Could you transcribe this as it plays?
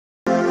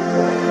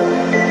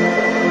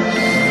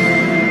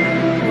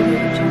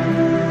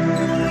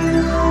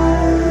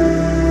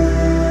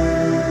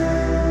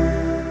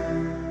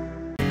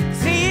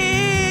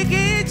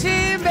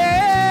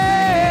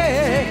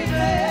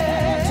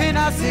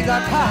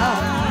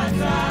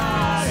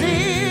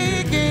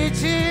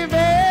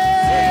Sigijime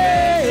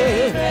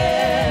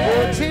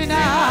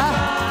Utina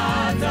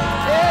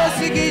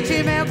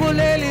Sigijime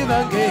kuleli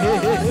vange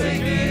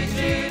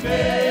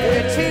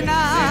Utina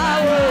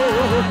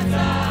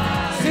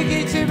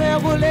Sigijime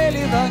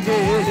kuleli vange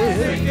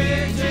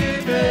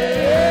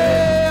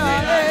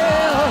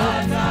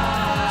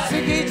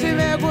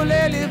Sigijime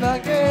kuleli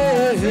vange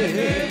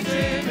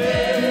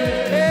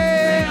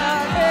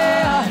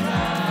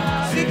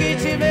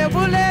Sigijime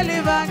kuleli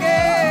vange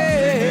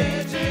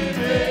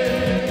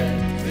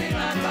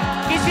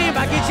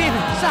Gijima,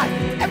 sai,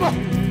 ebo,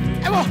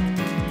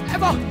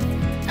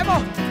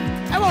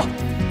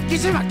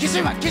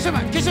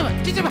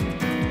 Gijima,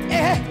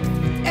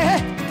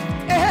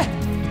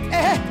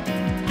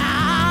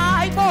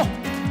 aibo,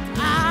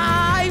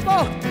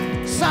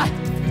 sai,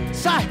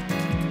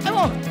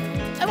 ebo,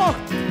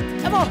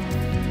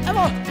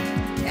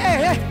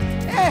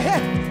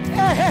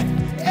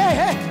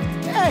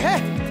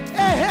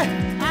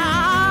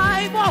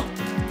 aibo,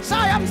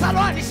 sai, am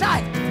saloni,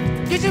 sai,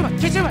 Gijima.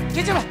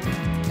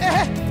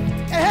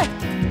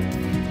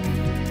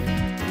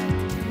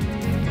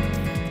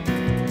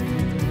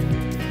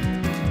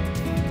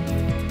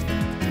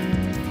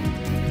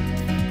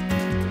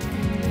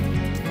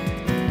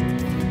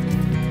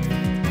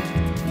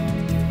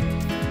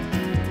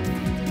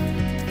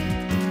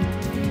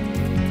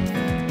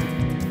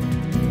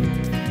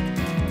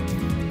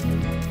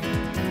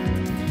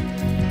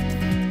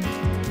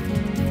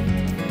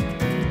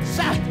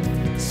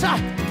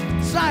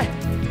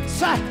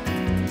 Sai,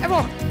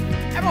 ebo.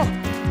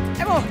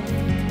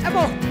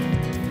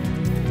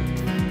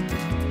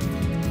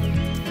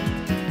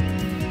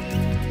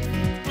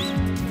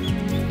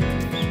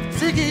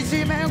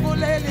 Sigijime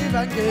kuleli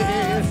vange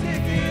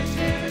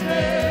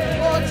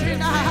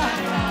Otina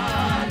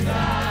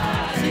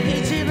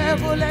Sigijime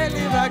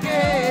kuleli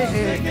vange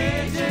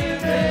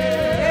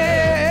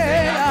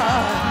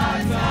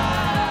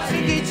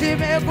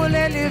Sigijime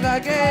kuleli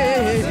vange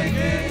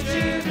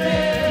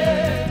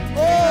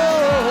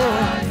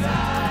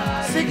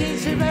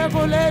Sigijime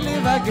kuleli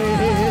vange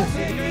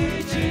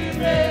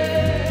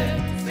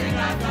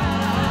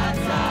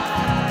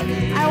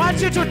I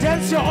want you to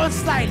dance your own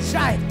style,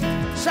 Shai,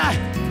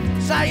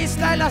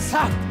 style us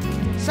up.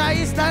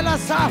 Shai, style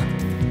us up.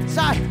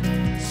 Shai.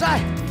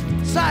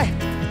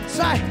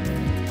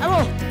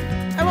 Emo.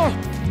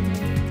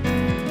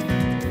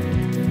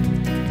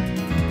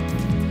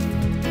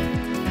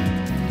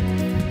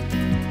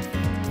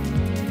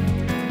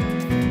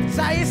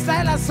 Shai,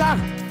 style us up.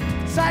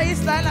 Shai,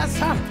 style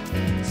us up.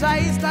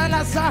 Shai, style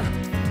us up.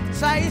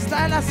 Shai,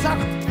 style us up.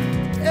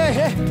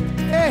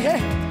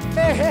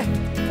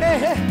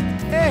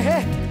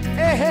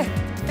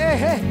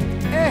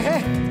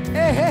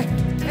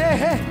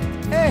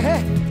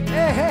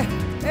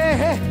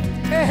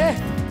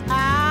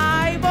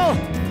 Aibo.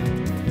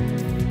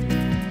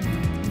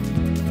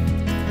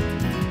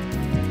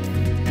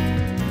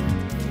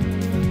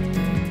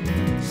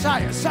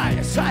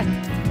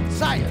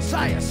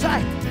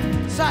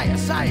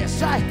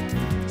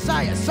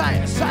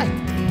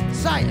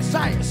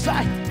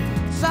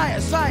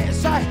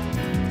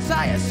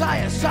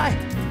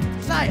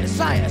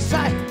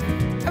 Sai.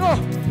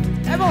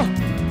 Emo.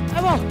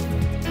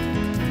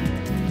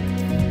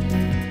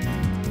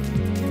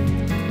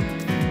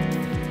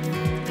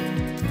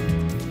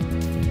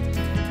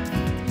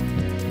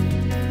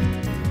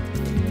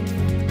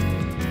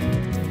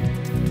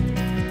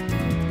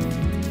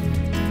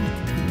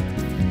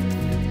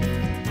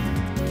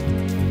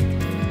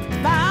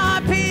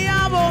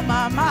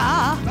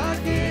 Mama,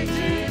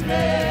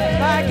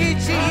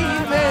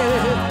 Bagijime,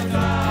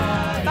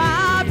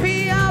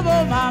 Papi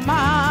abo mama,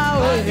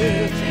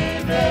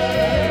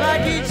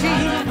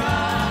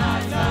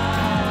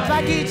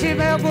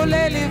 Bagijime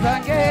kuleli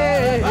vange,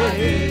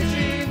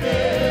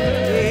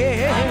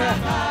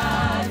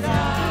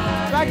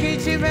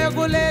 Bagijime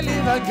kuleli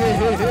vange,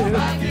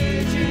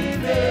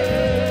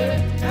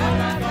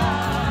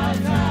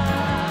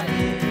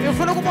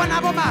 Ufuna kubona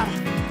abo mama,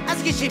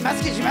 asikijima.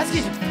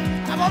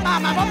 Abo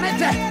mama, abo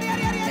mete.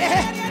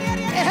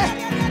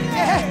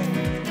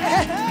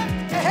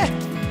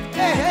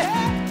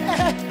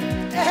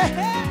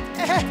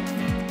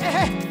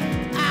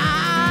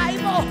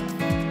 Aibo.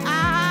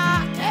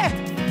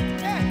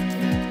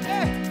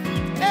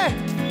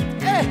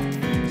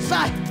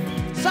 Sai.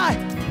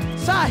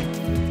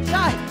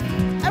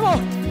 Ebo.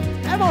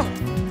 Sai.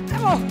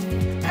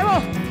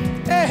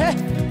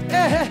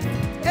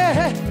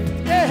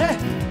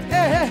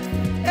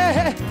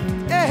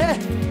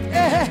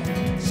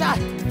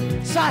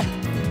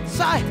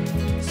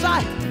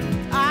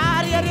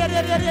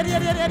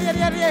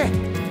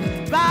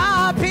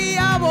 Papi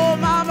abo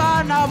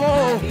mama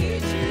nabo.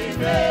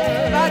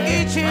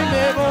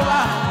 Bagijime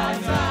boba.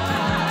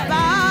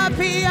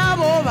 Papi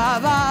abo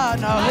baba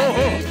nabo.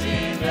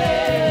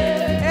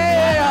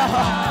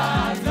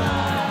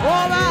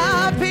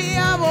 Papi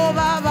abo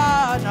baba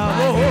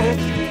nabo.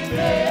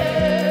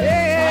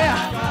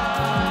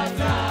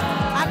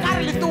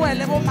 Akarli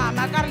tuele bo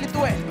mama, akarli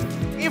tuele.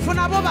 Ifuna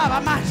nabo baba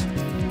manje.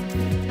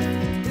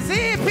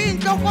 Ziphi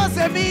inhloko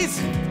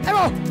zemizi?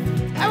 Ebo.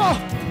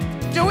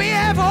 Do we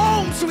have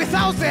homes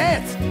without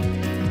heads?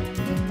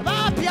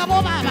 Baphi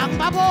abo baba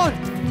ngibabona.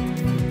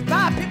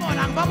 Baphi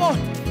bona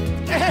ngibabona.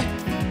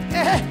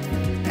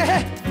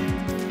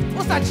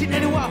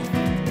 Usajineli wawo.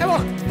 Ebo.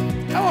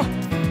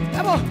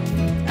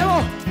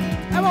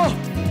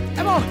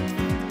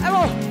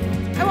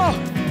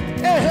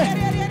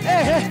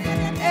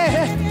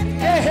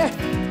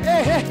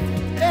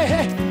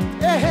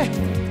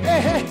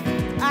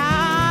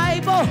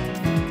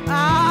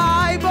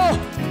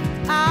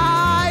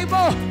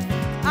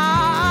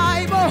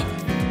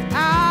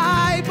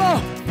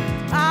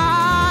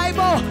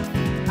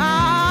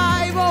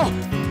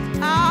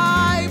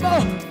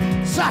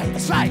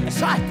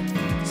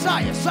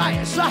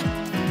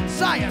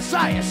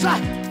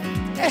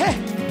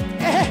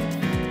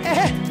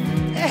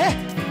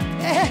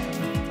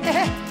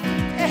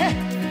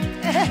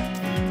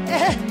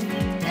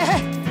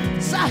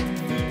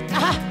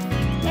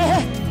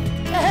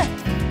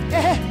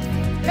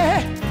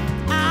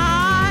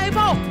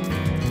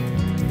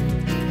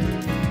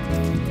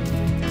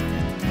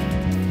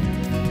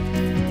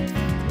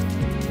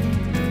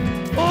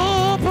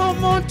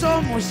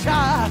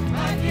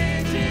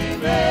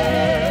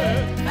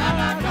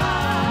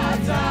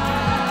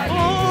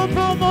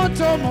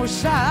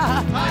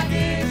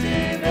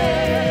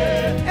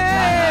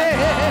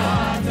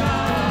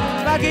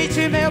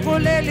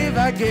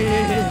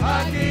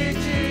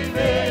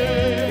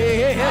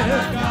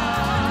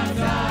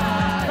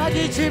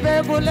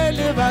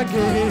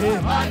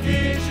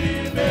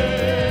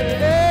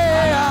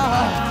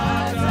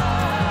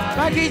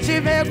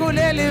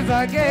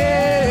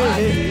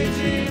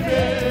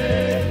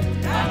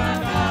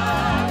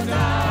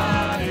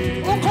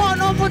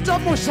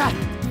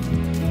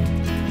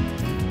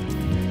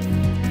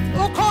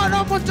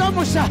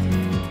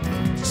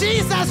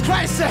 Jesus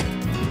Christ,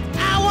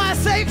 our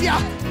Savior.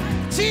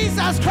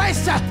 Jesus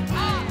Christ,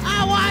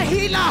 our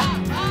healer.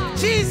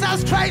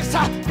 Jesus Christ,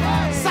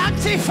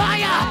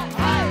 sanctifier.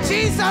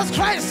 Jesus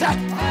Christ,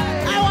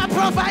 our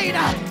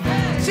provider.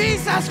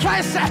 Jesus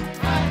Christ.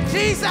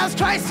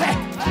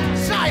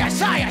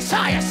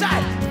 Shire.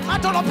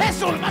 Matolo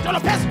pesul.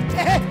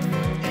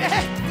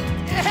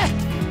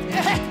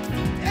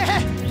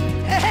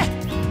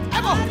 Emo.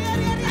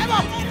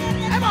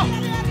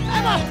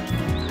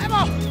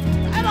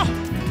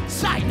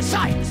 Sire.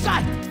 Sire.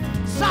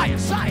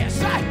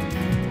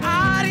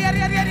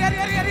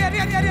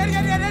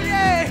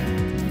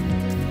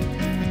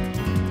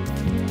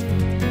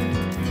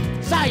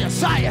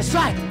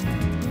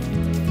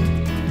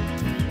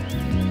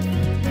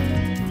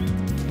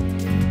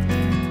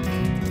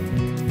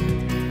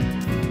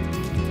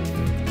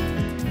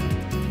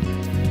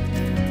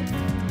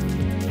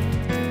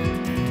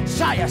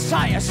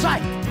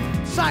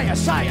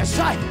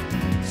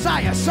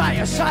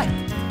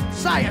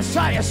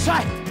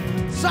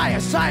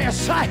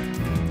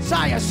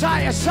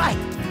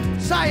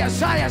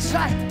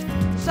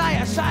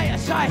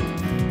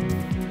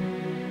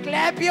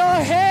 Clap your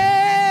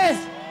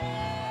hands.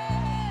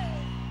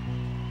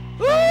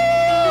 Woo!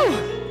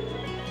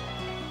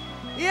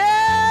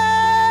 Yeah!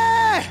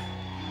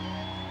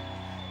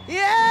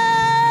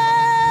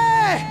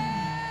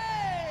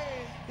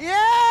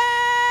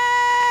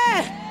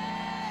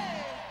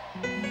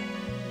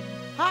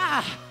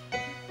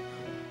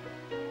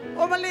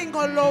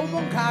 Omalingo lo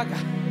umungaka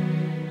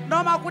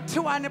noma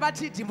kuthiwane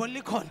bathi idimo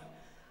likhona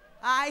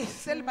hayi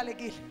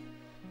selibalekile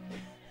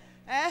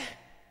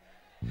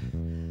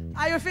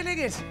are you feeling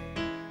it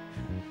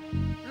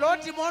lo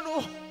demon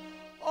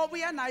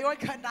obuya nayo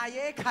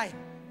ekhaya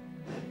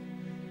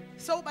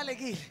so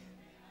balekile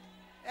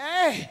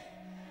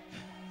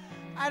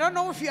I don't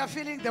know if you are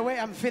feeling the way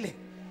I'm feeling.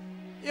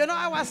 You know,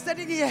 I was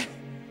standing here,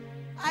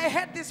 I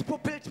had this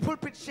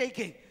pulpit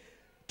shaking.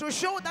 To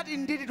show that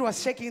indeed it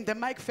was shaking, the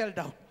mic fell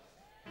down.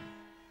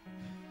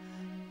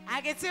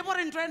 I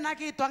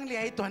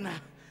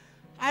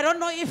don't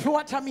know if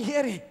what I'm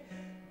hearing,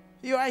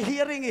 you are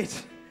hearing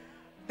it.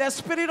 The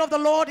Spirit of the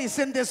Lord is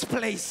in this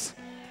place.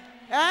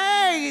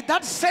 Hey,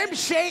 that same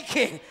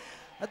shaking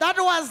that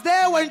was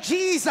there when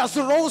Jesus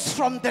rose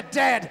from the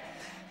dead,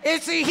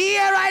 it's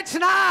here right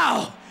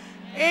now.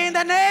 In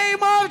the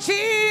name of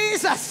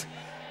Jesus.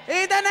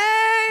 In the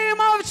name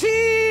of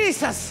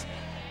Jesus.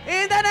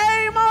 In the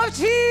name of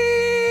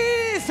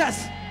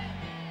Jesus.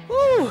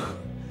 Woo.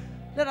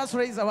 Let us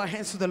raise our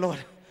hands to the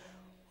Lord.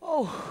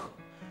 Oh,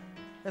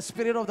 the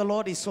Spirit of the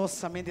Lord is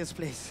awesome in this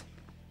place.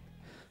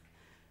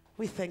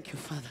 We thank you,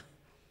 Father.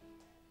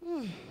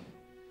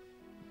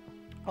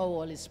 Oh,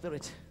 Holy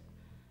Spirit,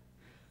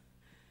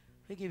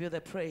 we give you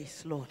the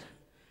praise, Lord.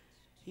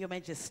 Your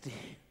Majesty.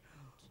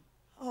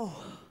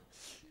 Oh,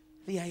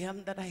 the I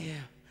am that I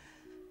am.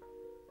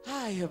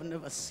 I have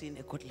never seen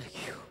a God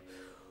like you.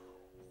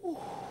 Ooh.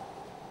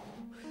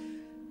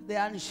 The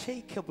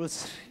unshakable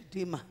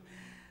Redeemer.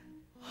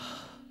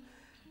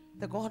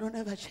 The God who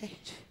never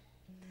change.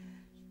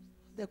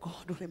 The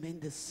God who remain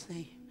the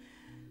same.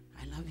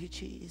 I love you,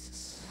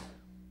 Jesus.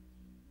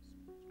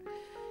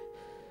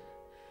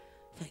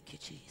 Thank you,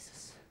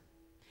 Jesus.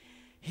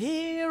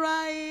 Here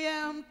I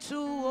am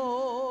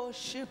to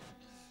worship.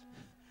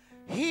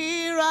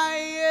 Here I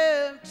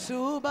am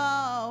to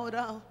bow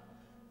down.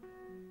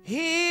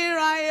 Here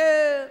I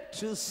am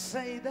to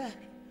say that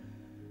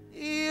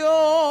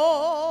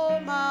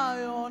you're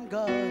my own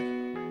God.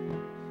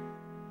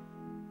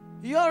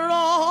 You're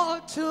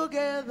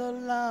altogether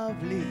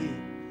lovely.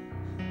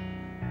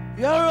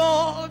 You're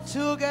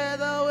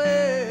altogether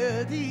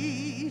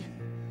worthy.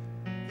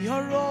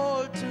 You're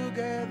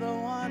altogether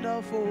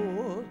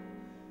wonderful.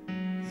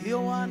 You're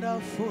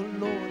wonderful,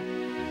 Lord.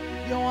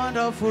 You're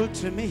wonderful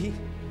to me.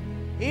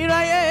 Here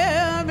I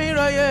am, here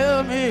I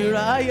am, here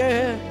I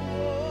am.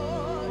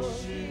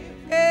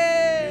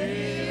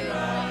 Hey. Here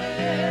I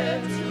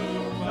am to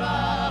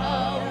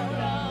bow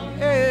down.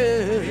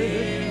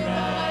 Hey.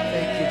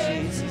 Thank you,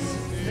 Jesus.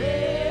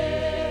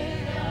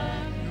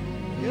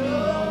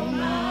 You're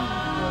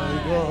my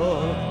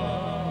God.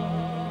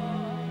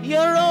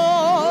 You're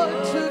all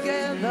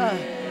together.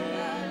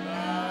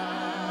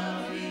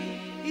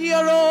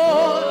 You're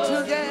all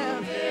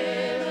together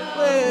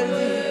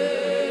worthy.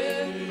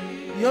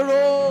 You're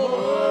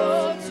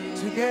all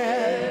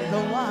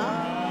together one.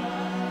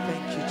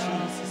 Thank you,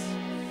 Jesus.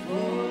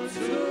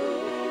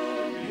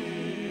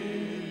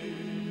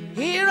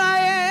 Here I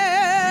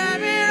am,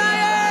 here I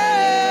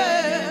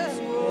am.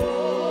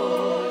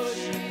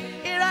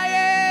 Here I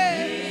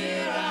am,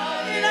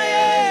 here I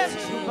am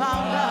to bow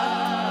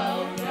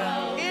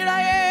down. Here I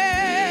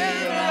am,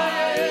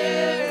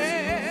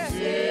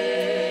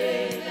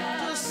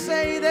 to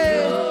say that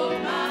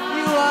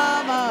you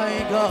are my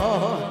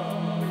God.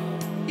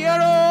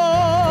 You're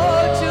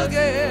all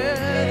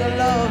together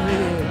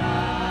lovely.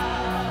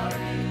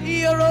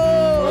 You're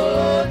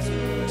all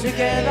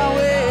together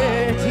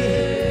worthy.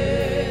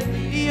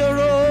 You're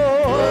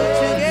all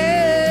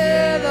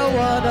together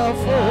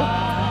wonderful.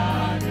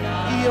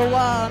 You're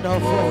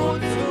wonderful.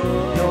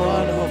 You're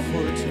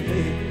wonderful to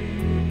me.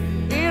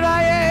 Here I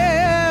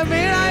am,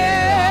 here I am.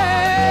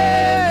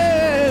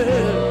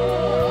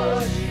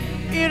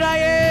 Here I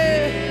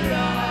am,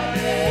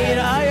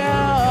 here I am.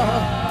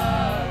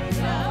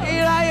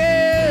 Here I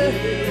am,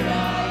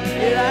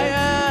 here I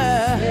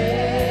am.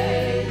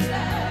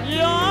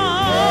 You're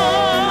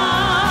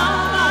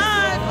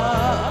my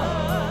God.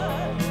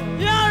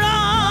 You're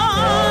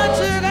all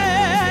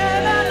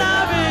together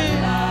loving.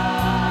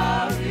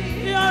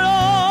 You're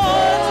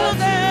all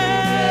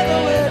together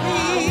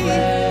worthy.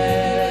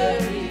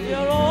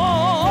 You're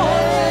all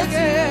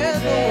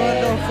together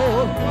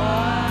wonderful.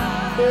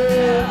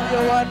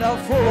 You're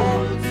wonderful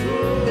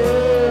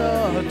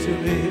to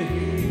me.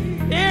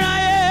 Here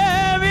I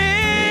am,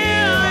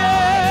 here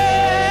I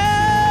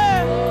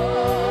am.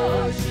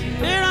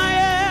 Here I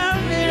am,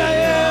 here I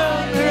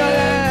am, here I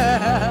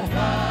am.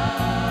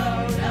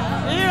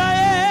 Here I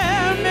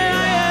am, here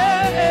I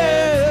am.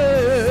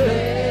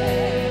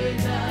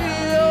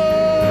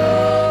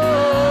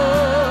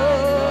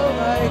 Oh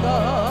my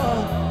God,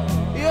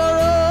 you're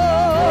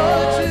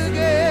all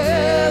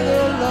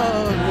together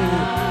lovely.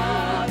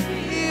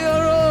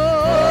 You're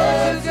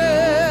all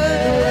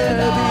together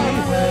worthy.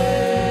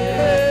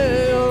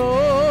 You're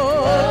all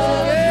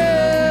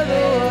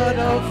together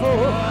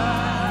wonderful.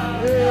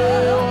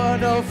 You're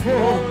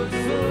wonderful.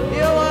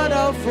 You're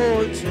wonderful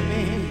to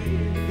me.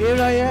 Here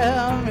I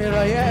am, here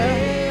I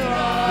am.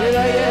 Here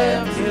I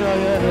am, here I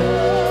am.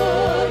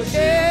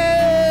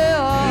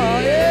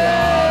 Yeah, yeah.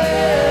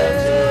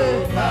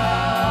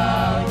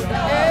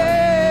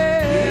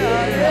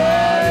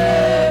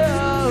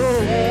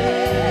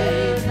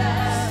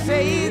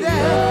 Say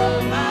that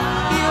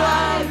you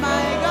are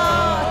my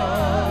God.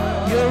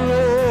 You're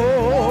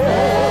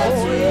all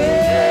together.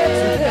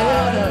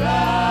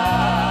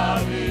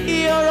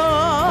 You're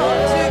all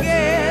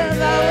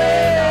together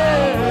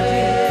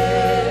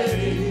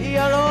worthy.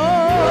 You're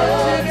all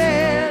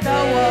together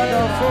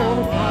wonderful.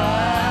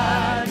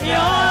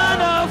 You're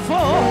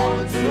wonderful.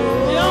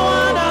 You're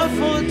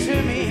wonderful to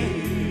me.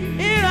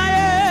 Here I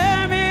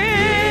am, here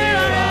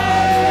I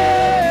am.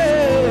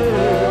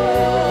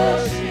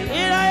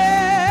 Here I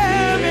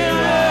am, here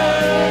I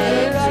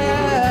am,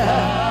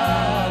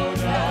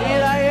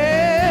 here I am.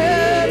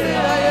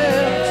 Here I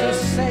am to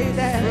say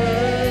that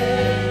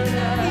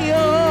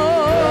you're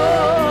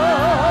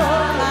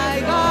my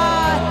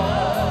God.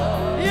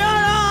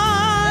 You're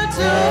all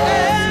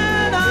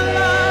together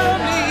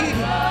lovely.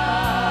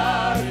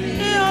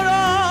 You're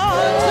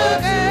all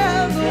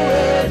together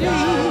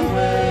worthy.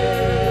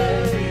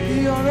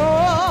 You're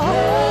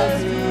all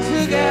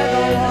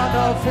together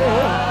wonderful.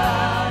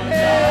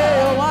 Hey,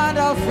 you're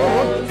wonderful.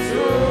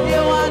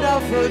 You're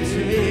wonderful to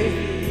me.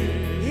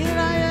 Here I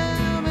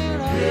am,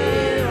 here I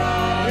am, here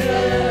I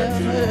am.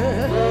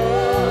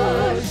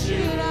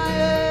 Here I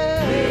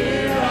am,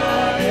 here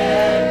I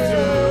am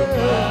to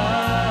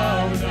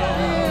bow down.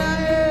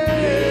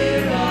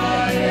 Here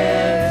I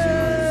am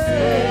to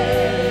say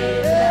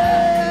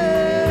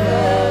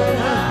you're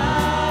my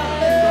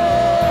God.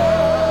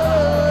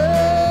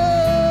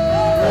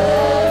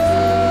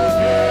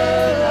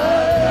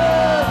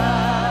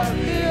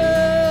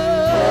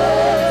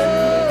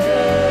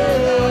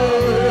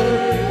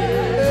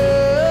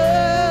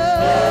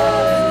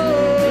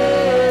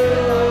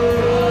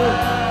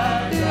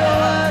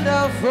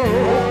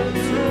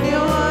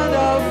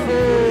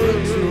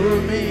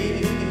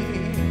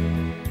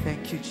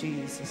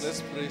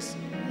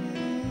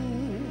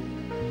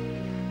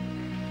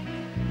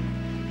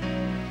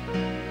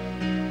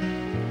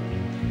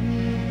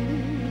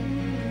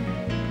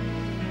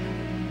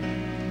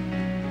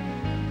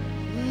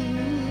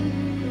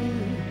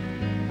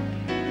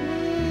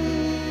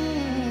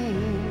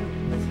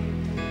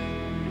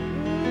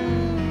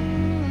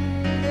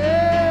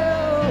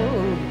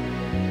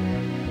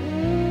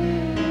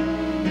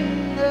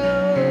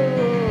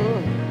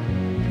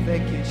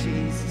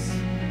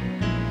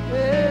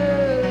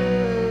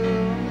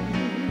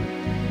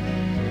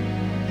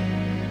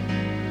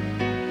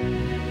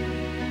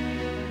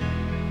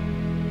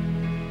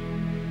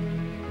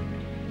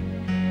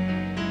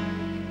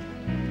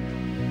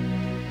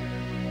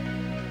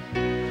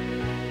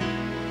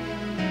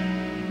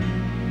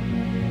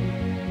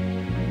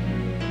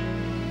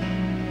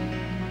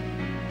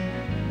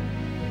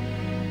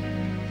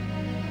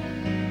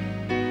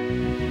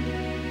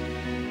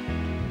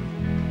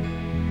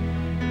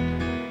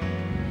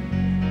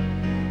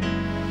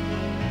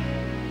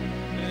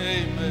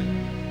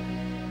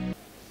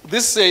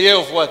 This is a year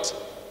of what?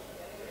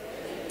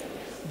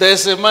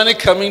 There's a money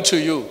coming to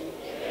you.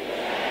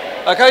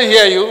 I can't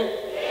hear you.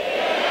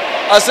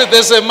 I said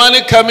there's a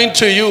money coming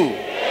to you.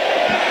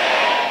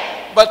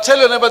 But tell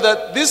your neighbor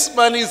that this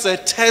money is a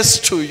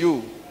test to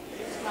you.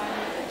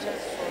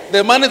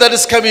 The money that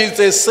is coming is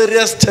a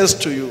serious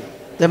test to you.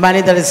 The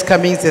money that is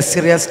coming is a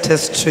serious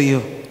test to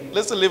you.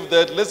 Let's leave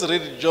that. Let's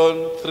read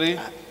John 3.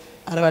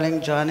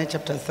 John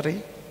chapter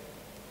 3.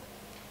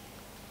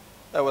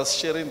 I was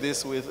sharing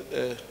this with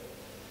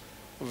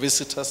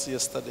visitors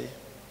yesterday.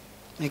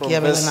 From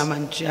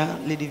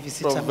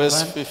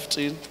verse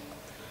 15.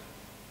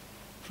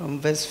 From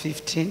verse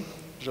 15.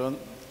 John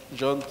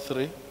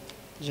 3.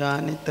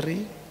 John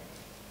 3.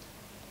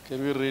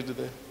 Can we read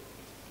there?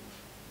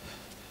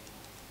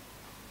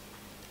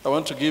 I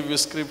want to give you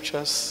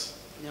scriptures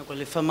and,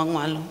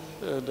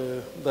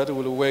 that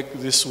will work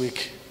this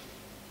week.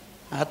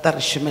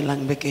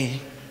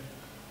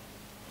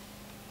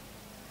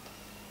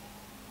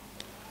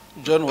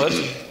 John what?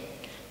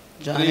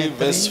 John 3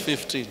 verse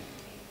 15.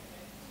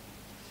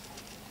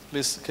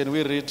 Please, can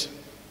we read?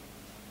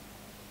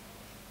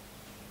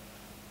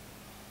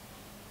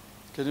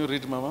 Can you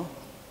read, Mama?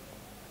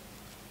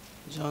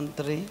 John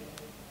 3.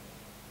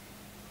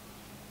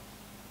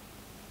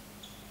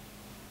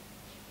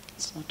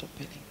 It's not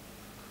opening.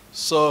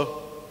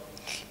 So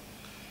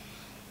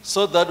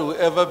that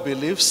whoever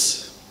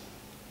believes,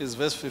 is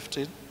verse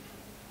 15,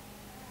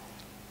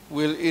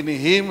 will in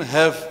him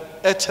have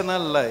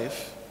eternal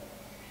life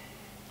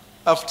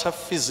after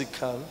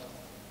physical,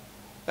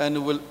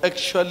 and will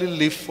actually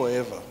live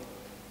forever.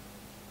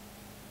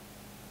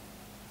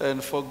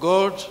 And for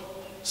God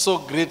so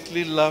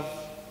greatly loved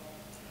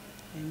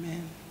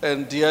Amen.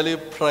 and dearly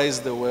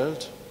prized the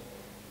world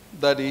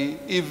that he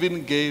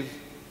even gave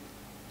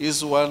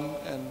his one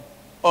and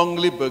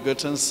only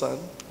begotten Son,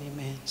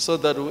 Amen. so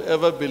that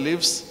whoever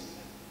believes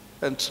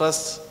and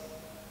trusts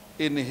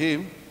in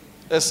him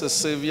as a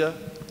Savior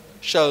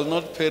shall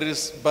not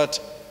perish but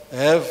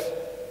have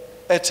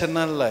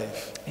eternal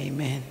life.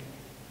 Amen.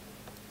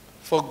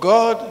 For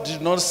God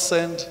did not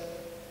send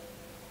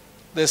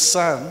the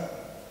Son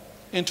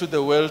into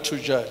the world to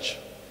judge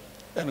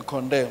and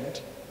condemn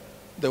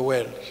the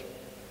world.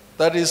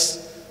 That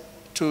is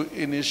to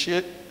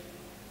initiate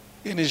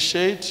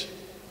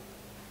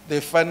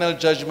the final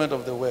judgment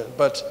of the world.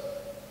 But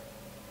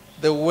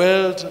the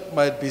world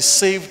might be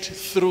saved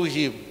through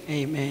him.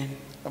 Amen.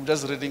 I'm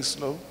just reading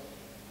slow.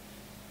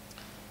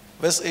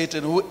 Verse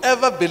 18,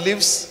 whoever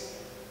believes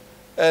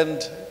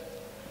and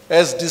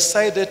has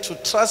decided to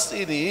trust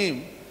in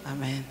him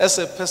Amen. as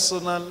a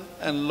personal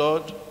and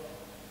Lord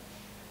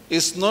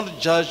is not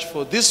judged.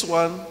 For this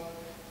one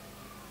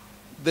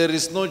there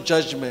is no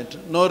judgment,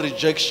 no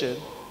rejection,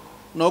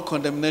 no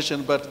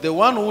condemnation. But the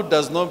one who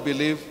does not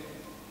believe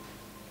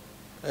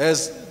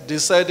has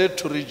decided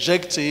to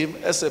reject him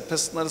as a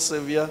personal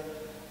Savior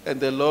and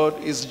the Lord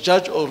is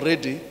judged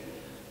already.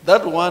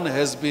 That one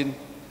has been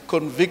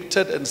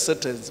convicted and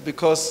sentenced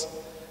because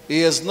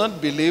he has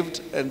not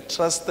believed and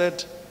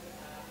trusted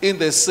in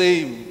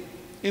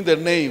the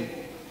name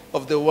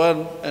of the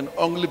one and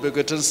only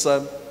begotten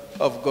Son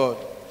of God.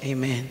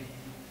 Amen.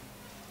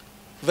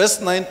 Verse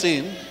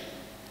 19,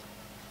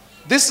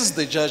 this is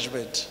the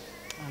judgment.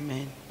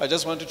 Amen. I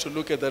just want you to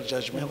look at that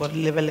judgment.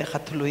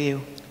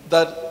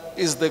 That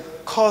is the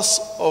cause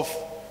of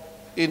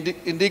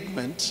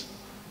indictment,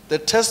 the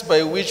test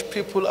by which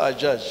people are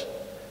judged,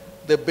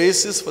 the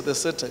basis for the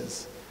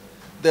sentence.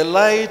 The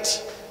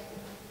light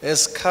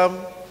has come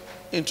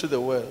into the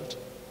world,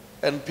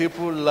 and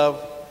people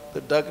love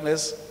the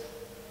darkness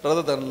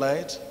rather than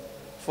light,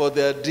 for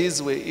their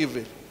deeds were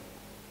evil.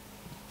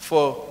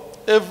 For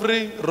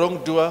every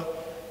wrongdoer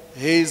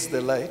hates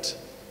the light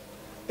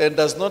and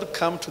does not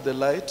come to the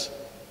light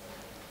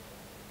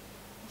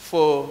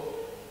for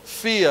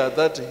fear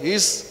that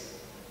his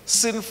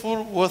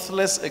sinful,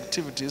 worthless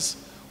activities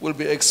will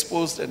be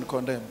exposed and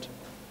condemned.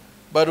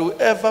 But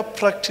whoever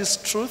practices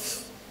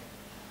truth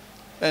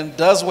and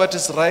does what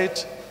is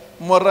right,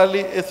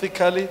 morally,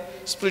 ethically,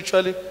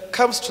 spiritually,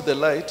 comes to the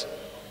light,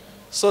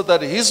 so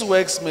that his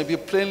works may be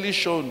plainly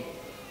shown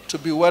to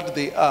be what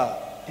they are.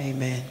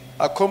 Amen.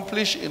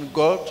 Accomplished in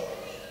God,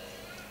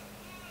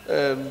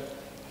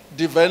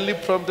 divinely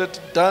prompted,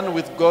 done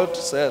with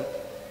God's help,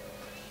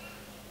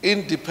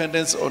 in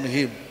dependence on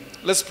him.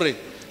 Let's pray.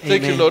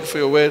 Thank you, Lord, for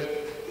your word.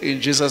 In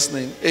Jesus'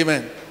 name.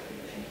 Amen.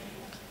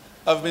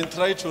 I've been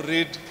trying to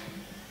read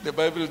the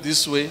Bible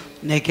this way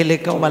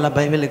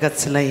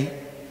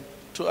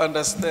to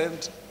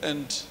understand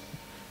and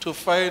to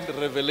find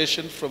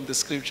revelation from the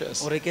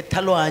scriptures.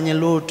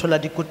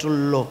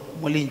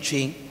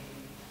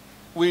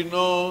 We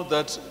know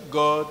that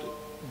God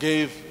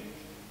gave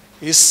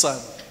his Son.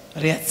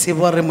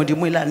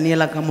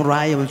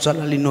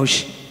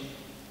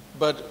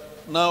 But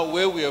now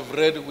where we have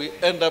read, we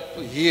end up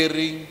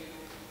hearing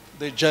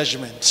the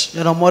judgment.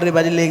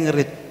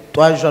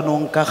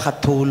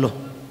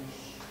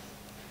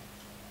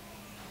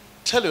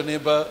 Tell your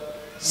neighbor,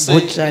 say,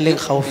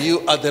 you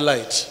are the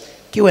light.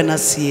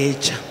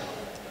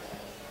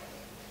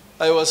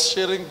 I was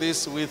sharing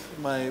this with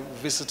my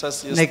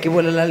visitors ne yesterday, ke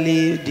bolela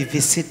le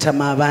di-visitor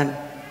maabane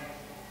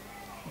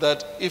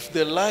that if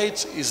the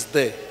light is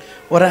there,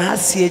 gore ha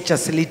seetša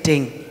se le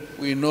teng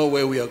we know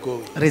where we are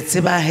going. re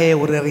tseba he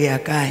gore re ya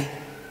kae.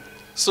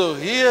 So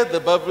here the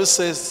Bible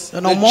says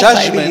Jaanong mo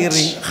Baebele e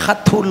re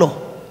kgatolo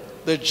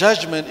the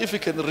judgment, if you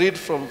can read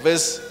from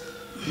verse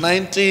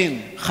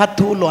 19,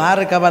 kgatolo ha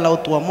re ka bala o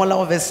tloa mola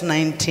go verse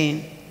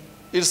 19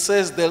 it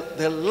says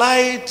the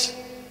light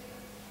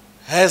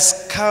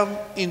has come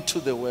into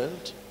the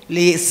world,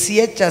 le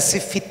seetša se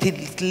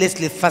fetile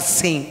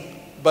lefaseng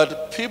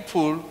but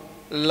people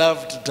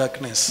loved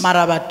darkness.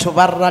 mara batho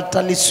ba rata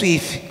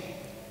leswefi.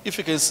 If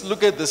you can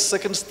look at the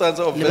second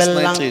stanza of verse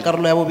lebelelang 19,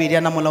 karolo ya bobedi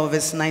ana mola go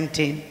verse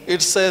 19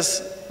 it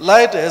says,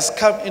 light has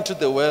come into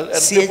the world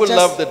and people Seetša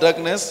love the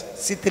darkness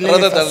se tile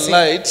rather than lefaseng.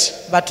 light.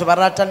 Batho ba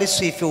rata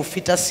leswefi go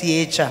feta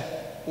seetša.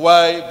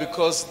 Why?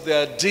 Because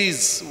their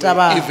deeds were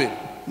Taba evil.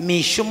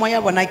 mešomo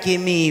ya bona ke e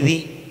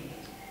mebe.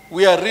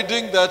 We are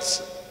reading that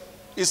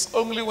it's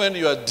only when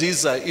your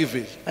deeds are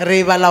evil,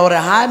 Re bala gore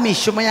ha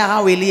mešomo ya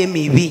gago e le e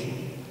mebe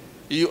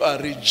you are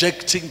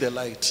rejecting the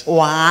light o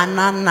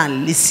anana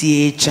le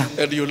seetša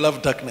and you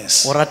love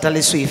darkness. o rata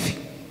leswefi.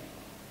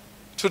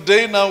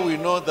 Today now we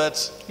know that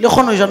Le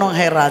kgono jaanong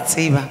ge re a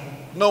tseba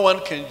no one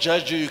can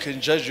judge you, you can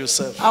judge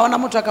yourself. a ona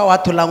motho a ka o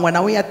atholang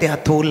wena o ya te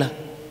athola.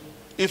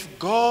 If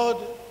God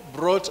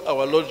brought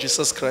our Lord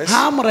Jesus Christ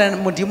Ha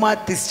modimo a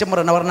tlisitše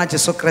morena wa rena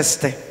jesu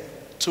kreste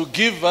to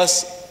give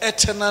us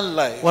eternal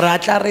life, gore a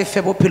tla re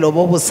fe bophelo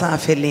bo bo sa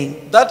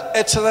feleng. that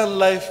eternal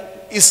life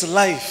is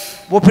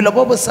life, Bophelo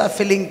bo bo sa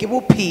feleng ke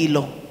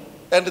bophelo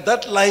and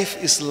that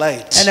life is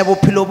light. ene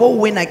bophelo bo o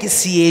wena ke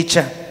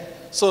seetša.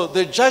 So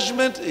the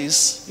judgment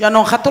is,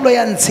 Jaanong kgatolo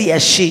ya ntshe ya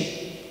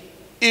she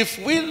if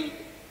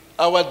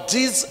our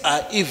deeds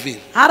are evil,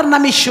 ha rena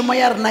mešomo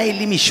ya rena e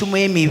le mešomo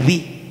e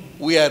mebe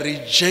we are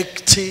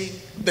rejecting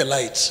the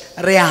light.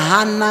 re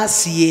hana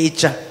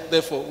seetša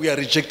Therefore, we are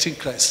rejecting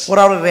Christ go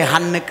ra gore re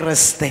hanne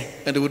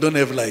kreste and we don't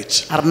have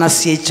light. a rena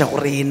seetša go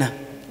rena.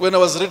 When I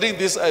was reading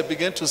this, I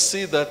began to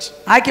see that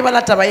Ha ke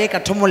bala taba ye ka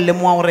thomong le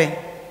moa gore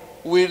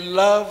we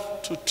love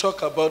to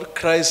talk about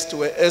Christ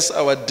whereas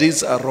our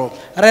deeds are wrong.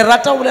 re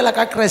rata go bolela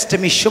ka kreste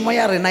mešomo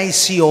ya rena e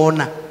se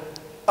yona.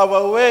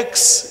 Our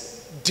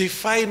works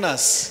define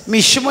us,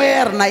 Mešomo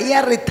ya rena e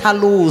a re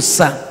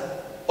thalosa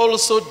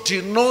also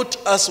denote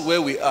us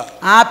where we are.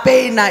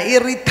 gape ena e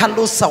re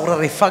thalosa gore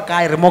re fa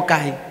kae re mo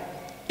kae.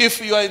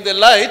 If you are in the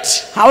light,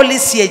 Ha o le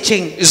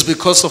seetšeng it's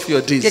because of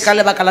your ke deeds. ka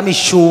lebaka la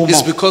mešomo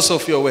It's because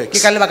of your ke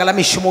works. ka lebaka la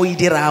mešomo o e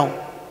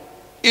dirago.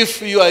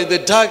 If you are in the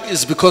dark,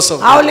 it's because of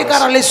Ha o le darkness.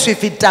 ka ra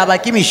leswefi taba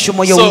ke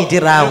mešomo ye o So e you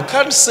dirago.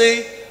 can't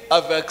say,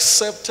 I've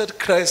accepted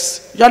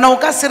Christ Jaanong o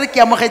ka se re ke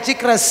amogetše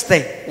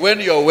kreste when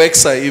your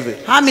works are evil.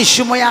 ha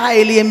mešomo ya ga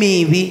e le ye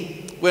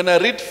mebe. When I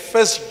read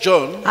 1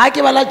 John, Ha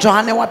ke bala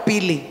Johane wa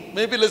pele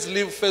maybe let's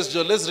leave 1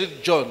 John, let's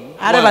read John.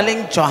 a re 1.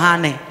 baleng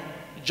Johane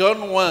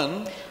John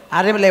 1,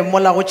 a re bale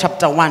mola go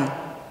chapter 1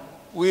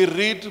 we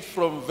read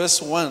from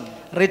verse 1.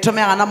 re thome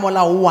gana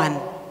mola go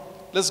 1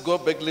 Let's go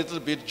back a little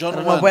bit. re John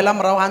no 1. boela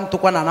morago ga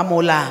ntokwanana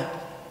mola.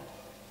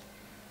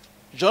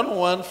 John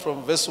 1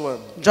 from verse 1.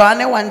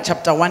 Johane 1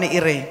 chapter 1 e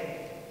re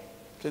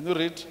Can you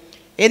read?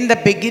 in the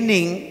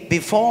beginning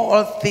before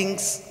all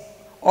things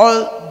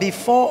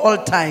before all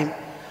time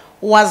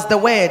was the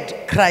word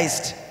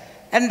Christ,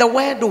 and the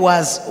word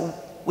was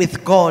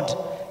with God,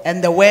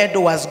 and the word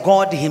was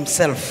God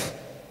himself.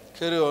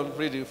 Carry on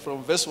reading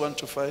from verse 1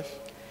 to 5.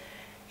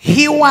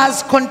 He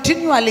was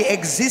continually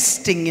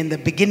existing in the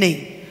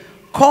beginning,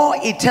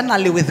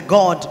 co-eternally with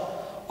God.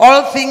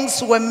 All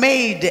things were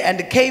made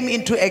and came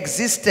into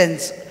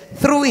existence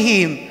through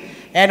him,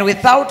 and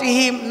without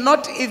him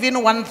not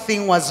even one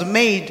thing was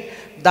made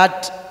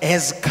that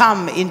has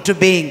come into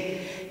being.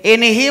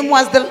 In him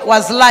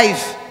was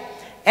life,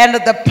 and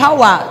the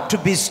power to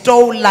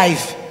bestow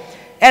life,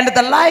 and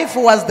the life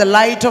was the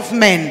light of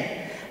men.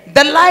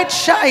 The light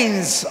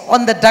shines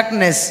on the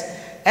darkness,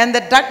 and the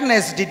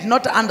darkness did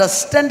not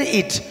understand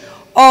it,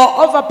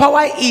 or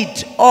overpower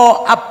it,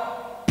 or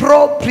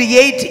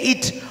appropriate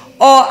it,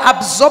 or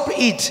absorb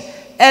it,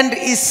 and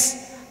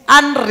is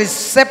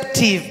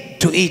unreceptive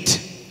to it.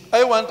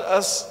 I want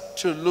us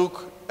to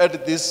look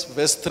at this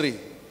verse 3.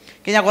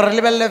 Ke nyaka gore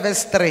le lebelele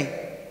verse 3.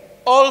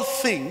 All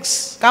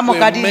things Ka were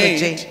moka dilo made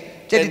tše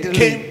di and dirilweng.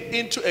 came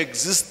into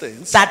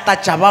existence Tata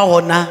tša ba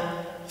gona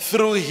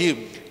through him.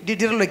 di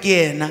dirilwe ke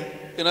yena.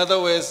 In other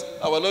words,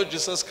 our Lord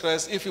Jesus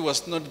Christ, if he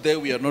was not there,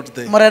 we are not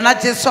there. Morena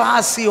Jesu ha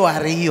a seyo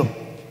a re yo.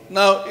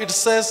 Now it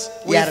says,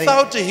 Ya re-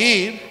 without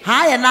him,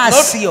 Ha yena a not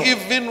seyo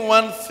even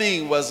one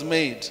thing was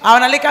made. a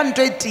ona le ka nto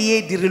e tee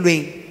e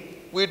dirilweng.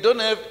 We don't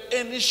have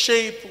any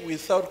shape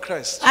without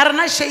Christ. A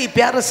rena shape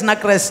ya re sena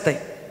kreste.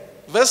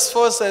 Verse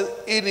 4 says,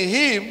 in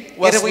him E re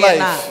was go life,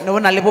 yena ne o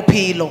na le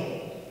bophelo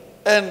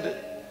and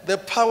the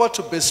power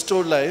to bestow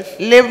life,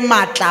 le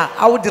maatla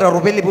a o dira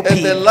robe le and the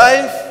bophelo.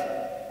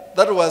 life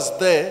that was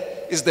there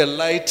is the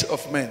light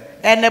of men.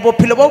 Ene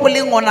bophelo bo bo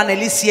leng gona ne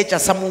le seetša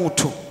sa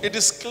motho. It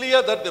is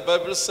clear that the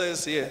Bible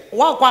says here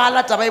Wa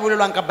kwala taba e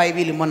bolelwang ka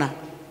Baebele mona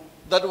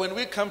that when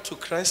we come to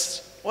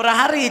Christ, ore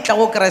ha re tla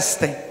go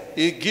Kriste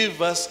He gives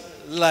us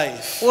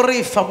life. o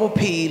re fa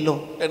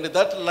bophelo And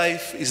that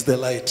life is the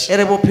light. e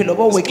re bophelo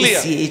bo we ke clear.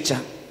 sietša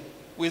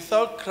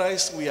Without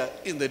Christ, we are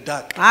in the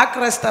dark. ga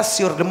Kriste a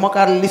seo re mo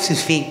ka re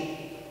lefifeng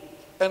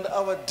And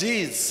our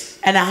deeds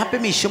ene gape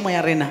mešomo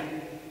ya rena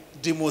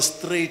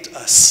demonstrate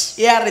us.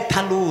 e a re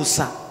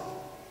tlhalosa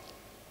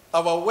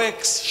Our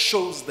works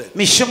shows them.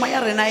 mešomo ya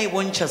rena e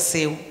bontšha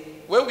seo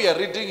Where we are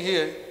reading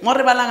here, mo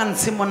re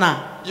balagantse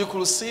mona you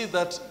could see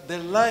that the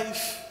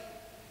life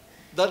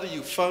that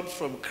you found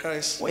from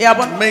Christ Yeah, it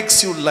but-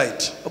 makes you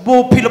light.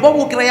 bophelo bo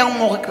bo kry-yang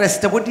mo go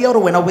Kreste bo dia gore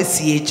wena o be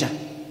sietša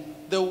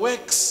The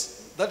works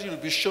that you'll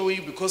be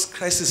showing because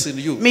Christ is in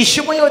you,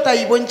 mešomo yeo ta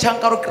e bontšhang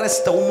ka gore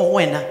Kreste o mo go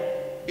wena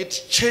it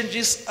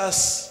changes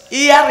us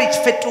e ya re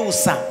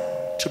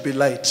fetosa to be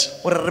light.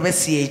 gore re be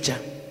sietša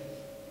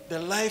The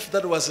life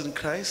that was in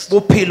Christ,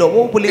 bophelo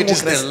bo bo leng it mo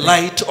is the Kreste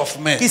light of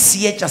man. ke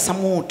sietša sa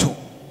motho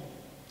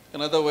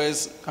In other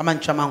words, ka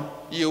mantšu a mangwe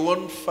you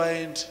won't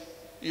find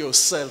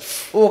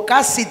yourself o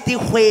ka se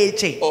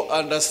tikgwetše or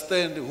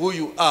understand who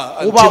you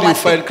are goba until wa you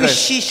find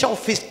Christ. tekwešiša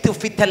go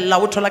fithelela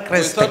o thola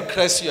Kreste Without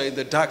Christ, you are in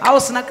the dark. ga o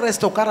sena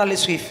Kreste o ka ra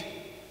leswefe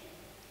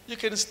You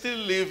can still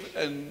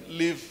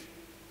live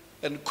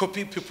and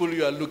copy people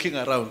you are looking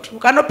around. o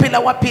ka no phela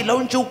wa phela o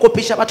ntse o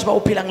kopiša batho ba o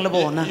phelang le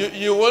bona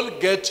You won't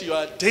get your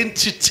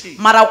identity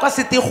mara o ka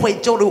se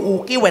tikgwetše gore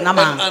o ke wena and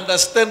mang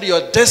understand your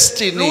le o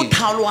destiny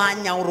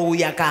tlhaloganya gore o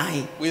ya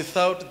kae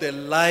without the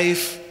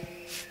life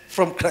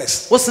from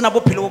Christ, o sena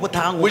bophelo bo bo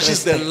tlhagang go which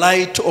is the Kreste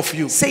light of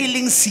you. se e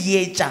leng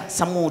sietša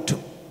sa motho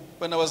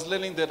When I was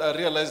learning that, I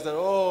realized that,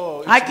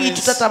 ga ke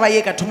ithuta taba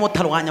ye ka thomo o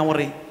tlhaloganya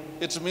gore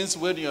it means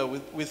when you are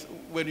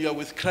when you are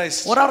with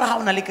Christ, go ra gore ga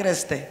o na le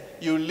Kreste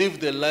you live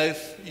the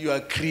life you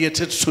are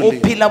created to o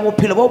live. phela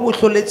bophelo bo bo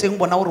hloletseng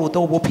bona gore o tle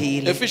o bo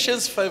phele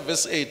Ephesians 5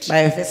 verse 8.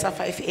 baefesa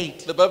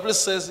 5:8 The Bible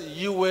says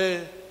you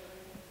were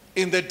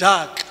in the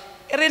dark.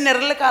 e re ne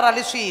re le ka ra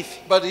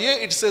leswefe But here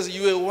it says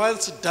you were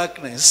once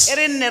darkness. e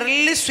re ne re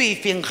le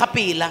leswefeng ga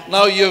pela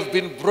Now you have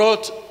been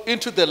brought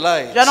into the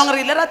light jaanong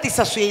re ile ra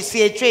tisa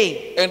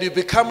seetsweng and you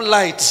become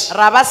light.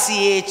 ra ba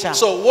sietša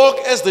So walk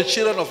as the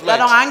children of jaanong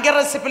light. ga nke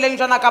re sepeleng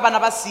jana ka bana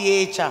ba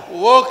sietša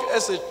Walk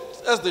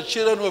as the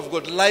children who have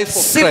got life of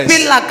Christ.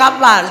 sepela ka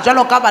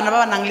jalo ka bana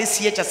ba ba nang le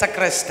sietša sa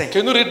Kreste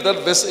Can you read that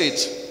verse 8?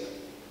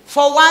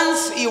 for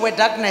once you were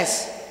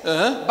darkness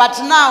Uh-huh. but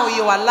now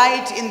you are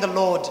light in the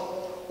Lord.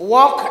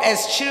 Walk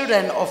as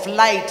children of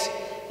light.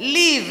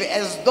 Live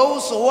as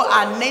those who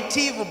are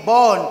native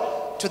born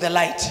to the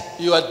light.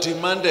 You are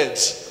demanded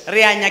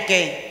Re a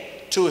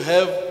nyakeng to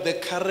have the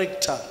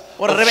character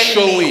gore of re be le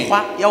showing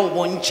mekgwa ya go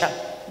bontšha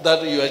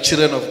that you are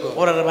children of God.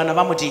 gore re bana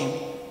ba Modimo.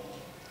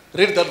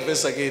 Read that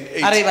verse again.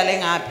 A re 8.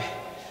 baleng gape.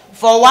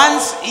 For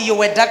once you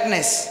were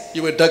darkness,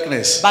 You were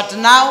darkness. but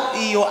now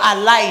you are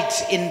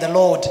light in the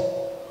Lord.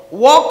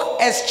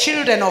 Walk as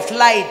children of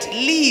light.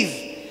 Live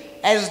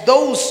as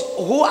those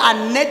who are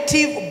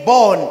native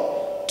born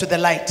to the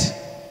light.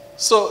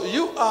 So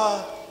you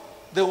are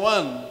the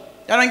one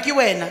Jaanong ke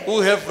wena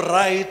who have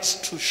right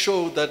to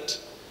show that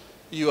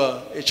you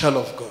are a child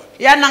of God.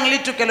 ya nang le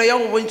tokelo ya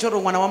go bontšha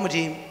gore ngwana wa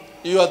Modimo.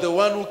 You are the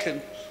one who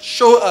can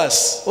show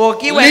us O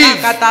ke wena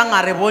ka live tang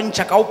a re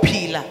bontšha ka o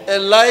phela. a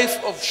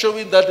life of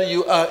showing that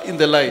you are in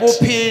the light.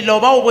 Bophelo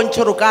ba o bontšha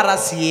gore o ka ra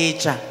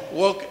sietša.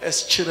 Walk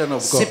as children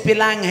of God.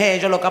 Sepelang he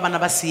jalo ka bana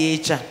ba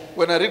sietša.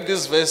 When I read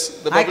this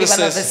verse, the Ha Bible ke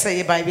bala says, verse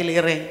e Bible e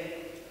reng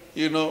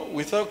you know,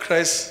 without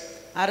Christ,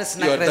 a re you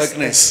sena are Kreste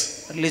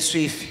darkness. re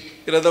leswefe.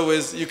 In other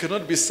words, you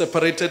cannot be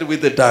separated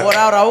with the Go dark.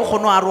 ra gore ga o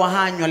kgone go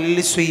aroganywa le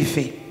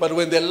leswefe. But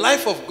when the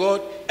life of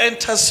God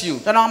enters you,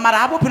 Jaanong mara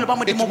ga bophelo ba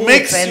Modimo it bo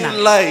makes you tsena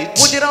light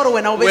bo dira gore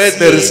wena o be where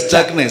there is sietša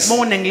darkness.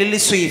 mo o neng le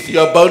leswefe. You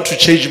are bound to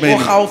change O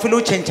many. gaufi le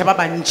o tšhentšha ba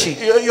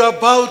bantši. You are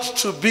about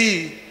to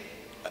be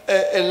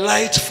a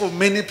light for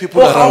many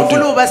people O around gaufi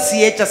le you. o ba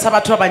sietša sa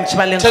batho ba bantši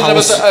ba leng Tell them,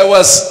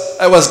 gaufi.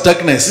 I was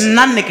darkness.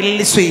 Nna nne ke le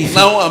leswefe.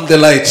 Now I'm the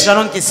light.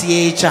 Jaanong ke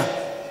sietša.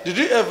 Did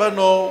you ever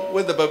know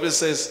when the Bible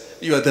says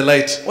you are the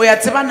light? O ya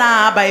tseba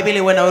na Baebele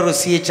wena o re o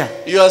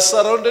sietša. You are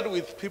surrounded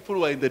with people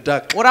who are in the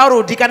dark. O ra gore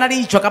o dikana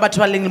di itšwa ka batho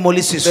ba leng mo They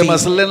leswesweng.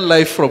 must learn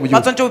life from you.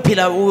 Ba tshwanetse o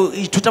phela o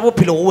ithuta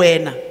bophelo go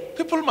wena.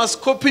 People must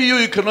copy you.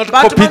 You cannot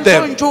Batho copy ba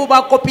them. tshwanetse o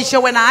ba kopiše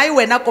wena ai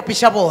wena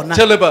kopiša bona.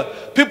 Tell them,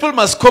 people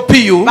must copy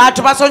you.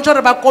 Batho ba tshwanetse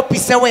gore ba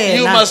kopise You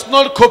wena. must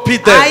not copy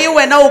them. Ai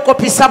wena o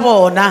kopisa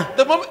bona.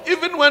 The moment,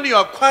 even when you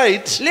are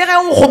quiet, Le ge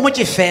o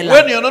gomotse fela.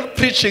 when you are not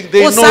preaching,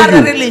 they O sa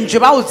know re re you lentswe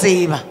ba o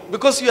tseba.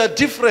 because you are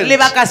different.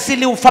 Lebaka se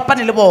le o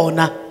fapane le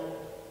bona.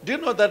 Do you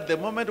know that the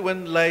moment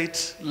when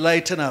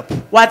lighten up,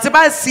 Wa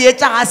tseba sietša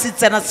ga se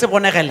tsena se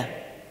bonegela.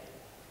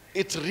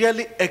 it's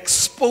really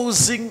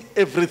exposing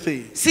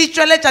everything. Se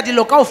tšweletša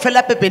dilo ka o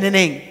fela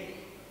pepeneneng.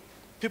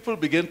 People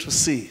begin to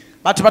see.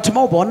 Batho ba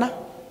thoma o bona.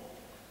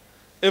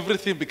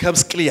 Everything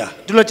becomes clear.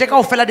 Dilo tše ka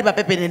o fela di ba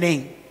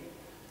pepeneneng.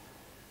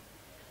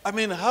 I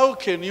mean, how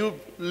can you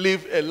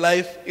live a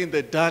life in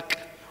the dark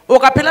O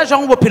ka phela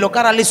jang bophelo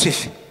ka ra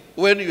leswefe?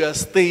 when you are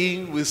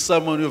staying with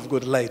someone who have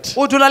got light?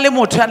 O dula le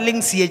motho a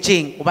leng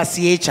sietšeng o ba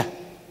sietša.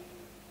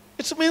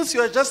 It means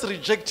you are just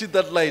rejecting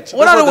that light. That's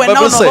O ra re what the wena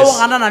o Bible no ba o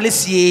says. ganana le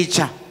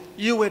seetša.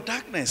 You were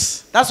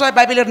darkness. That's why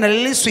Bible re na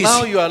le Now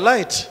leswiswi. you are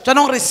light.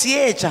 Jaanong re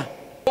seetša.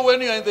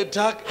 When you are in the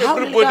dark, Ha o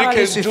le everybody ka gara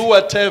can leswiswi, do motho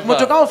whatever.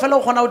 ka ofela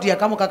o kgona o dia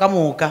ka moka ka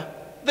moka.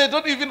 They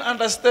don't even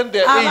understand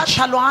their A ba age.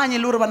 tlhaloganye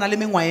le gore ba na le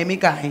mengwae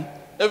mekae.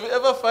 Have you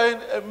ever find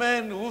a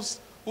man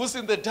who's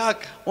in the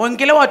dark? O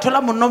nkile wa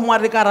thola monna o mongwe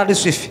a re ka ra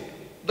leswiswi.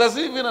 Does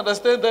he even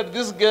understand that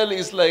this girl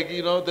is like,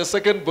 the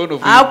second born of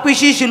him? A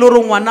kwešiše le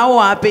gore ngwana o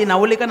apena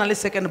o lekana le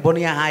second born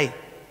ya hae.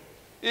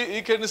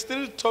 He can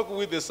still talk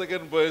with the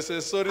second boy and say,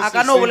 sorry, A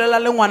ka no sissy,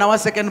 bolela le ngwana wa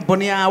second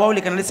born ya wa o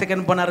lekana le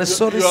second born a re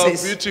sorry you are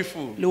sis.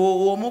 beautiful. Le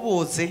o mo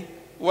botse.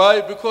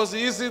 Why? Because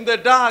he is in the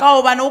dark Ka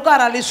hobane o ka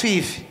ra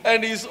leswifi.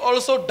 and he's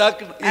also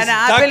dark. Is And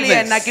ape le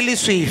yena ke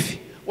darkness. leswifi.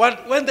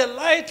 When the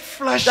light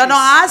flashes,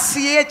 Jaanong a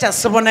seetša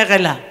se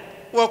bonegela.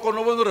 wa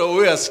kona bona gore o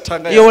ya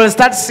sithanga You yang- will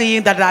start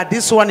seeing that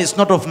this one is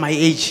not of my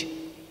age.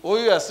 o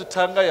ya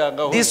sithanga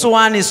yanga This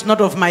one is not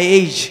of my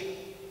age.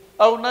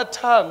 a una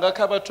thanga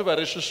kha batho ba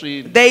re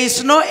swiswini There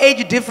is no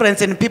age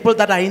difference in people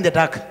that are in the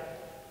dark.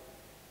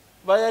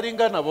 ba ya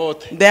ringana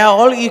bothe They are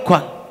all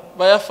equal.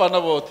 ba ya fana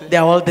bothe They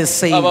are all the a ba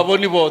same.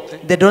 bone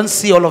bothe They don't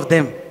see all of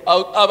them.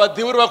 a ba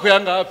dibe gore ba go ya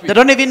ngapi They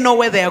don't even know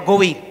where they are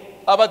going.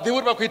 a ba dibe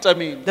gore ba go ita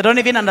mini They don't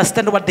even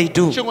understand what they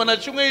do. chingwe na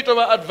chingwe ito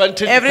ba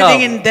advantage Everything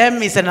ka. in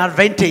them is an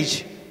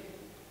advantage.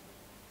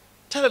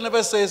 Tell your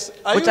neighbor says,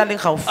 are Botša leng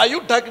gaufi. are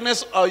you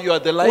darkness or you are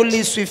the O light?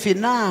 leswifi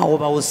na o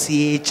ba o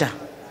seetša.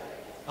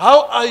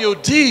 How are your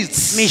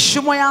deeds?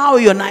 Mešomo ya gago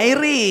yona e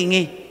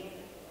reng?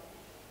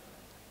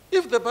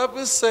 If the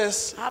Bible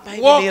says, Ah,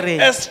 Bible walk e reng.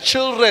 as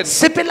children,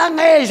 Sepelang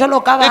ge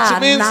jalo ka it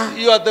means bana.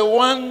 you are the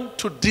one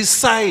to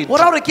decide. Go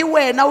ra gore ke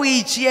wena o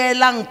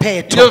itšeelang You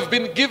phetho. have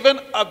been given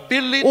O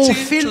ability to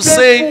filwe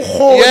say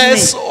bokgoni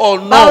yes or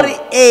ba no. gore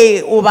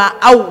ee o ba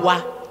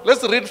aowa.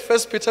 Let's read 1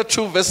 Peter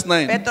 2 verse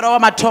 9. Petro wa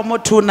mathomo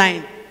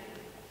 2:9.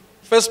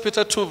 1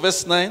 Peter 2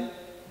 verse 9.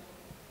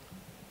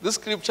 This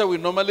scripture we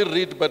normally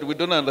read, but we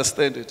don't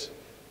understand it.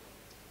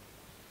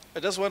 I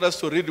just want us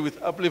to read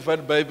with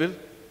Amplified Bible.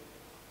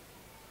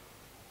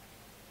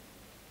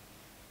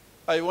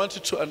 I want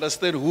you to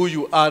understand who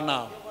you are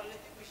now.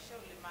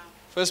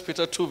 1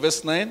 Peter 2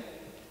 verse 9.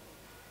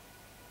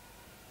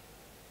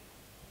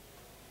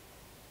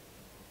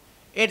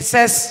 It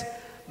says,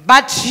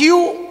 but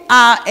you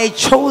are a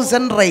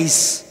chosen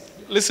race.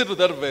 Listen to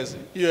that verse.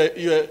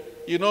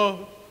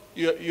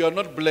 You are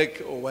not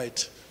black or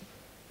white.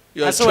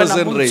 You are a Ha se wena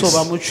chosen montsho race.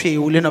 ba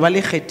motšhweu, le no ba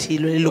le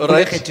kgethilwe, leloko All le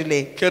right?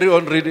 kgethilweng. Carry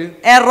on reading.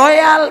 A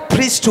royal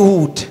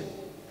priesthood,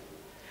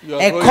 You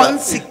are, a royal.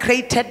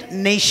 consecrated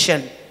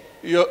nation.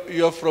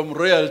 You are from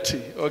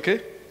royalty,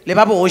 okay? Le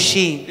ba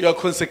bogošing. You are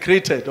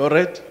consecrated, all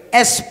right?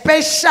 A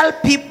special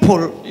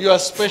people You are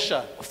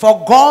special,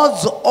 for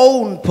God's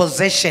own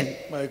possession,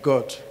 my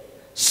God.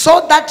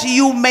 so that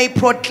you may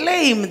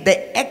proclaim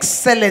the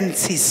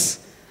excellencies,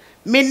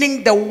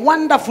 meaning the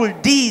wonderful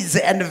deeds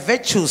and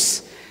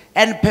virtues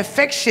and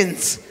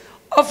perfections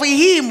of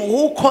him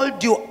who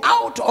called you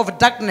out of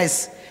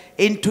darkness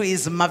into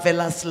his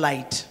marvelous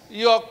light.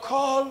 You are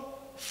called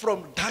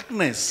from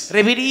darkness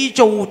Re biditšwe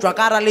go tšwa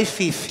ka hara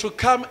lefifi. to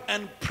come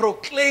and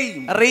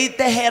proclaim. Re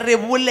itege re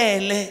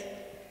bolele.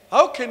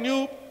 How can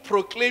you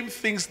proclaim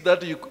things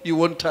that you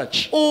won't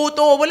touch? O to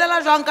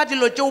bolela jwang ka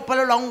dilo tše o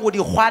palelwang go di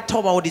kgwatha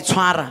goba go di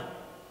tshwara?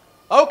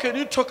 How can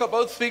you talk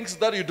about things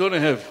that you don't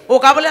have? O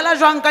ka bolela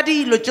jwang ka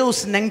dilo tše o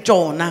seneng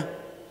tšona?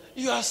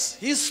 You are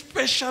his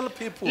special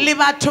people Le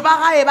batho ba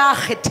gae ba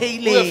who have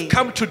kgetheileng.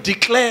 come to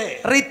declare.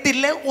 Re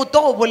tile go to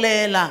go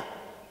bolela.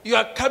 You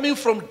are coming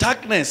from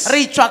darkness.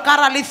 Re tšwa ka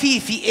hara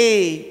lefifi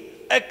ee.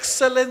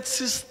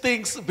 Excellencies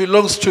things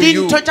belongs to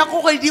you. Dintho tša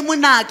go godimo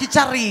na ke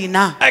tša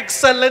rena.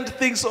 Excellent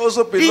things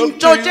also belong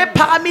to Dintho you. tše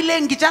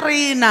phagamileng ke tša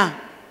rena.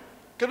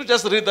 Can you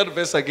just read that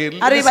verse again?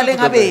 A re Listen to baleng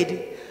the verse.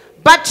 gabedi.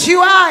 But you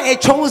are a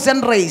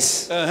chosen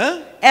race,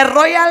 Uh-huh. a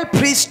royal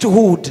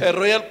priesthood, A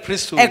royal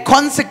priesthood. a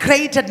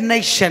consecrated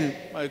nation,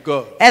 My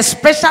God. a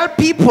special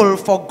people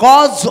for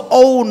God's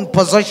own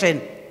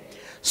possession,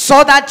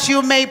 so that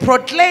you may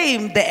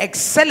proclaim the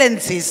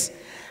excellencies,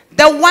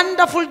 the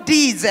wonderful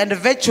deeds and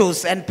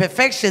virtues and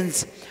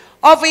perfections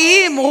of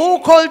him who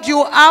called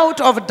you out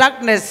of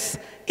darkness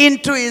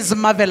into his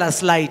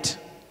marvelous light.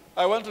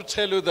 I want to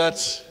tell you that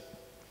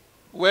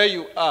where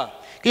you are,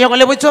 Ke nyaka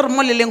le botse gore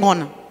mo le leng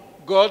gona,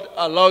 God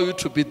allow you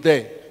to be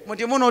there.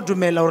 Modimo o ne o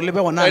dumela gore le be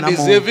gona And ana He's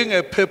moo. having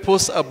a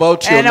purpose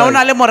about your Ene o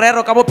na life. le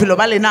morero ka bophelo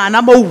ba lena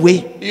ana mo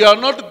uwe. You are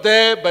not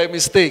there by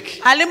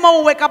mistake. A le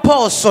mo uwe ka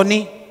phoso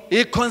ni.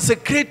 He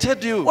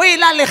consecrated you. O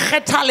ile a le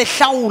kgetha le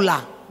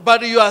hlaola.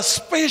 But you are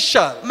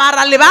special.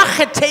 Mara le ba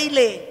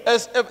kgetheile.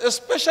 As a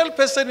special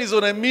person is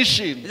on a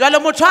mission. Jwale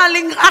motho a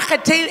leng a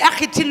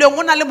kgethilweng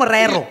o na le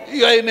morero.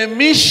 You are in a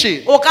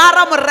mission O ka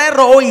ra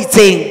morero o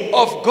itseng.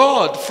 of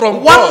God,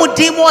 from Wa God,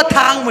 modimo o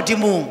tlhagang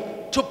modimong.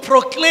 to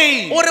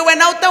proclaim. Ore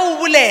wena o tle o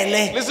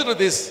bolele. Listen to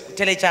this.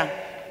 Theletšang.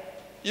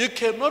 You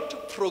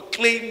cannot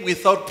proclaim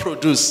without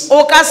produce.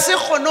 O ka se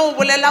kgone o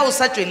bolela o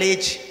sa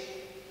tšweletše.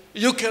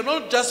 You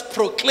cannot just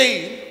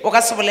proclaim O ka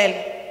se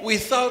bolele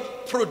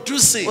without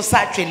producing. o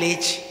sa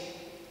tšweletše.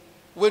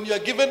 When you are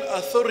given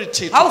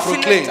authority to Ha o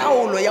filwe proclaim,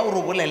 taolo ya hore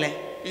o bolele,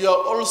 you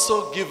are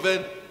also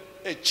given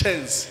a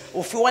chance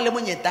o fiwa le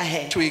monyetla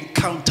he to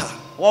encounter.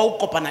 wa o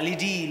kopana le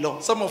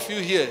dilo. Some of you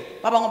here,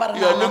 Ba bangwe ba re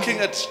you are nahana looking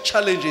at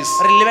challenges.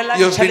 re lebelela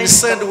You have been di-challenge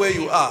sent tsa where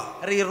you are,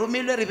 re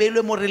romilwe re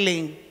beilwe mo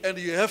releng, and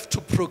you have to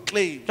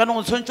proclaim. jaanong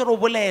o tshwanetse re o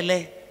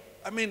bolele,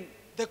 I mean,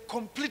 the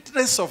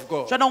completeness of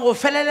God, jaanong o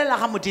felelela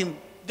ga modimo,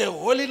 the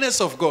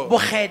holiness of God,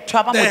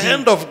 bokgethwa ba the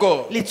hand modimo, of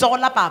God. letsogo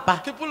la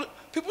papa.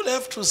 People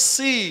have to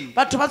see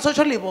Batho ba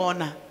tshwanetse le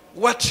bona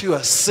what you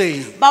are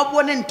saying. ba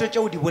bone ntho tse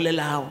o di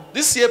bolelago.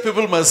 This year,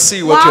 people must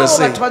see what you are Bao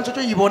saying. batho ba tshwanetse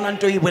go ibona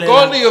ntho e God,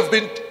 bolelago. you have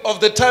been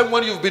of the time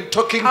when you've been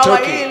talking. Awa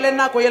e le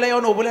nako ele ya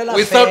o bolela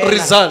Without fela.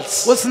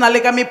 results. O sena le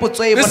ka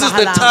mepotso e This is the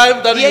bonagalang.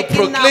 time that Ye you ke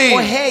proclaim.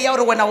 nako he ya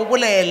gore wena o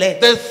bolele.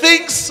 The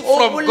things O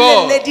from bolele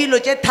God, dilo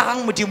tse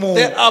thagang modimong.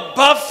 the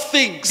above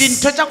things.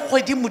 Dintho tsa go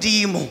godimo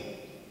modimo.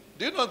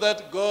 Do you know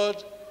that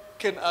God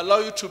can allow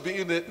you to be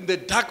in the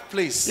dark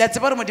place Le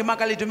tseba gore modimo a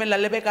ka le dumella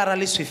le be ka ra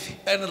leswefe.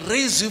 and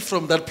raise you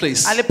from that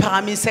place? A le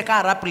phagamise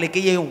ka ra poleke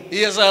eo.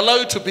 He has allowed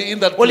you to be in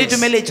that O le place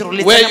dumeletse gore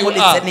le where tsene mo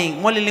you are, letseneng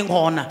mo le leng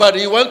gona. but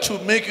He wants to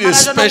make you a Mara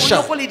jaanong o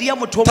special. nyako le dia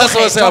motho o That's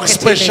why I say mokgethwa, I'm o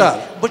special.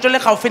 kgethileng. Botso le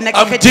gaufi nna ke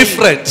I'm kgethileng.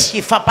 different.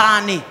 Ke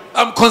fapane.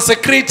 I'm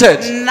consecrated.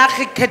 Nna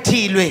ke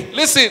kgethilwe.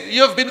 Listen,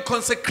 you have been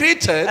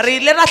consecrated Re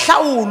ile ra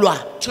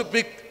hlaolwa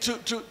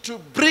to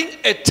bring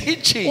a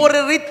teaching, gore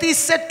re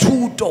tise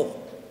thuto,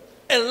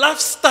 a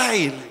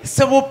lifestyle,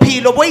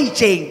 sebophelo bo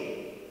itseng,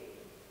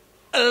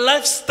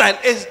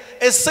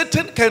 a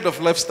certain kind of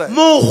lifestyle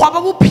mokgwa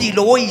ba bophelo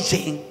o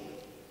itseng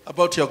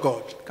about your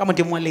God. ka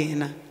modimo wa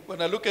lena.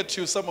 When I look at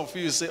you, some of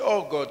you say,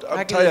 "Oh God, I'm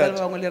Ha ke lebella tired.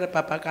 ba bangwe le re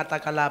papa ka tla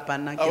ka lapa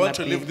nna ke I want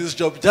to leave lapeng. this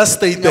job. Just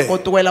stay Nyako there.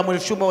 tloela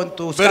moleshomo o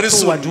nto, o ska Very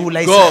tloa soon, dula,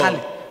 e se God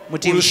kgale.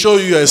 Modimo will show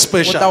you a o tla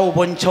special. o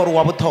bontsha gore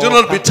wa Do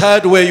not be botlhokwa.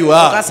 tired where you O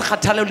ka are. se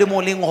kgathale le mo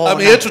o leng gona. I'm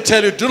here to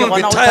tell you, do Ke not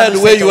be bona o tired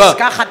tlhalosetse, where you o are.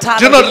 ska kgathala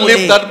Do le not mo leave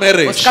leng. that O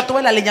marriage. ska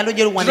tloela lenyalo le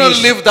Do not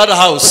ngwaneso. leave that O ska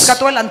house.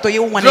 tloela ntlo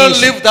eo Do not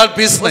ngwaneso. leave that O ska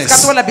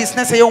business. tloela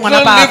business eo ngwana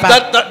Don't leave papa.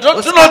 that- don't-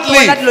 O do ska not tloela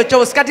leave. dilo tseo,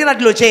 o ska dira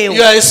dilo tseo.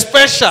 You are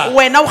special.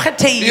 Wena o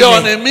You are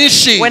on a kgethile.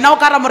 mission. Wena o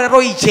ka ra morero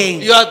o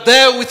itseng. You are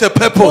there with a O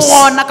purpose.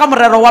 ona ka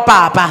morero wa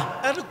papa.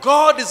 And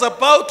God is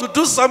about to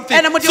do something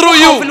Ene modimo through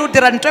ga o fele you. o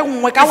dira ntho e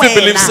nngwe ka If you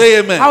believe, say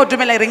amen. wena. Ha o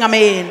dumela e reng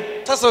amen.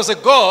 That's why I say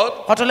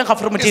God Go tlo le ga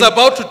fore is modimo.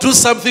 about to do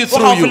something O ga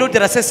through o fele o you.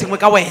 dira se sengwe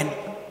ka wena.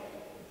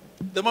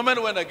 The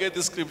moment when I get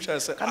this scripture, I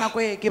say, Ka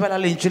nako e ke bala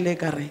lentswe le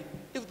ka re.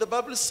 if the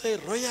Bible says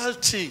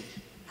royalty,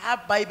 Ha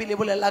Bible e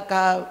bolela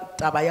ka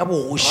taba ya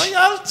bogoši.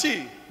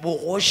 royalty,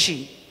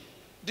 Bogoši.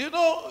 do you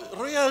know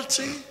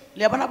royalty?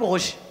 Le bona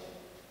bogoši.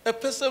 A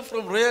person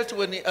from royalty,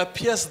 when he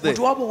appears there,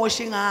 Motho wa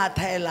bogošing a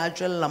thaela a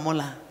tswelela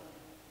mola.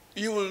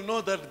 you will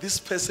know that this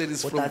person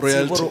is O from tla tseba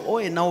royalty. gore o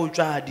ena o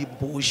tswa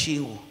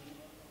dibogošing o.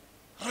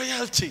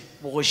 Royalty.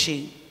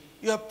 Bogošing.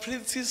 You are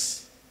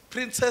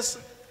princess.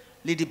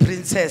 Le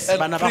di-princess And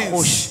bana ba prince.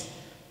 kgoši.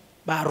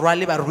 Barwa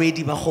le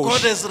barwedi ba God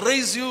kgoši. has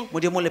raised you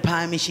Modimo le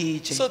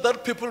phahamišitše. so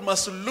that people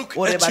must look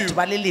Gore at you. batho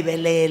ba le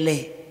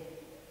lebelele.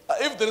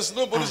 If there is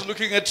nobody who's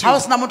looking at Ha o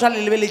you, sena motho a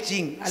le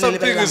lebeletseng, a le something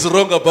lebelelang. is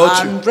wrong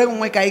about you. Ntho e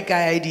nngwe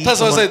kae di.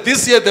 That's why I said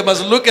this year they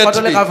must look at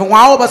Batho le me. ka fe,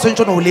 ngwao ba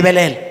tshwanetse no o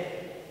lebelela.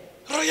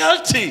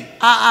 Royalty.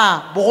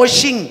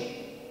 Bogošing.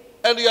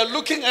 And you are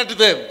looking at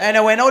them. Ene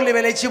wena o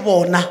lebeletše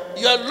bona.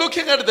 You are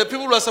looking at the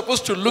people who are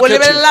supposed to O look at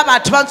lebelela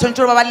batho ba tshwanetse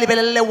gore ba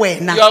lebelele you.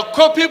 wena. You are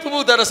copying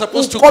people that are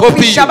supposed to O copy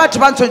kopiša you. batho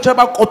ba tshwanetse gore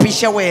ba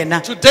kopiše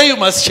wena. Today you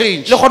must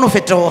change. Le kgone ho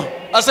fetoga.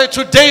 I said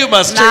today you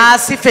must change. Na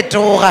se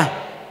fetoga.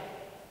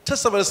 Tell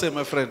somebody, say,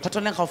 my friend,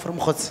 Kgotho leng ga o fore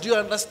mokgotsi. do you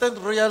understand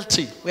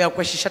royalty? O ya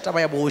kwešiša taba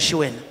ya bogoši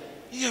wena.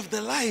 You have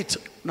the light. O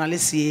na le And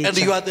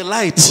seetša. you are the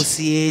light. O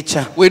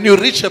seetša. When you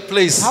reach a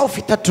place, Ha o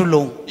feta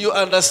tulong, you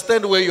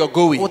understand where you are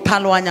going. o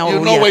tlhaloganya You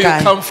gore know o where ya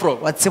you kae. come from.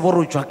 Wa tseba gore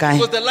o tswa kae.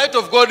 Because the light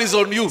of God is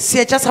on you.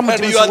 Seetša sa And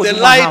Modimo you se are the godimo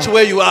ga light hao.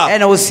 where you are.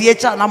 Ene o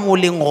seetšana mo o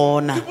leng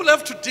gona. People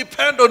have to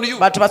depend on you.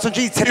 Batho ba tshwanetse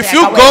ho itshepeha If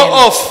you ka go wena.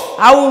 off,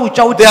 Ha o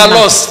tswa o they are tima,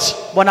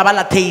 lost. bona ba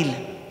latheile.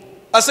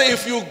 I say,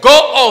 if you go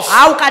off,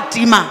 Ha o ka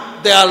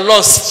tima, they are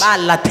lost. ba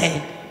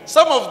latheha.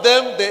 Some of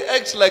them, they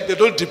act like they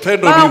don't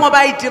depend Ba on you. bangwe ba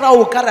itira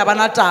o ka re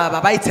bana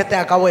taba, ba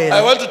itshepeha ka I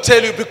wena. want to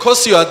tell you,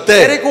 because you are Ere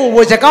there, ke o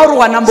botse ka gore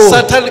wana mo.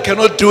 Satan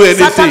cannot do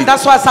Satan anything.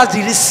 that's why sa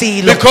dire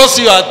selo. Because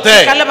you are Ka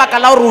there, lebaka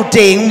la gore o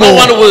teng mo. no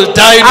one will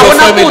die in Ha your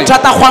ona family. motho a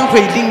tla kgwang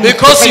kgweding.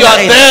 Because you are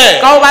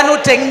there. Ka hobane o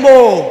teng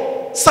mo.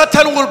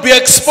 Satan will be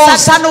exposed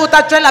Satan o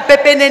tla tswela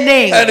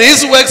pepeneneng. and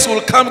his works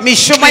will come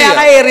Mishomo ya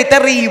ga clear e rete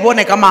re e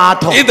bone ka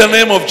maatho. in the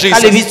name of Ka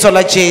Jesus. lebitso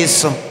la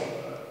Jesu.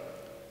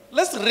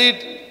 Let's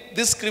read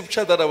this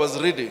scripture that I was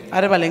reading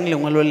A re baleng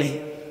lengwalo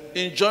le.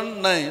 in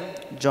John 9,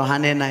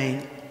 Johane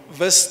 9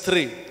 verse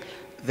 3.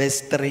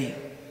 verse 3.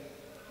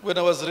 When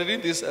I was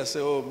reading this, I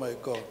said, oh my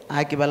God,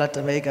 A ke bala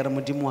taba e ka re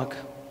modimo wa ka.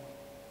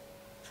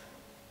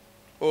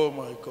 oh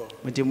my God,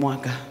 Modimo wa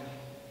ka.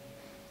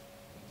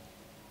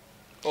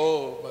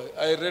 oh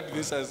my. I read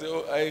this, I said,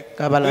 oh,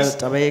 Ka bala this,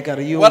 taba e ka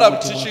re yo what I'm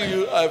modimo wa teaching ka.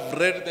 you, I've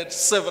read that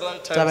several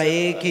Taba times.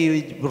 e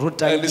ke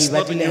rutang And ke it's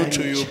not badile new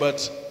to you, hantle.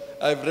 but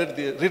I've read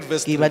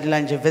verse Ke 3. badile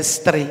hantle, verse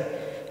 3.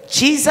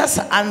 Jesus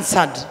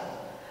answered,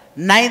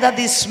 neither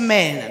this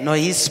man nor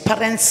his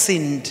parents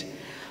sinned,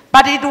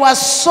 but it was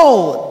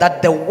so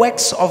that the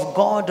works of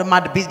God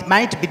might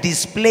be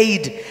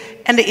displayed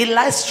and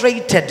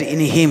illustrated in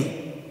him.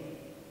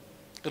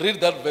 Read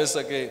that verse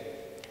again.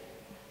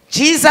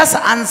 Jesus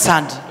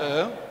answered,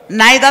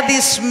 neither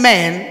this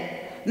man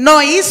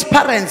nor his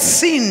parents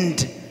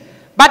sinned,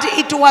 but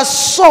it was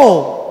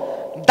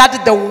so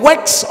that the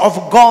works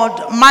of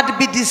God might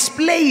be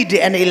displayed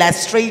and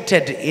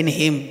illustrated in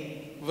him.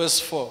 Verse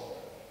 4.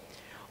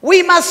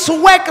 We must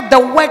work the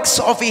works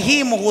of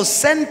him who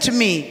sent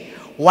me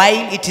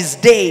while it is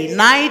day.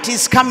 Night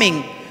is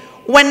coming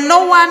when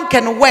no one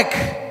can work.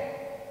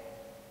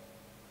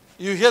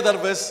 You hear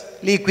that verse?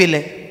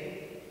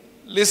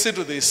 Listen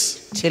to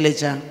this.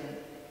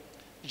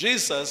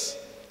 Jesus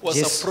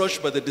was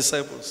approached by the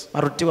disciples.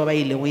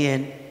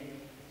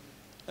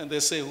 And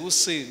they say, who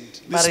sinned?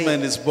 This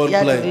man is born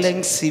blind.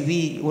 And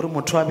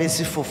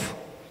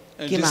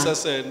Jesus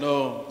said,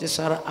 no.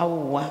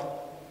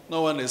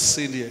 No one has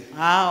sinned here.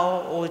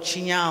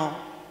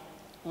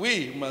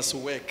 We must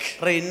work.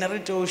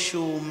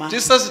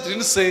 Jesus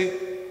didn't say,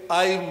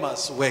 I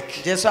must work.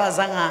 Jesus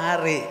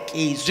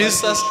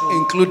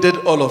included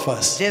all of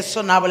us.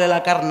 Listen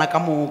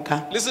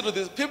to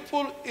this.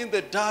 People in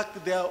the dark,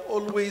 they are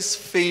always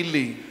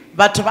failing.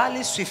 And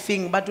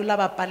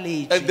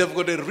they've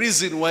got a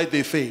reason why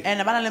they fail.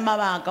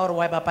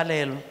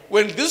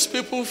 When these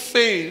people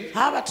fail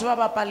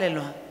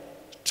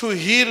to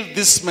heal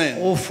this man,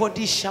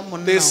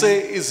 they say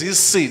it's his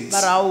sins.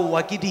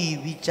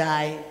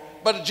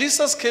 But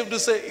Jesus came to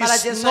say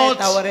it's not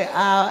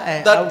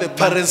that the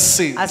parents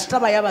sinned.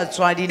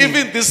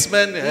 Even this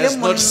man has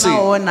not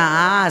sinned.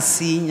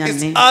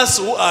 It's us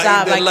who are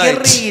in the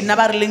light.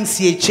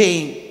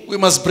 We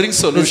must bring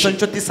solution.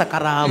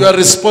 You are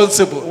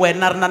responsible.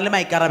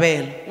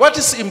 What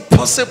is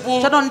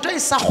impossible to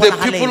the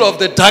people of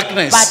the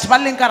darkness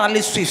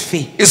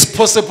is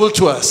possible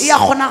to us.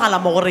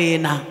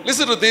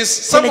 Listen to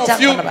this. Some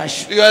of you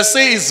are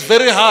saying it's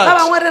very hard.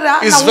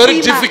 It's very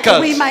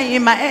difficult. We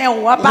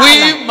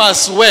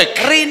must work.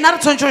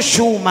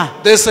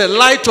 There's a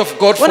light of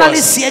God for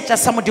us.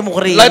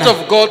 Light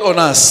of God on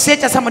us.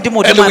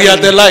 And we are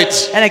the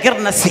light.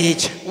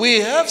 We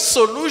have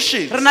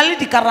solutions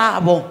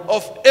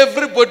of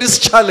everybody's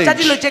challenge.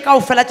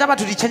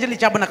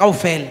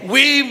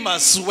 We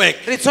must work.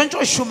 You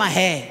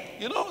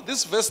know,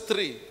 this verse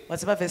 3.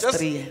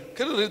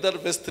 Can you read that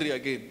verse 3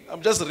 again?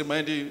 I'm just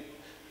reminding you.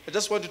 I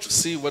just want you to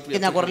see what we are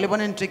talking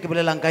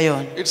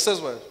about. It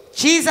says what?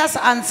 Jesus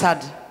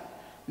answered,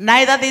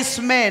 neither this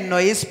man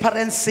nor his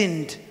parents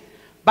sinned,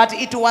 but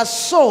it was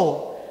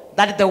so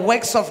that the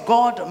works of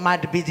God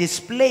might be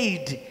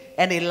displayed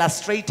and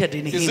illustrated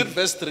in him. Is it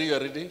verse 3 you are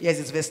reading? Yes,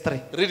 it's verse 3.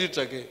 Read it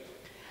again.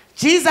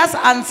 Jesus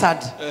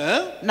answered,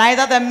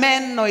 neither the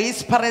man nor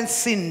his parents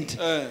sinned,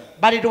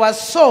 but it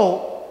was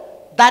so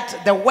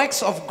that the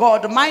works of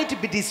God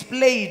might be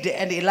displayed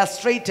and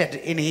illustrated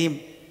in him.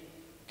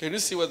 Can you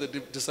see what the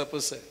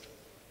disciples said?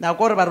 Now,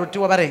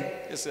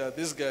 Yes,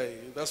 this guy,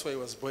 that's why he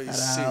was born.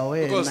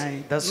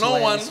 Because no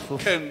one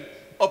can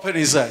open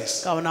his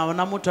eyes.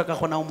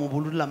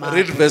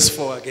 Read verse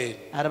 4 again.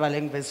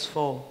 Verse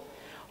 4.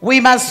 We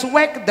must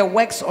work the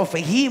works of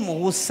him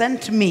who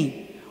sent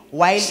me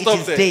while it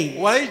is day.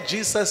 Why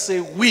Jesus say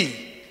we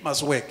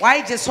must work?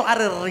 Why Jesus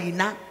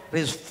arena?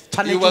 He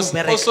was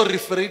also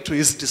referring to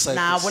his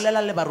disciples.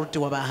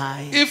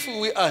 If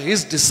we are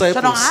his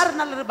disciples,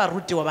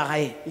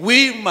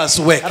 we must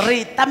work.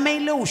 I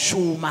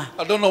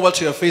don't know what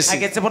you are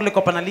facing.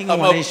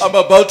 I'm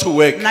about to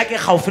work.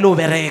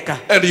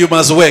 And you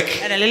must work.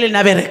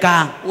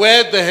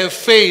 Where they have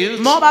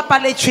failed,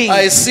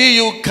 I see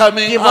you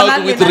coming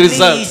out with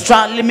results.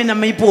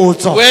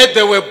 Where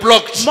they were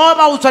blocked,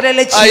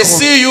 I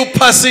see you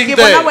passing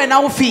there.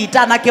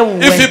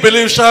 If you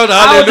believe, shout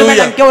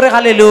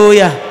hallelujah.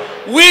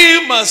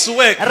 We must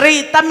work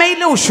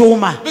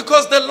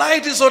because the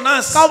light is on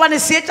us.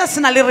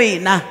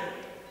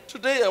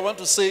 Today I want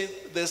to say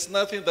there's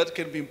nothing that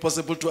can be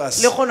impossible to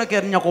us. I want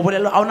to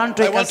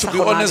be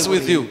honest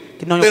with you.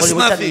 There's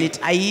nothing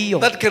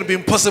that can be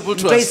impossible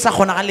to us.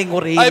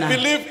 I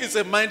believe it's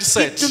a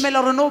mindset. It's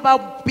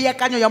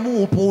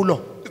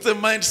a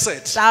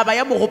mindset.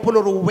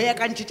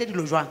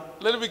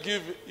 Let me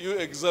give you an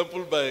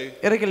example by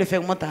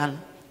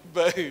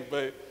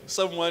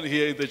someone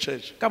here in the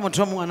church.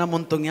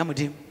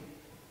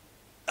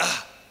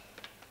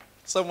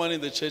 Someone in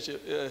the church.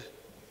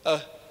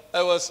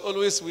 I was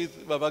always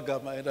with Baba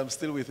Gama and I'm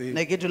still with him.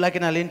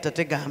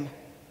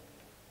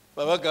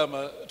 Baba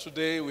Gama,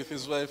 today with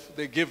his wife,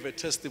 they gave a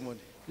testimony.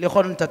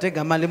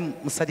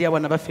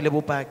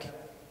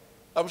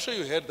 I'm sure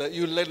you heard that.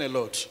 You learn a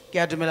lot.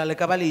 I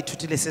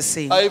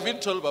even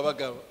told Baba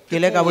Gama,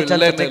 people will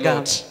learn a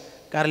lot.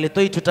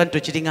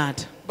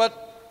 But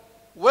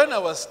when I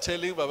was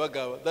telling Baba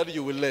Gama that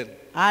you will learn,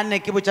 I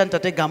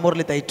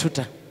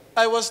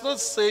was not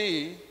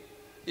saying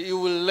you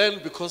will learn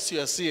because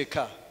you are seeing a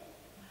car.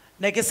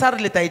 I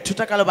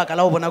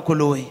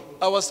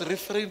was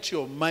referring to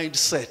your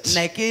mindset.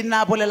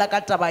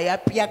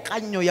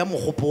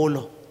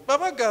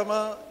 Baba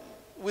Gama,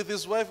 with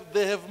his wife,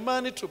 they have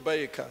money to buy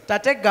a car.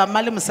 Tate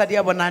Gama le mosadi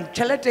ya bona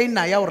tšhelete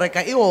ena ya go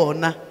reka e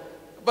ona.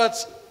 But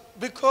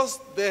because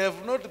they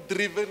have not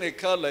driven a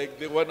car like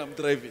the one I'm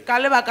driving, Ka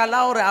lebaka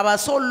la gore a ba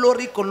so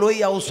lori koloi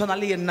ya go swana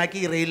le nna ke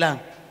e reilang.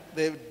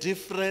 they have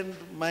different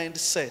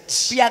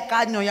mindsets.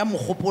 Peakanyo ya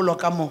mogopolo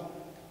ka mo.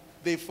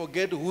 They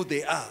forget who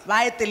they are.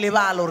 Ba etele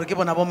bala gore ke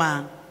bona bo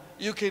mang.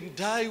 You can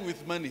die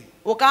with money.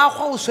 O ka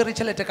gwa o swere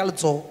tšhelete ka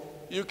letsogo.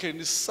 You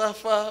can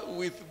suffer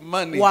with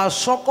money Wa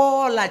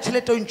sokola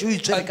tšhelete o ntse o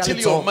itshwere ka until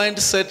your letsogo.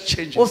 mindset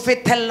changes. O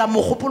fetelela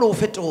mogopolo o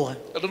fetoga.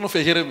 I don't know if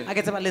you're hearing me. A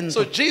ke tseba le ntho.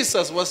 So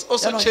Jesus was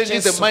also Jaanong changing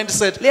the Jesu,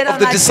 mindset le ena of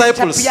the a tšhentšha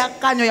disciples.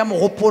 peakanyo ya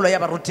mogopolo ya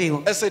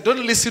barutiwa. I said,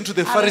 don't listen to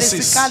the A re le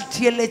Pharisees. se ka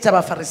theeletša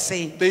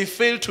Bafarisei. They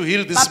failed to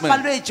heal Ba this man.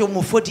 palwetše o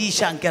mo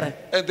fodiša nkere.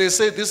 And they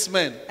say this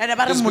man Ene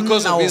ba re is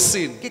because monna of o his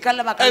sin. ke ka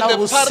lebaka And la the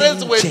go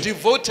parents were sentše.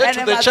 devoted to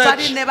Ene the batswadi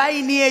church. ne ba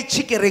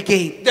ineetše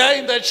kerekeng. They are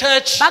in the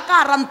church. Ba ka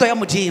hara ntwa ya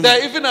Modimo. They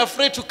are even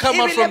afraid to come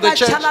out Ebile from the ba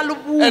church. tšhala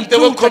le And they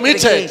were bodutu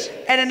committed.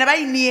 kerekeng. Ene ne ba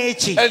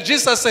ineetše. And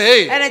Jesus said,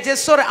 hey, Ene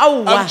Jesu re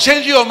aowa. I'm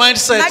changing your Nna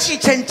mindset. ke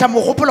tšhentšha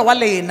mogopolo wa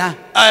lena.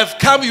 I have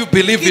come, you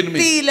believe Ke in me.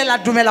 tiile la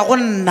dumela go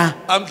nna.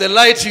 I'm the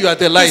light, you are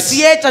the Ke light.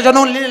 seetša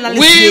jaanong le lena le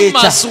We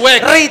must seetša.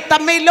 work. Re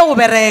tamaile go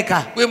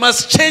bereka. We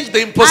must change the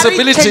A re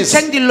impossibilities.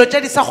 tšhentšheng dilo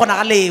tše di sa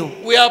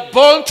kgonagaleo. We are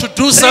born to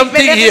do Re something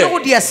belegile here. go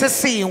dia se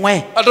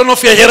sengwe. I don't know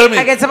if you're hearing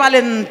A me. ke tseba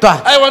le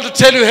ntwa. I want to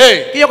tell you,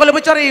 hey, Ke yo go le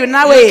botša gore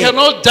yona you we.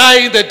 cannot die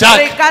in the Re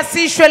dark. ka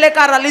se išwele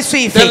ka ra le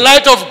swefe. The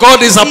light of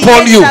God is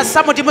upon you. Seetša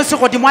sa Modimo se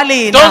godimo a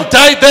lena. Don't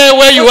die there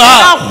where you O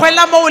are. ka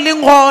hwela mo o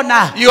leng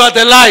gona. You are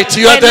the light.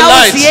 You are the Wena o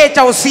light.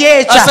 seetša, o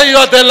seetša. I say you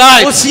are the O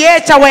light.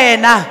 seetša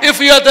wena. If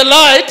you are the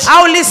light,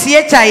 A o le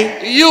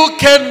seetša you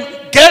can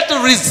get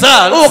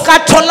results o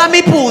ka thola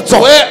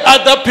meputso. where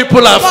other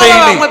people are Ba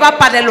bangwe failing. ba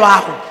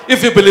palelwago.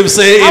 If you believe,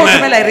 say A o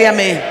amen. dumela e re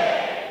amen.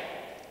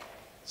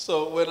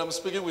 So when I'm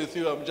speaking with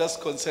you, I'm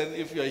just concerned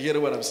if you are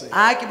hearing what I'm saying.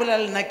 A ke bolela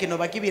le nna ke no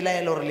ba ke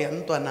belaela gore le a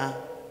ntwa na.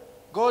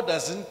 God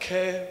doesn't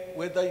care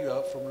whether you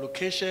are from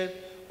location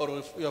or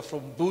if you are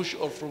from bush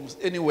or from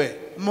anywhere.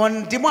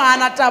 Modimo a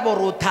na taba gore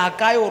o tha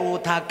kae gore o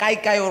tha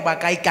kae gore ba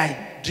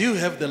kae. Do you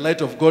have the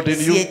light of God in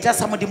you? Seetša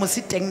sa Modimo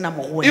se teng na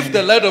mo go If the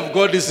wena. light of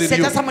God is in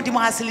you, Seetša sa Modimo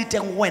ga se le teng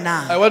go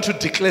wena. I want to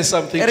declare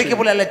something E to re ke you.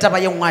 bolele taba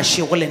ye nngwe a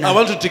šego le I nna.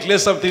 want to declare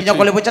something Ke to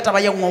nyako le you. botša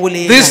taba ye nngwe o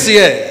le This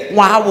year,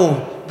 ngwaga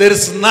bo there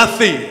is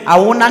nothing a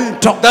ona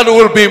ntho that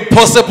will be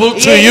impossible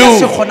to ye ka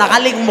se you.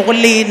 kgonagaleng mo go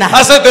lena.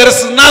 I said there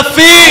is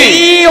nothing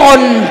Eo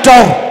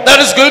ntho that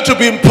is going to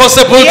be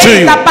impossible ye to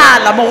you. tla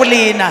pala mo go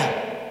lena.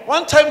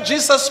 One time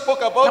Jesus spoke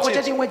about Nako tše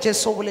it. dingwe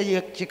Jesu o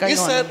boletse ka He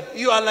yona. said,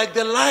 you are like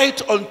the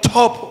light on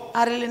top.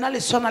 A re lena le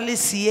swana le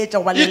seetša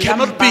goba You le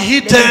cannot be lampa le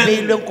hidden.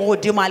 beilweng ko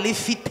godimo a le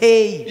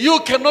fithei. You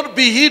cannot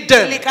be Le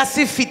hidden. ka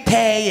se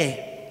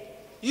fitheye.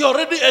 You're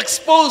already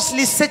exposed.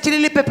 Le setse le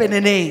le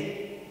pepeneneng.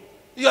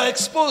 You are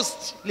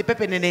exposed. Le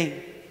pepeneneng.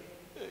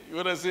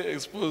 When I say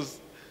exposed,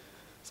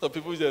 some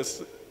people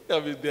just,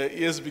 their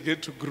ears begin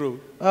to grow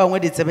Ba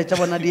bangwe ditsebe tša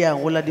bona di a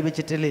gola di be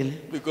tše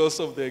telele. because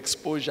of the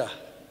exposure.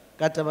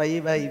 Ka taba ye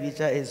ba e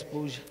bitša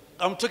exposure.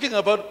 I'm talking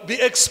about be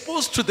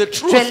exposed to the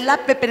truth. Tšwela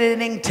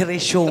pepeneneng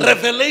therešong.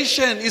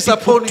 Revelation is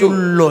upon you.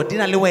 Diputullo di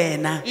na le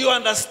wena. You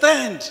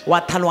understand.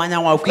 Wa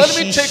tlhaloganya wa Let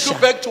me take you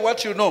kwešiša. back to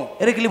what you know.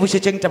 E re ke le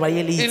bušetšeng taba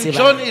ye le In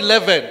John itsebang.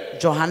 11,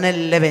 Johana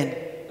 11.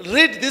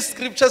 read these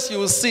scriptures, you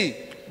will see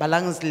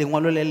Balang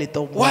lengwalo le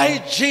leto.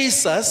 why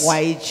Jesus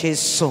Why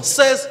Jesu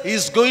says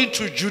he's going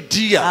to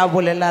Judea. a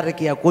bolela re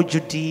ke ya ko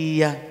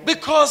Judea.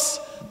 Because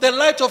the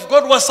light of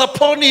God was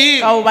upon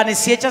him. Ka hobane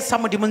seetša sa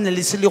Modimo ne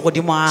le se le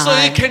godimo a So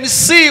he hae. can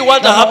see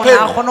what Ka gona a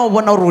happened. kgone go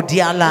bona gore o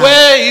dialang.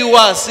 Where he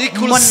was, he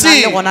could Monna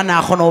see le gona ne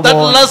a kgone go that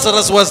bona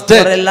Lazarus was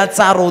gore dead.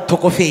 Lazaro o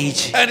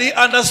thokofetše. And he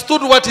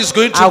understood what he's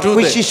going to A do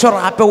there. kwešiša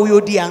gore gape o yo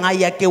diang a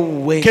ya ke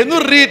uwe. Can you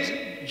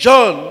read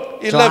John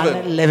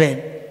Johana 11?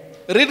 11.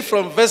 Read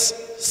from verse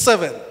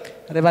 7.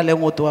 Re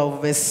baleng o toa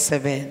verse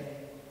 7.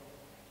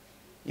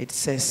 It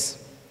says,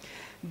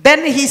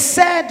 Then he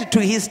said to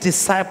his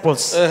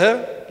disciples,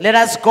 Let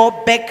us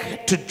go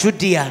back to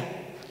Judea.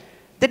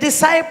 The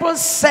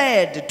disciples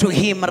said to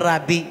him,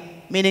 Rabbi,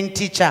 meaning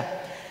teacher,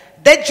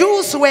 the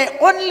Jews were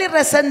only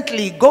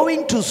recently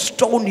going to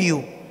stone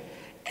you,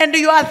 and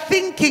you are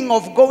thinking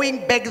of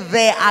going back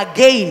there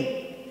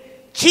again.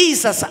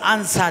 Jesus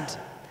answered,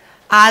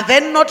 Are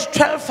there not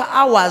 12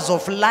 hours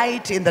of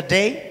light in the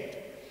day?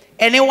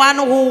 Anyone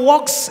who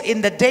walks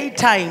in the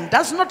daytime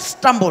does not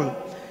stumble,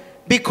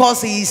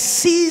 because he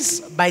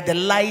sees by the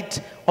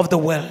light of the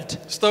world.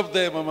 Stop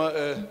there,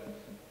 Mama.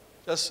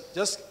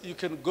 Just you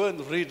can go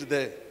and read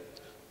there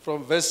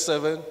from verse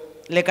 7.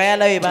 Le kaya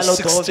la e ba lo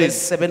to 16. verse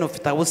 7 of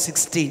feta go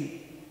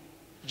 16.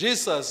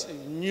 Jesus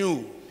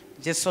knew,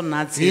 Jesu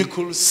na he tse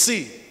could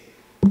see.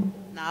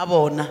 na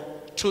bona.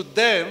 To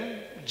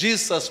them,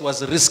 Jesus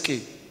was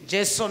risky.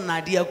 Jesu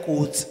na dia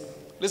kotsi.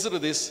 Listen to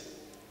this.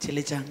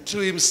 Tšhelejang. To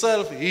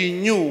himself, he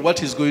knew what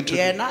he's going to do.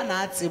 Yena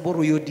na tsebo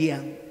gore yo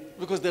diang.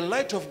 Because the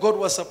light of God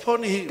was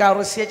upon him. Ka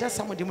gore seetša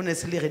sa Modimo ne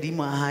se le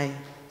godimo a hae.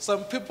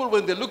 Some people,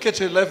 when they look at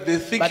your life, they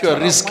think you are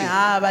risky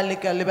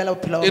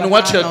in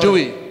what you are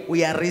doing.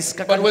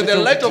 But when the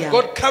light of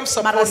God comes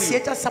upon you,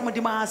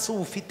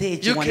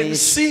 you can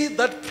see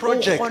that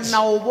project.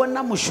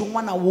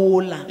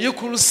 You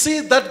could see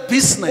that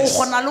business.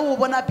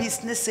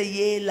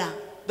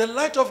 The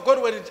light of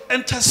God, when it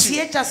enters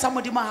you.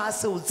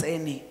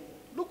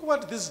 Look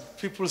what these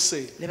people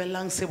say.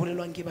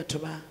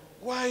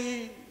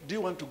 Why do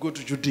you want to go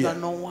to Judea?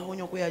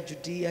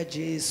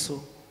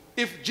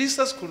 If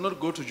Jesus could not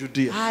go to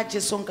Judea,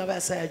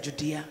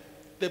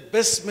 the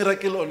best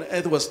miracle on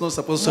earth was not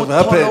supposed to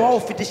have happened.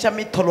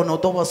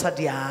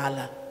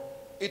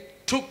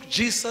 It took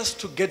Jesus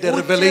to get the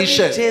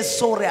revelation.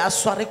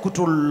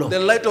 The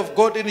light of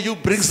God in you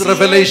brings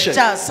revelation.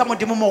 That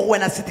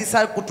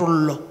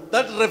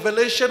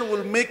revelation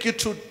will make you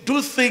to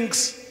do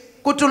things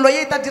that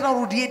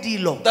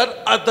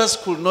others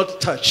could not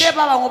touch.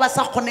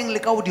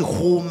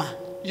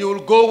 You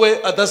will go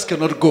where others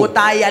cannot go.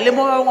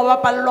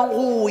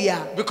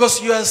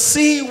 Because you are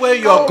seeing where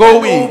you are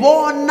going.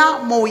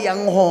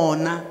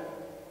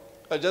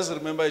 I just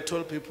remember I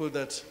told people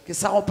that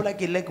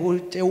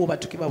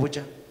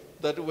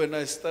when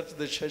I started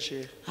the church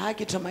here,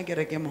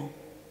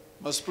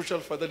 my spiritual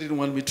father didn't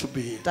want me to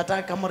be here.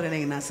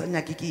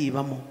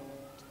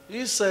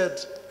 He said,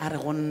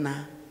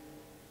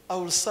 I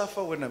will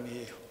suffer when I'm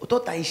here.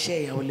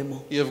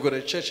 You have got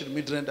a church in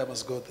Midrand, I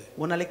must go there.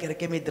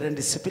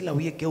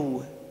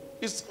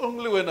 It's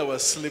only when I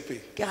was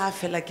sleeping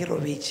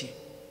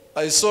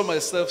I saw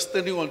myself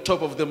standing on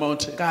top of the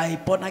mountain.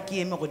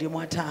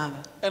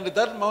 And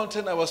that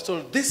mountain I was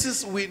told, this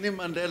is Winnie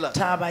Mandela.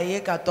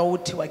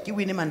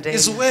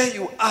 It's where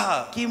you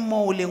are.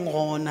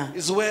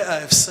 It's where I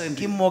have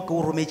sent you.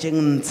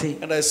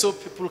 And I saw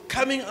people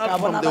coming out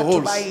from the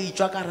holes,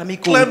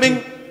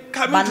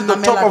 coming to the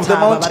top of the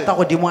mountain.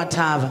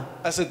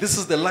 I said, this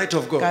is the light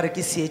of God.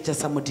 This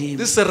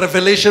is a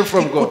revelation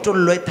from God.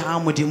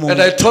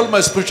 And I told my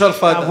spiritual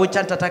father.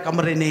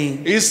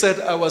 He said,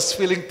 I was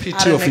feeling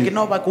pity of you.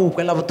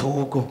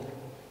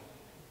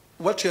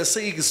 What you are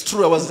saying is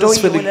true. I was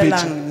just feeling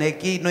pity.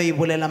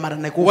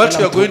 What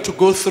you are going to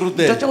go through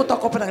there,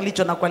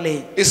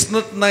 it's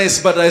not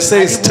nice, but I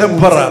say it's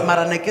temporal.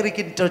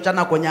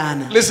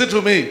 Listen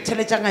to me.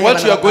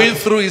 What you are going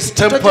through is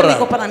temporal.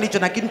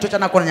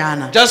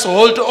 Just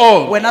hold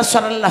on.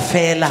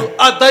 To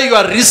other you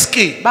are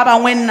risky. The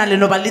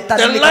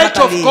light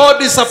of God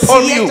is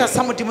upon you.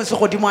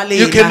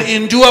 You can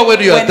endure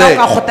when you are there.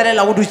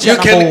 You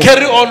can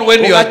carry on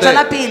when you are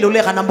there.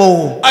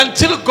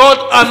 Until God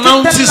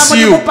announces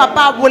you,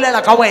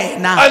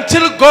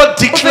 until God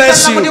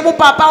declares you. There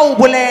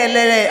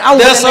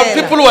are some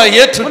people who are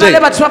here today.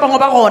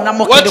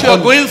 What you are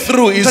going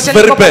through is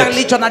very bad.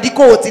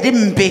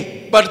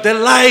 But the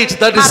light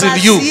that is in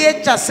you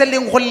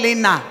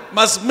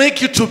must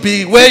make you to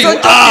be where you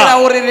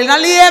are.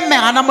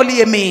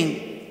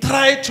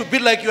 Try to be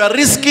like you are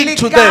risking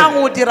to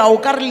them.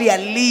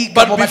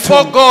 But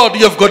before God,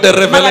 you have got a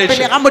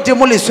revelation.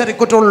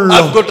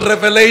 I've got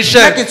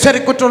revelation.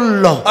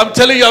 I'm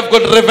telling you, I've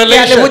got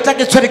revelation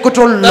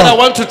that I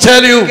want to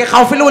tell you. Where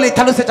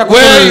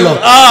you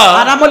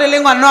are,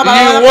 you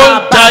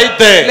won't die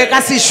there.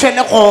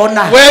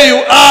 Where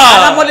you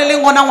are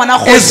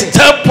is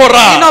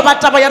temporal.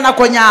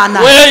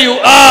 Where you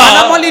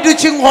are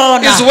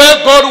is where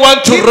God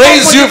wants to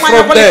raise you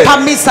from there.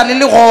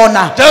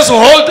 Just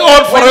hold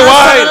on for a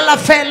while,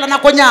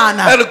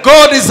 and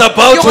God is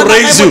about to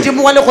raise you.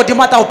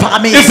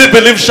 If you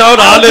believe, shout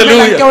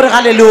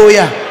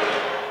hallelujah.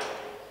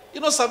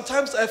 You know,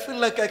 sometimes I feel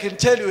like I can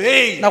tell you,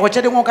 hey, all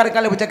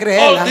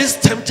these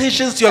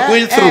temptations you are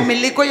going through,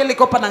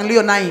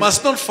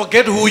 must not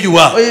forget who you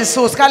are.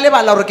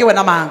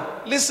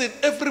 Listen,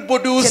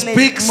 everybody who's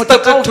big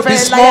started to be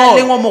small.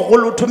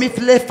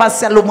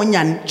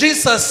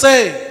 Jesus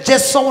said,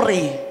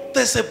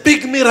 there's a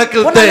big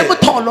miracle there.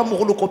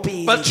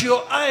 But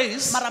your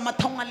eyes,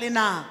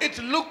 it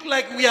looked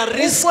like we are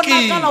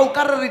risky.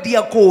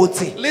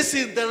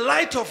 Listen, the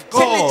light of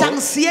God,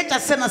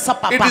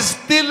 it is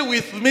still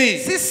with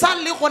me.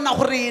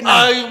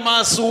 I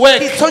must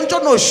work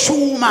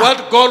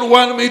what God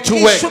wants me to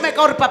work.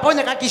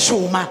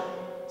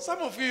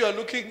 Some of you are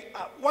looking,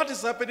 what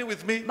is happening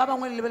with me?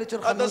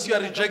 Others, you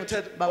are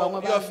rejected,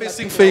 or you are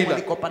facing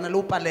failure.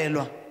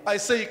 I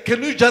say,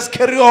 can you just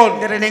carry on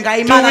doing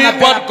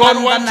what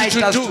God wants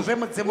you to do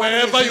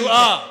wherever you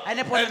are? And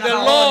the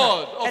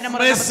Lord of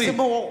mercy, the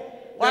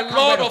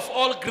Lord of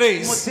all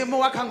grace,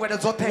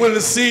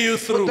 will see you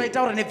through.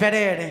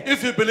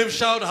 If you believe,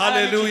 shout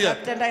hallelujah.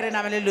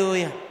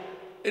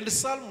 In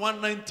Psalm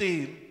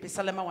 119,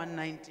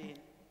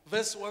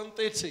 verse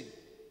 130,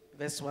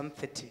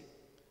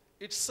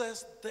 it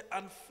says, the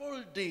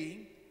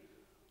unfolding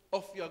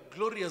of your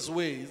glorious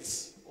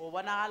ways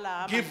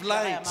give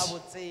light.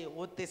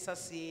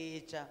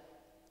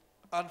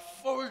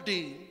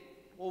 Unfolding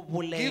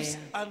gives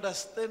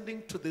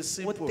understanding to the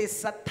simple.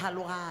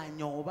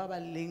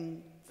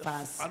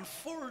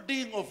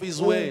 unfolding of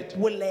His word.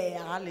 buleha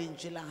ga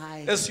lentswe la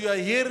hae. As you are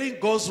hearing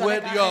God's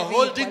word, you are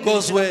holding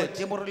God's word.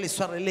 Modimo re le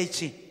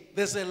swareletše.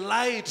 There's a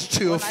light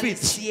to your Go na le feet.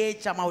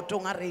 sietša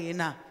maotong a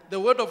rena. The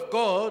word of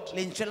God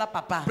Lentswe la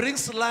papa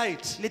brings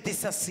light. le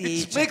tisa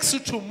It sietša. makes you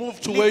to move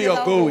to where you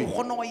are going. Le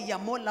kgona go ya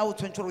mo la o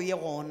tshwantse re ye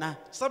gona.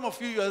 Some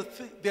of you,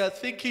 they are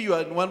thinking you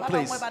are in one Ba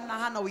place. bangwe ba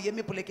nagana o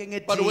eme polekeng e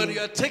But when teng.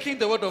 you are taking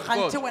the word of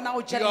God, Gantši wena o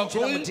you tšea are lentswe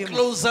la going Modimo.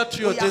 closer to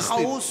O your ya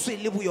destiny.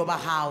 gauswi le boyo ba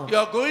gago. You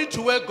are going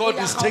to where O God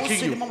ya is taking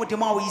gauswi le you. mo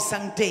Modimo a o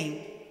isang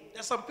teng. There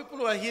are some people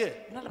who are here.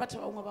 Go na le batho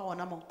ba bangwe ba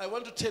gona mo. I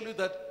want to tell you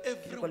that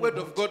every word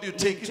of God you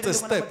take, it's a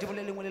step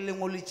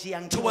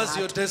towards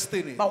your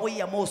destiny. Ba go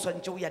ya mo o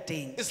swantse o ya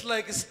teng. It's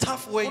like it's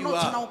tough where Go you no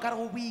tshwana are. o kare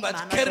go boima, But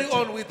ana carry tota.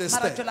 on with the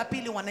Mara step. tswela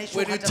pele ngwana ešo,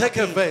 When you gatela take a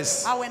pele.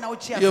 verse, Ha wena o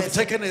tšea you have verse,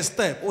 taken a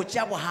step o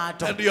tšea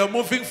bohato. and you are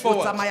moving O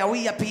forward. tsamaya o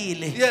ya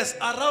pele. Yes,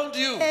 around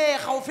you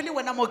Gaufi le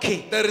wena mo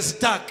ke. there is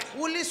dark,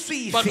 O le but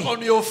swife.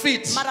 on your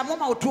feet Mara mo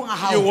maotong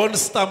a you gago, won't o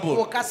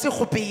stumble. ka se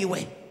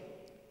gopiwe.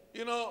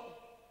 You know,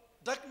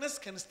 darkness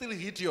can still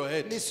hit your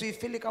head, Le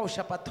swife le ka o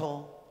shapa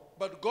thogo.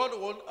 but God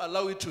won't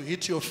allow it to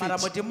hit your feet. Mara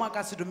Modimo a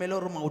ka se dumele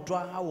gore maoto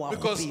a gago a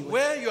Because gopiwe.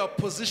 where you are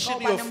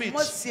positioning your Gobane feet mo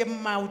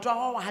seemong maoto a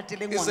gago a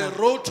gateleng is a ona,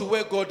 road to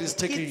where God is ke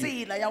taking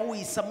you. tsela ya go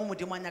isa mo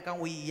Modimo a nyakang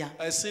go iya.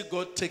 I see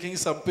God taking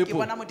some Ke people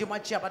bona Modimo a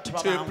tšea batho ba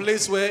to a bangwe.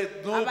 place where A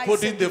ba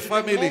nobody in the ise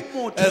family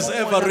mo motho has mo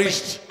ever mona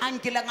reached. a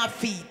nkileng a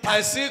feta.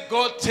 I see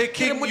God Ke re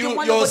taking Modimo you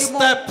wa your legodimo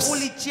steps o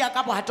le tšea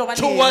ka bohato ba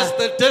towards lena.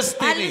 the A le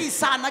destiny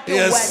isana ke He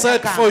has o a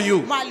set nyakang, for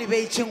you. mo a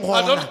lebeetšeng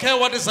I don't gona. care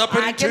what is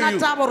happening A to ke na you,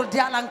 taba gore di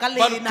alang ka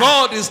but lena.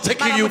 God is taking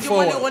Mara you Modimo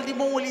forward.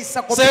 legodimo o le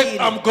isa ko Say, pele.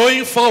 I'm going Ke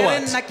re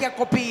forward. nna ke ya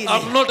ko pele.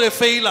 I'm not a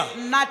failure.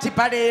 Nna a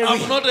thibalerwe.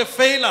 I'm not a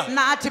failure. Nna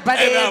a And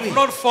thibalerwe. I've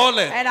not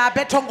fallen, And a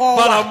betho but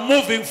ngowa. I'm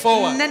moving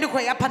forward. Nne ndi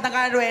khou ya phanḓa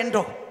nga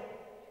lwendo.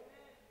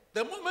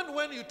 The moment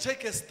when you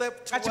take a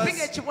step Ka tshifhinga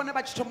towards, etshi vhone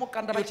vha tshi thoma u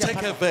kanda vha you tshi ya take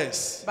a phanḓa.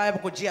 verse. Vha ya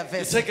khou dzhia You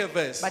verse. take a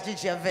verse. Vha tshi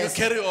dzhia You verse.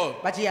 carry on.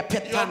 Vha tshi ya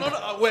You are phanḓa.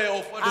 not aware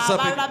of what is A vha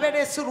happening,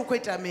 lavhelesi uri hu khou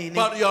ita mini.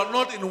 but you are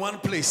not in one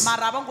place.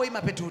 Mara a vha ngo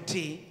ima fhethu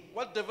huthihi.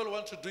 What devil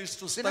wants to do is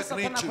to Zwine sa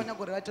stagnate kona you, khonya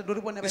gore vha ita ndi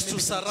uri vhone vha is ime to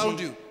fhethu surround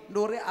huthihi. you, Ndi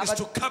uri a is vha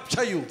to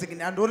capture you,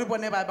 ndi uri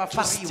vhone vha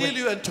to steal fariwe.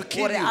 you and to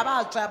kill Uri a you.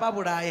 vha tswa vha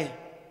vhulaye.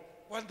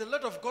 When the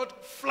light of God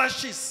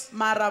flashes,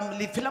 Mara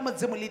lepfi la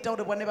Mudzimu li ita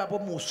uri vhone vha vho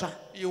muswa.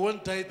 you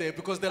won't die there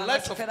because the Vha nga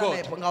light si of fela God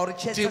nepo ngauri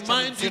tshedza tsha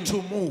demands you to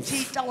Mudzimu move.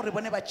 tshi ita uri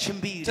vhone vha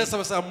tshimbile. Tell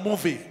someone, I'm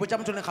moving. Botša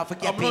motho le gago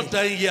ke ya I'm not pele.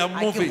 dying here, I'm A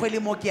ke moving.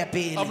 hwele mo ke ya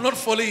pele. I'm not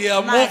falling here,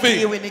 I'm Nna ke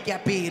moving. wene ke ya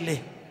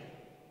pele.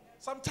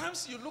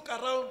 Sometimes you look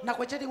around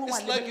Nako tše dingwe wa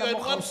It's like lebelela you're in mo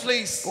one gaufi.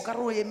 place. O ka re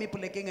o eme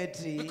polekeng e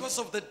tee. because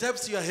of the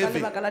debts you are Ka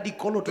having, lebaka la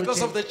dikoloto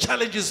because of tše. the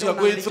challenges Tše you o are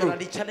nang le going through.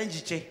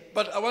 di-challenge tše.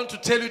 But I want to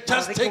tell you, just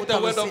Mara ke take o the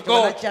word of tlhalosetse, wena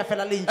God tšea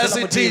fela lentswe as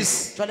la it Modimo.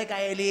 is. Jwale ka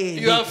e le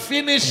You are ene.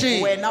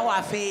 finishing. Wena o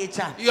a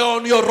fetša. You are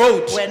on your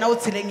road. Wena o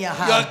tseleng ya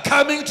You are gago.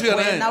 coming to your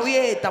Wena o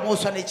end. eta mo o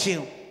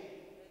swanetšego.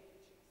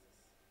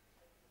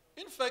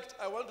 In fact,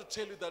 I want to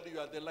tell you that you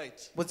are the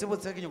light.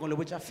 Botsebotse ke nyako le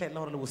botša fela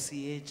gore le bo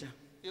sietša.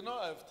 You know,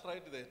 I've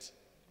tried that.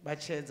 Ba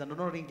tšhetša, ndo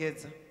no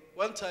ringetsa.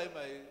 One time,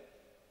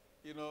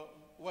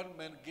 one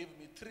man gave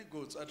me 3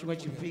 goats. I don't Tšengwe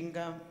forget.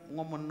 tšifhinga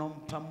ngwe monna o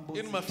mpha mbotsi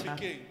In tharo.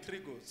 Mafikeng, 3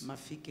 goats.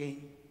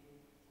 Mafikeng.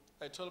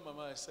 I told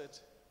Mama, I said,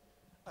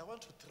 I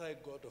want to try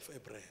God of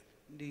Abraham.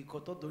 Ndi khou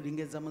ṱoḓa u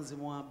lingedza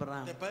mudzimu wa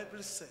Abrahamu. The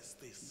Bible says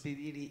this.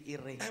 Bivhili i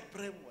re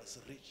Abraham was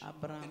rich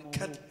Abrahamu in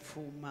cattle,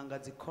 pfuma nga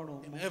dzi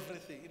kholomo in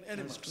everything, in na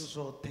zwithu animals.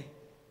 zwoṱhe.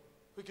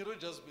 We cannot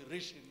just be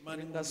rich in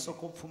money, Ri nga only.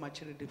 soko pfuma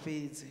tshelede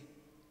fhedzi.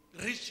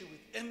 Rich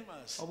with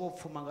animals. O vho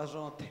pfuma nga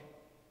zwoṱhe.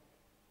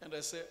 And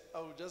I said, I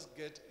will just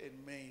get a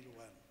male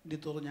one. Ndi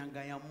ḓo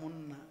nyanga ya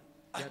munna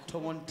I ya could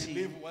thongo not nthihi.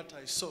 believe what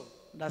I saw.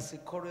 Nda si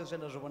kholwe zwe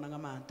nda zwi vhona nga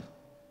maṱo.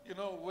 You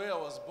know, where I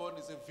was born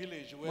is a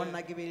village where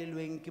Monna ke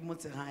belelweng ke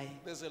motsegae.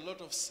 there's a lot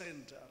of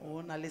sand.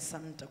 O na le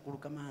santa kudu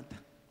ka maṱa.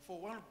 For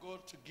one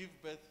God to give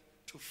birth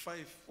to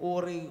 5, O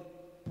re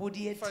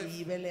podi e Five.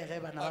 tee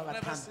belege bana I've ba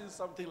never batlhano. seen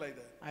something like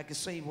that. A ke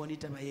so e bone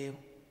taba eo.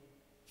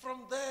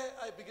 From there,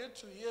 I began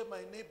to hear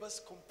my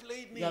neighbors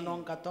complaining.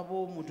 Jaanong ka twa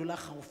bo modula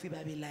gaufi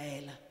ba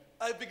belaela.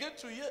 I began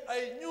to hear,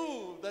 I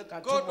knew that Ka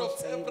God thoma of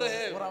tsebo, o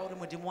Abraham ra gore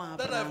Modimo wa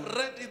that I've Abraham,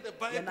 read in the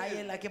yona Bible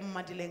ela ke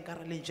mmadileng ka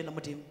re lentswe la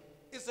Modimo.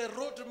 is a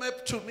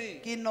roadmap to me.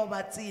 Ke no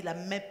ba tsela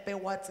mmepe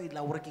wa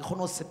tsela gore ke kgone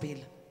go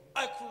sepela.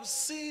 I could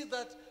see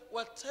that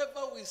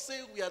whatever we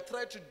say we are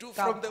trying to do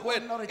Ka from the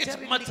word, bona gore tše it's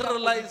re leka go di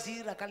materialized.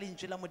 dira ka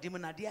lentswe la Modimo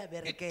na di a It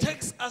berekela.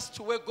 takes us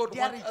to where God Di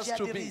a re wants us tšea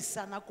to di re be.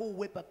 isa nako o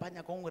we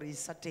papanya ka gore e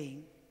isa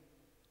teng.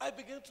 I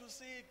began to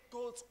see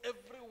goats Ka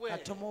everywhere.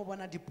 thoma o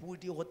bona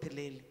dipudi go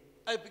thelele.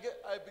 I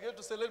began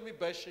to say, let me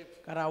buy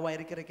sheep. Ka ra wa e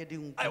re ke reke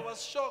dinku. I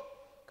was shocked.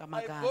 Ka I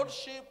makala. bought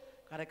sheep.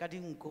 Ka reka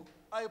dinku.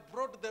 I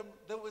brought them.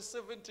 They were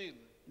 17.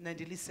 Nna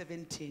di le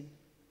 17.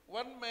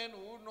 One man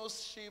who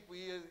knows sheep,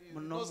 he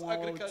Mono knows mo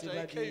agriculture,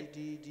 tseba he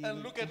di- came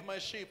and look at my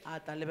sheep. A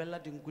tla lebelela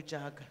dinku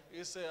jaaka.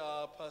 He said,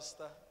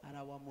 Pastor, A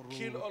ra wa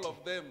kill all moruti.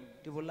 of them.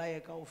 Di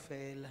bolaye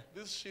kaofela.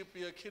 This sheep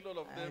here, kill all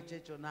of A them.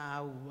 tše tšona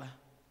aua.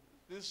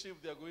 These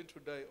sheep, they are going to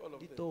die, all of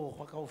Di them. tlo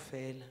gwa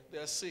kaofela. They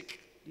are sick.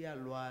 Di a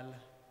lwala.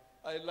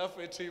 I laughed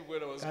at him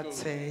when I was Ka going.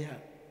 tsheya.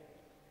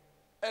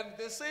 And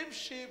the same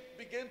sheep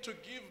began to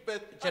give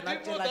birth. I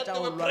didn't know that they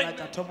were pregnant.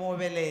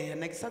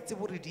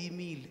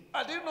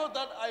 I didn't know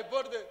that I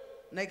brought the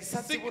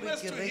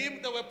sickness to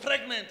him, they were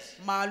pregnant.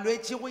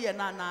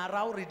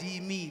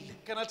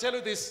 Can I tell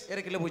you this? You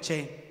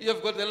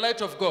have got the light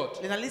of God.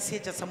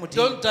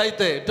 Don't die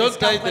there. Don't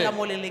die there.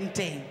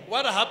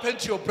 What happened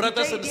to your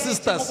brothers and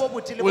sisters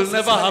will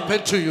never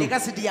happen to you.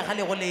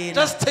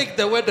 Just take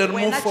the word and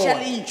move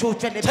forward.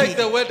 Take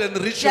the word and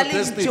reach your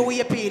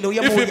destiny.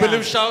 If you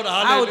believe, shout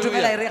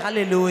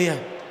hallelujah.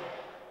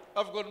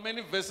 I've got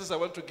many verses I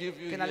want to give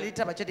you here.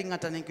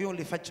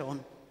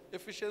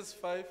 Ephesians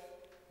 5.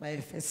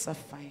 Verse 5.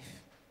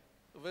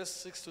 Verse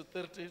 6 to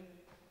 13.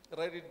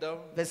 Write it down.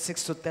 Verse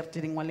 6 to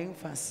 13.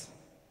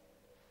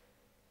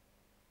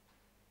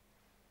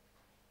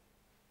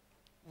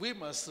 We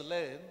must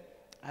learn.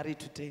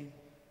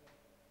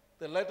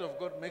 The light of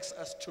God makes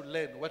us to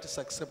learn what is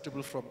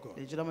acceptable from God.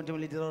 That's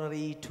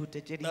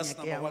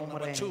number one.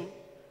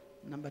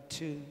 Number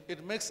two.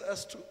 It makes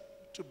us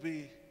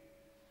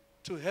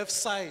to have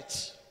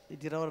sight, to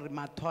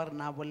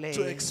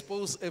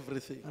expose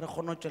everything.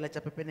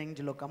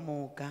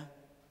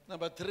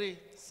 Number three,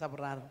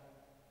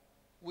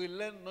 we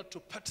learn not to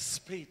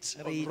participate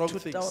on wrong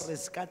things.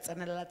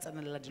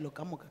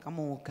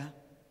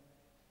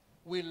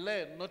 We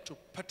learn not to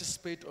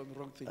participate on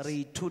wrong things.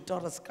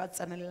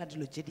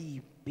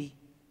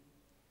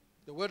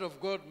 The word of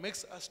God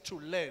makes us to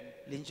learn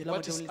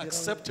what is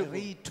acceptable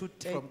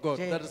from God.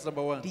 That is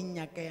number one.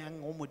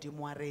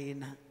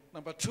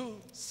 Number two,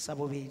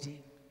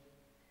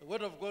 the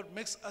word of God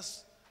makes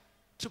us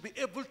to be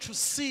able to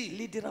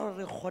see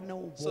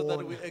so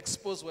that we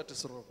expose what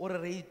is wrong.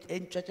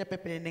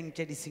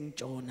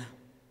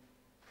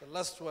 The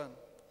last one,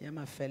 the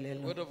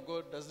word of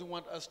God doesn't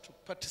want us to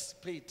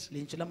participate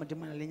to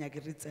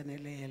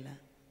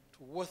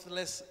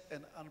worthless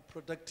and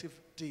unproductive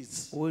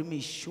deeds.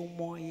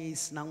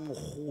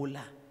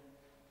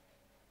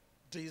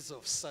 Deeds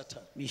of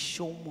Satan.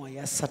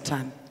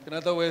 In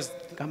other words,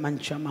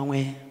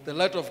 the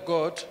light of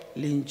God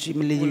will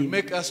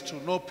make us to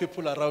know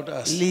people around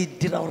us. There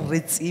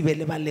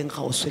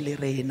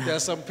are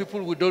some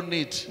people we don't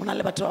need.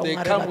 They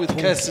come with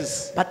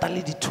curses. They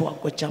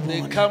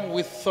come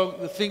with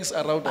things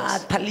around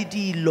us. We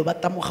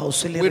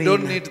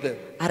don't need them.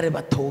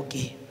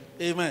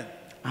 Amen.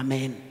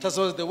 Amen. That's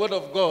why the word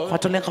of God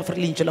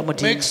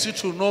makes you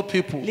to know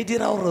people.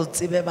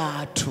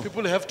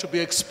 People have to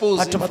be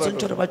exposed in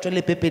front of you.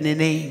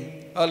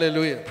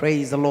 Hallelujah.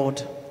 Praise the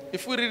Lord.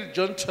 If we read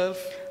John 12,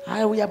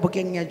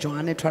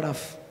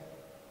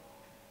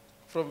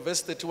 from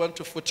verse 31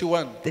 to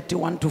 41.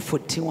 31 to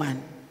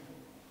 41.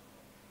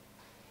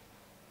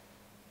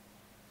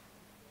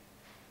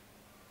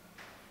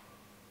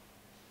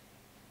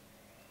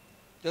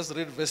 Just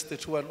read verse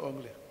 31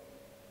 only.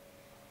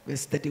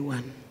 Verse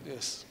 31.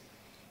 Yes.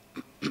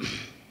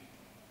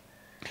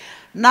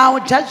 Now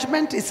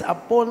judgment is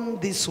upon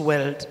this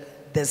world.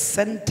 The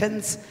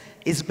sentence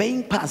is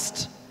being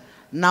passed.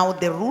 Now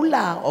the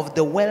ruler of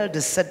the world,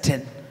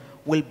 Satan,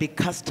 will be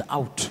cast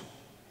out.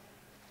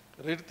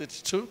 Read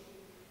 32.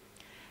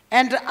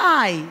 And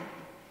I,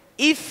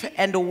 if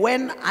and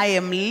when I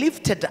am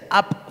lifted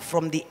up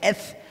from the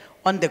earth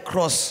on the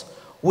cross,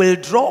 will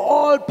draw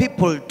all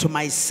people to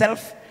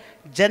myself,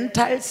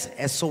 Gentiles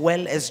as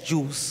well as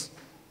Jews.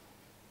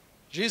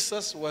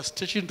 Jesus was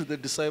teaching to the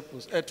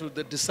disciples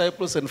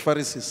and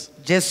Pharisees.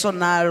 And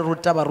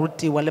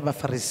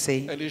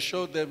he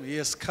showed them he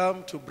has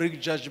come to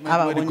bring judgment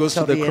when he goes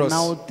to the cross.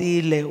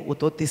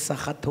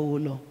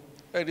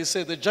 And he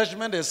said, the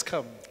judgment has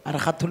come.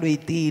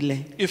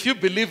 If you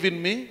believe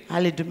in me, you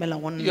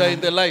are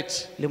in the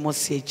light.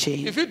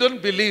 If you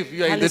don't believe,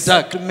 you are in the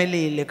dark.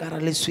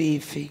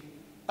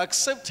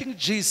 Accepting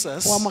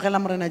Jesus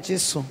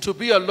to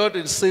be your Lord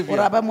and Savior,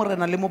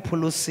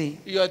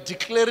 you are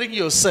declaring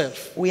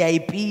yourself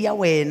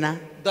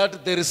that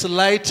there is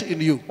light in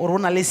you.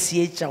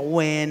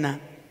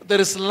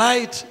 There is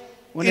light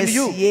in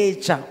you. He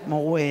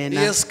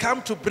has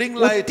come to bring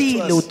light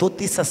to us.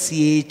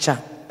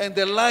 And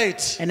the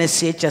light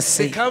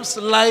becomes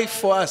life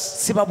for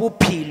us.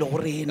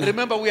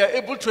 Remember, we are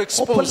able to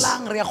expose.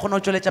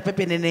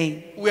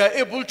 We are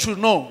able to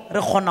know.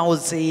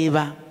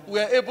 We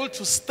are able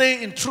to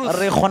stay in truth.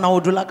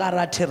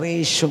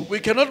 We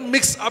cannot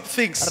mix up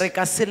things.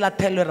 Jesus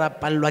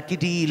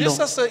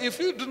said, if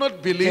you do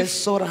not believe,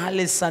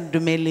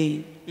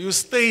 you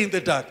stay in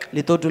the dark.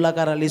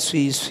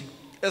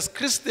 As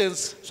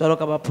Christians, we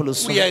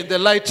are in the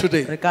light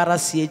today.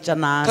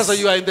 Because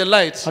you are in the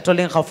light.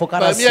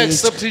 By me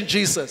accepting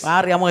Jesus,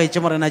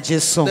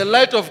 the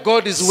light of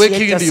God is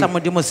working in you.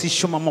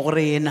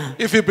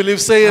 If you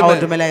believe, say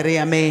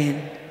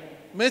amen.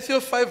 Matthew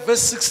 5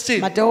 verse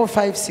 16. Matthew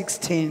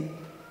 5:16.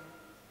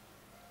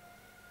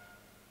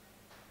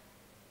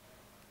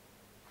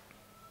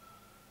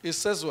 It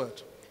says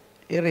what?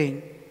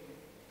 Hearing.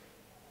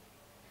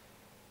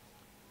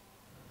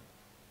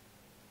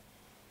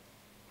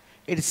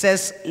 It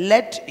says,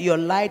 let your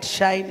light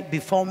shine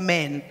before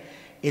men,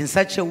 in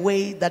such a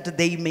way that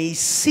they may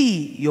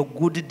see your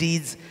good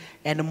deeds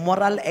and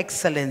moral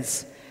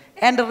excellence,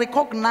 and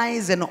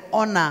recognize and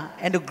honor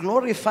and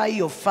glorify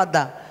your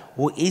Father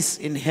who is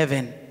in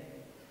heaven.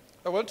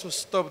 I want to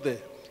stop there.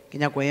 Ke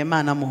nyaka ho ema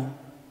hana moo.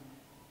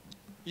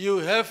 You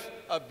have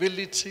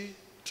ability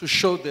to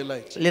show the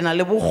light. Le na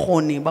le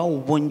bokgoni ba ho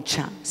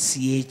bontsha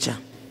seetša.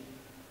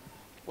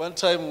 One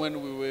time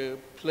when we were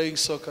playing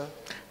soccer,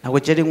 Nako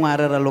tše dingwe a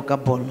re raloka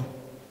bolo.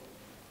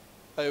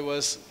 I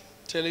was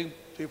telling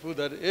people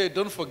that, hey,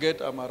 don't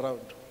forget I'm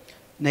around.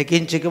 Ne ke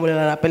ntše ke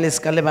bolela gape le se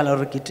ka lebala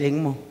gore ke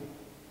teng moo.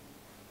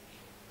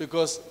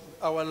 Because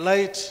our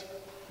light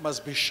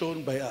must be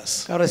shown by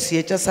us. Ka gore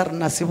seetša sa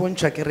rena se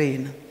bontšhwa ke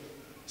rena.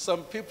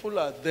 Some people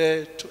are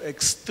there to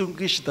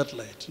extinguish that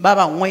light. Ba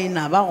bangwe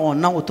ena ba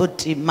gona go tlo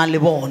tima le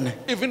bone.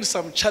 Even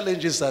some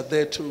challenges are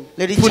there to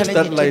Le put that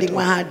di-challenge tše light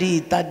dingwe on.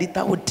 ga di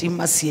ta go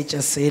tima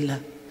seetša sela.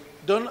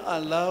 Don't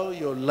allow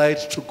your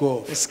light to go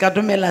off Se ka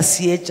dumela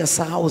seetša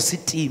sa gago se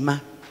tima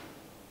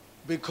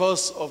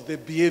because of the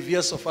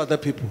behaviors of other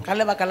people, ka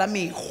lebaka la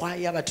mekgwa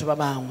ya batho ba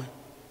bangwe,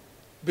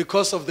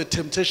 because of the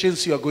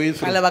temptations you are going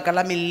ka through. lebaka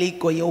la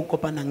meleko ye o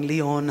kopanang le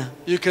yona.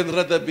 You can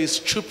rather be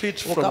stupid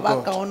O from ka ba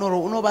God kaone gore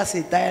o no ba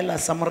setaela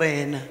sa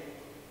morena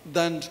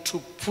than to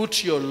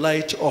put your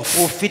light off.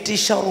 go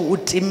fetiša gore o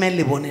time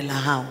lebone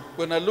la gago.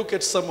 When I look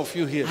at some of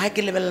you here, Ga ke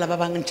lebelela ba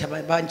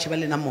bantši ba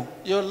lena mo,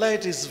 your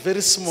light is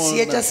very small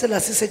seetša now sela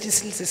se setše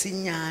se le se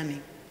sennyane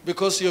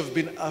because you have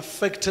been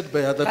affected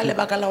by other ka people.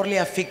 lebaka la gore le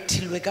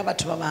affectilwe ka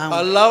batho ba bangwe.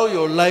 Allow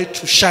your light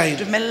to shine,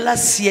 Dumelela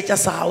seetša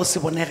sa gago se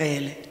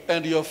bonegele.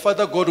 and your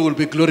Father God will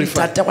be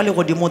glorified. Tate wa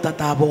legodimo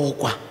tata a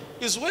bokwa.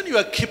 It's when you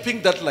are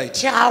keeping that light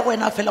Ke ga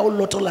wena fela o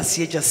lotola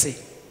seetša se,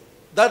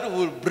 that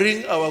will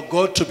bring our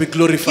God to be ke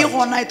glorified.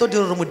 gona e tlo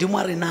dira gore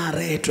modimo a rena a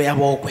retwe ya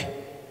bokwe.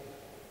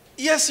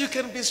 Yes, you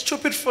can be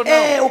stupid for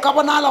now. O ka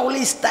bonagala go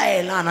le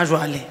style ana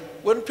jwale.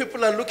 When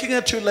people are looking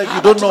at you like you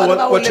Ha don't batho know ba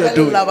ba o what you're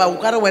doing. lebelela ba, o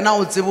ka re wena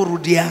o tsebe o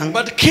rudiang.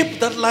 But keep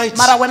that light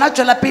Mara wena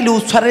tswela pele o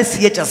tshware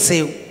seetša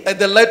seo, and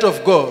the light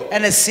of God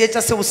and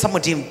seetša seo sa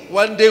modimo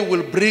one day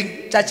will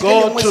bring tšatši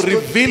le God lengwe to se tlo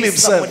reveal tlisa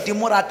himself,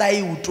 modimo re ata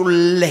e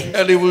utolle,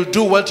 and he will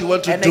do what he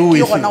wants to and do ke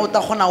with gona you. o ta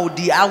kgona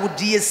a go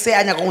die se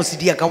a nyakang go se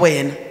dia ka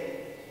wena.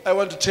 I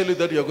want to tell you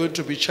that you are going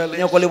to be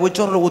challenged. Nyako le botse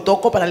gore o tlo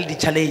kopana le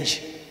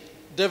di-challenge.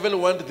 Devil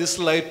want this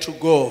light to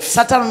go off.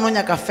 Satan o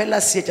nyaka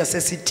fela seetša se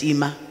se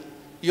tima,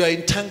 You are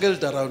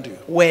entangled around you.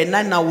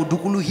 wena na o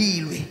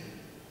dukulogilwe,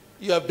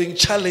 You are being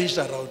challenged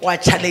around you. wa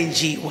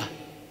challengiwa.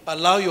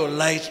 Allow your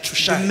light to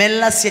shine.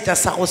 Dumelela seetša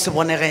sa go se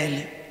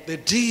bonegele. The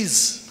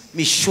deeds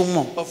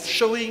Mešomo of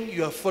showing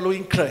you are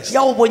following Christ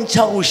ya go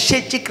bontšha gore o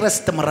šetše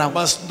Kreste morago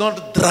must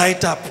not dry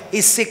it up. e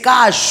se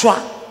ka šwa.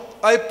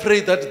 I pray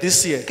that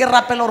this year, Ke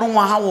rapela gore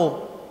ngwaga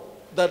o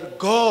that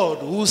God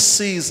who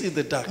sees in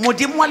the dark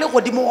modimo wa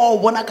legodimo wa o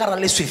bona ka ra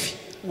leswefi,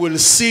 will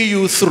see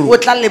you o through.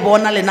 tla le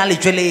bona lena le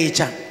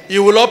tšweletša, He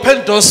will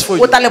open doors for o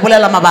you tla le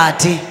bolela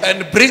mabati,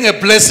 and bring a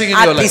blessing in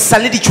a your life. tlisa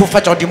le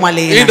ditšhofa tša godimo a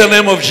In the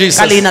lena name of ka Jesus.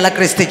 leina la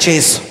Kriste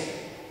Jesu.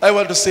 I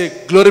want to say,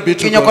 glory be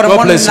to Ke nyaka God. gore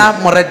God bless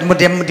you.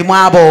 monna modimo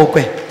a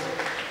bokwe.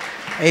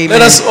 Let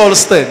Amen. us all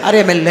stand. A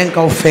re emeleleng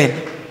kaofela.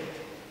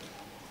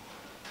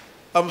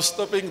 I'm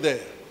stopping there.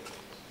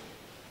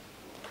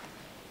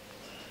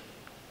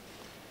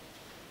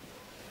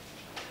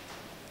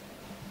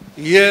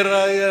 Here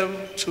I am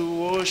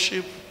to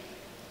worship.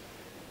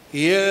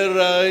 Here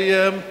I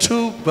am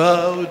to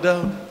bow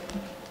down.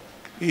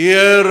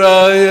 Here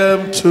I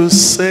am to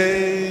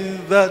say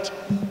that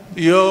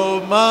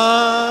you're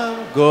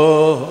my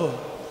God.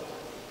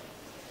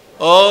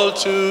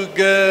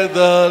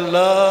 Altogether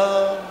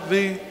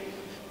loving,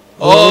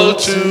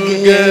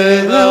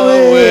 altogether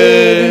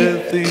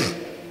worthy,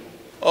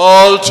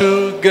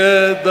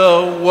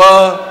 altogether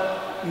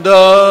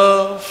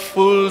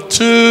wonderful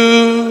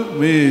to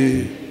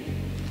me.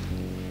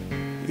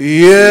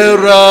 Here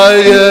I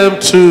am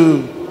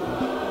to,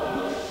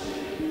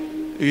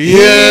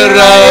 here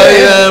I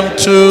am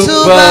to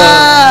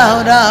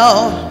bow,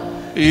 down.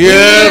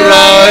 here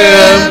I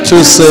am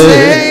to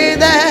say,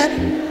 that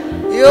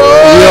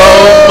you're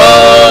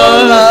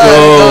my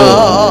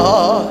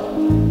God.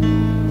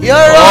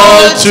 You're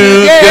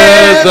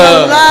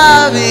Altogether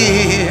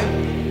loving,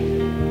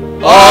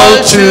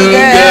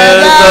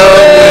 altogether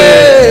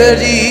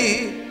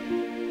worthy,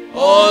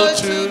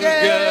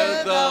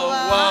 altogether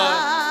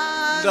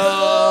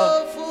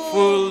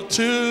wonderful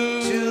to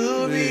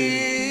me.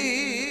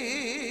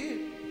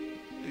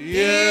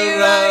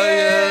 Here I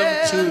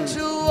am to,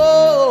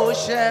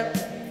 worship.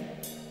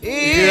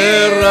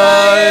 here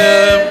I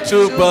am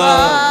to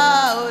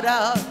bow,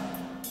 down.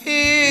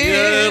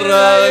 here I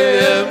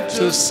am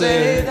to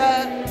say,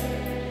 that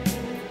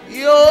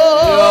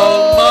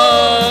you're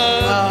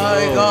my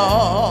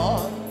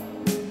God.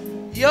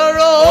 You're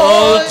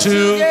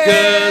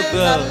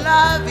Altogether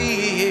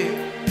loving.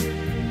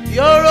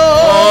 You're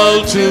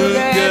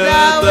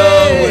Altogether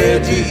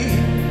worthy.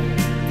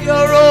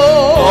 You're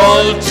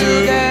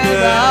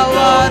altogether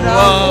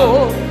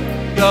wonderful.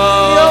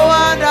 You're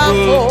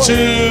wonderful. to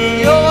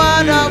You're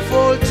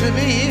wonderful to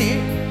me.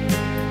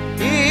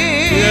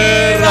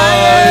 Here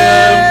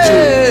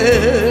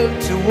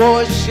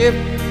worship.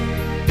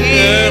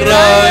 Here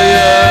I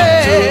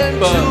am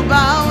to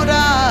bow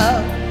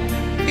down.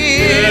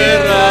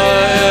 Here I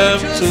am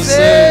to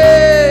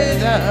say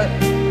that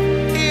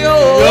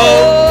you're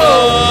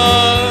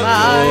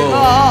my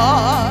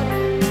God.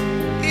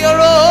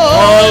 You're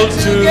all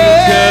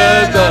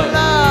together.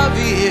 Love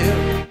you.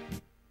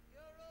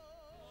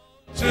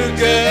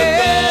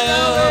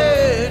 Together.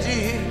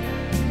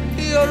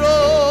 You're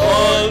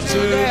all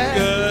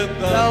together.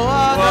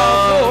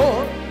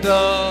 Wonderful.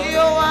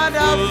 You're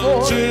wonderful.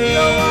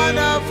 You're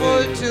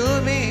wonderful to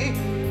me.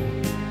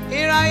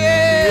 Here I am.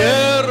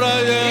 Here I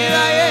am. Here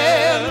I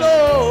am,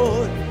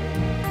 Lord.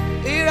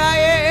 Here I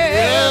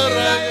am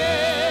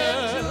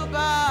to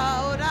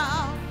bow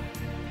down.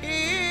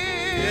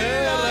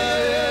 Here I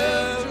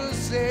am to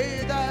say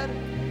that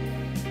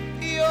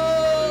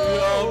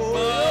you're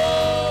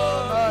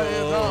my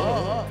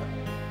God.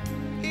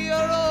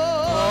 You're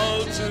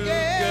all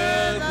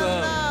together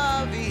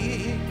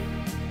loving.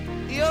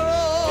 You're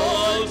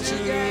all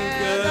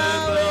together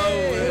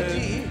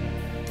worthy.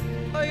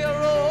 Oh,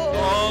 you're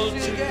all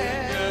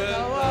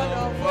together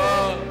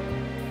wonderful.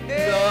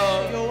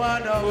 Yeah, you're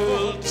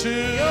wonderful.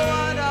 You're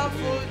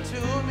wonderful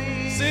to me.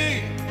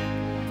 Sing.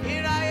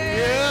 Here I am.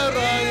 Here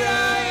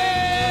I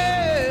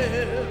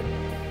am.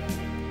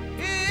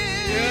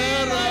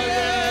 Here I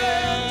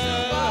am to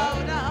bow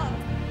down.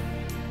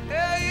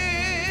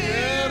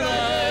 Here I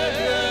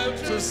am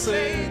to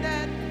say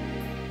that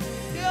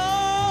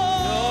you're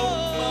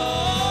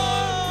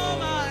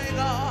my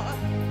God.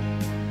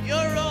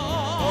 You're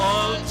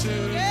all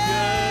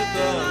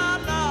together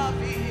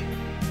loving.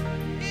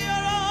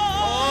 You're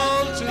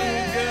all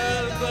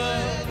together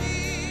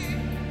worthy.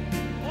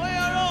 Oh,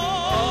 you're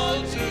all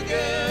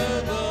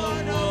together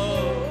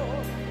wonderful.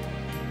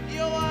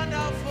 You're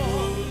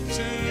wonderful.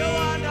 You're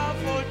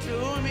wonderful to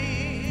me.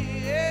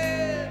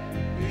 Yeah.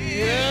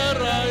 Here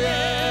I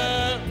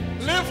am.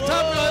 Lift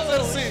up your hands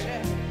and sing.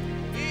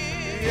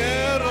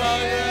 Here I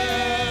am.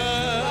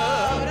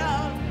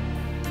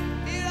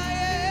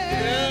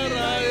 Here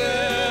I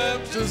am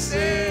to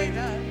say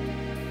that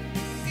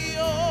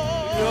you're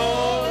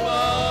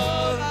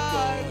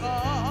my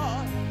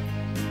God.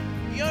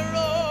 You're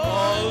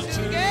all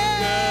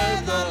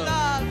together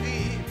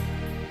loving.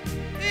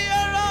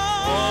 You're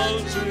all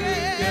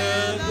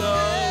together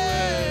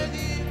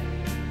worthy.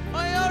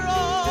 Oh, you're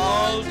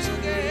all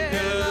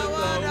together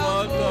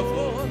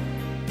wonderful.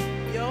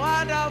 You're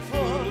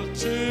wonderful.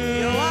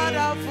 You're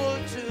wonderful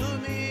to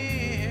me.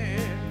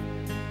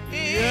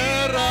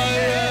 Here I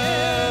am.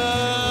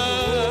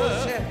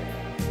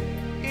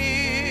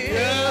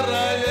 Here I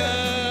am.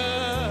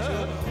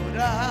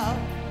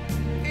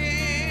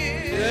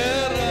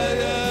 Here I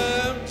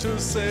am to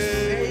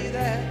say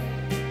that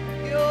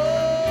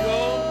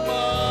you're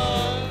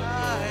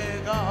my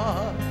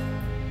God.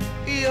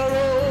 You're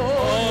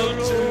all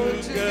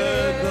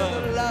together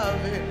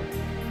loving.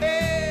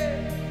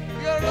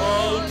 You're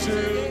all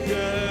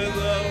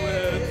together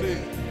worthy.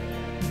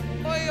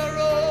 Oh, you're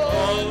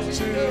All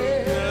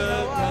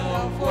together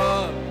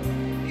wonderful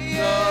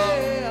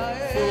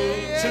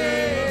to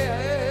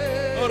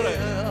all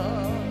right.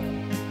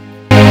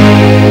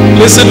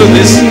 Listen to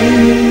this.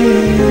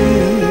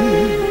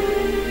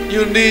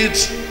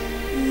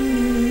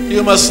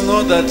 You must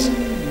know that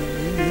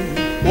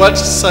what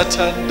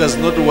Satan does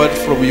not want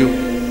from you,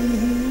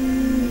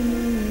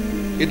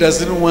 he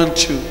doesn't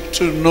want you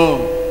to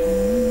know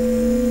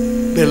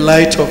the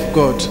light of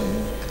God.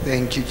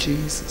 Thank you,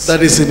 Jesus.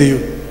 That is in you.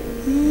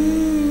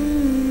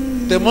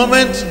 The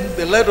moment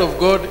the light of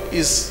God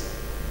is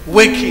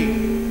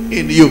working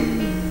in you,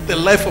 the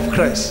life of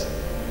Christ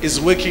is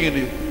working in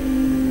you,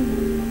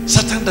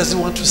 Satan doesn't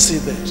want to see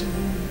that.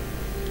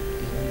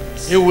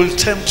 He will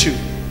tempt you.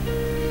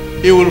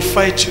 He will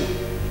fight you.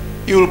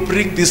 He will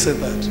bring this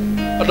and that.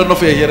 I don't know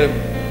if you're hearing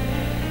me.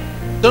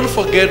 Don't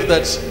forget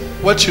that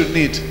what you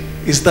need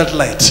is that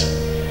light.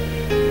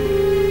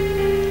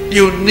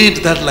 You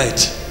need that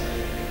light.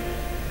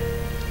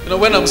 You know,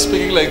 when I'm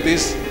speaking like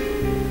this,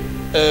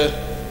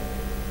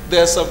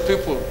 there are some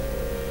people,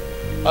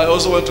 I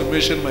also want to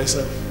mention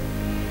myself.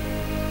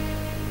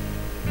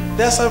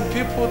 There are some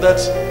people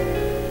that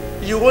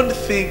you won't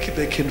think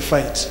they can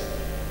fight.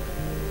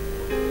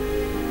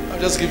 I'll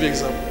just give you an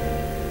example.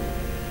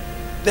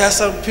 There are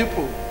some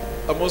people,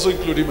 I'm also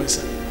including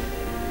myself,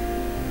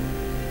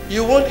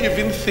 you won't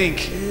even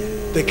think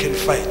they can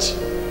fight.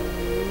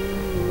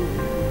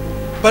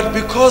 But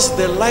because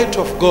the light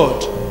of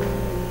God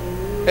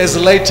has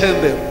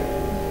lightened them,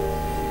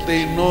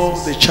 they know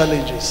the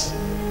challenges.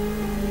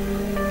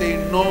 They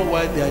know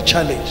why they are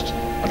challenged.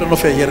 I don't know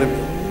if you're hearing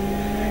me.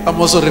 I'm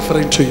also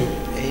referring to you.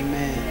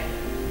 Amen.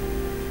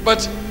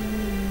 But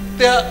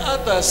there are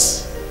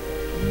others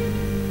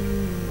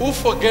who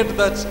forget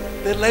that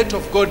the light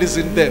of God is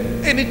in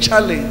them. Any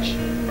challenge,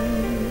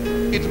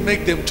 it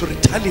makes them to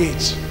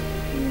retaliate.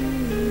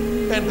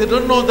 And they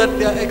don't know that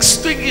they are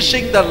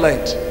extinguishing that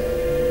light.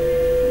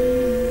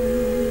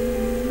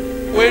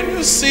 When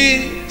you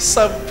see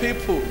some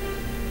people,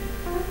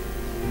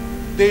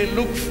 they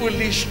look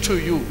foolish to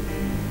you.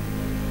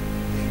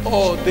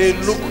 or they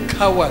look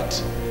coward.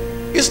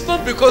 It's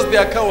not because they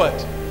are coward.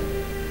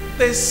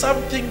 There's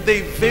something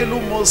they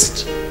value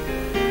most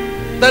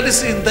that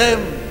is in them.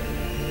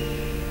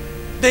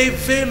 They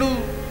value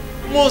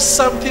more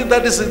something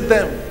that is in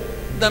them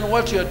than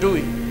what you are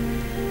doing.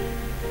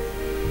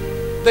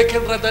 They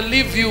can rather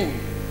leave you.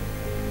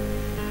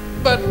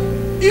 But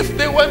if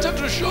they wanted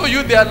to show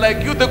you they are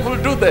like you, they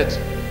could do that.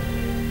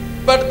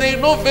 But they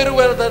know very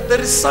well that there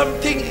is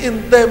something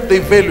in them they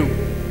value.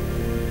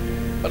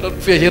 But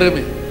don't fear, hear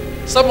me.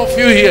 Some of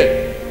you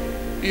here,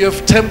 you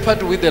have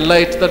tampered with the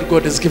light that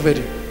God has given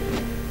you.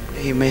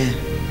 Amen.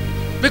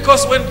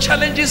 Because when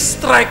challenges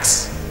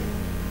strikes,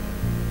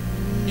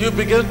 you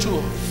begin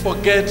to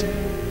forget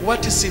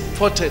what is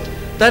important.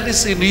 That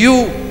is in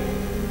you.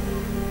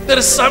 There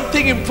is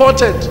something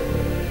important.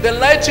 The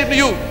light in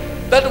you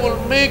that will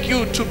make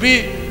you to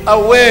be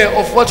aware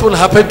of what will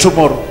happen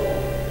tomorrow.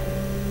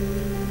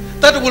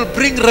 That will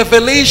bring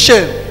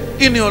revelation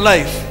in your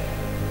life.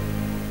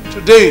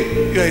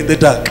 Today, you are in the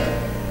dark.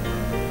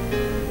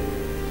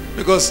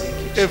 Because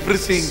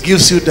everything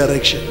gives you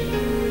direction.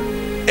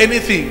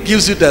 Anything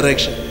gives you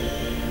direction.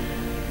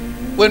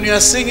 When you are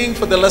singing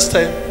for the last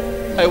time,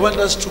 I want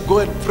us to go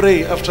and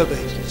pray after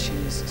that.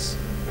 Jesus.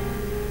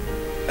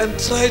 And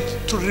try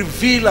to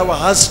reveal our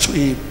hearts to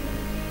Him.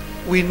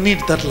 We need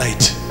that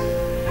light.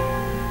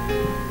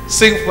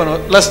 Sing for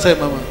last time,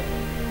 Mama.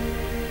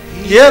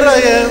 Here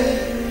I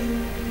am.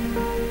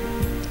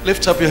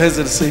 Lift up your hands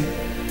and sing.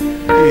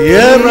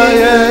 Here I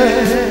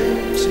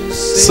am to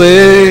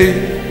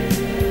say,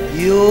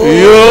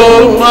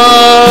 you're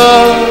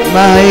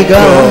my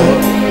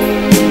God.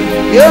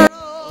 You're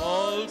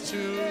All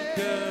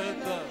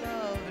together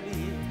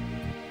lovely.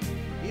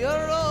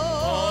 You're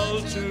all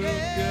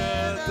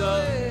together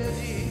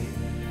worthy.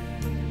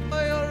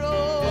 Oh, you're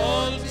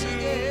all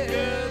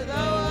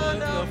together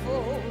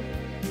wonderful.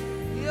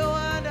 You're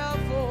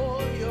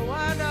wonderful. You're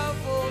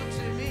wonderful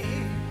to me.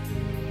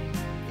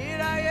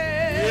 Here I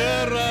am.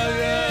 Here I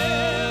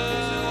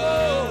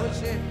am. To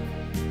worship.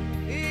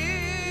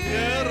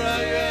 Here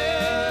I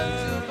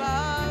am. To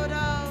bow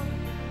down.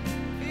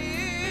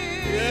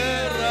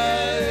 Here I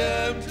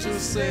am to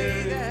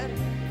say, that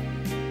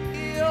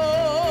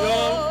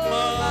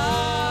you're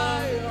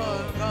my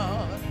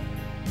God.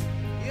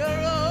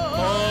 You're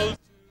all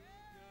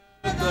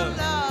together,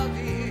 love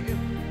you.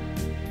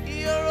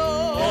 You're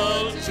all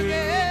all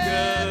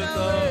together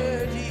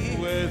worthy.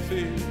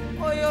 worthy,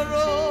 Oh, you're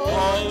all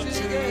all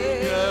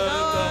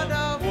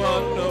together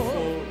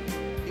wonderful.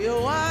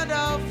 You're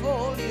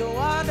wonderful. You're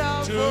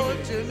wonderful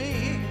to me.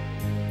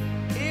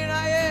 Here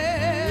I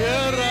am.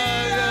 Here I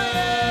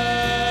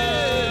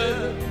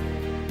am.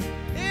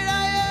 Here I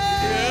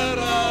am. Here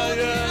I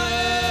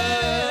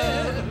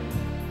am.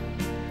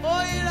 Oh,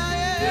 here I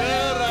am.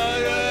 Here I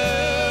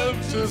am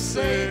to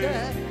say,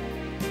 that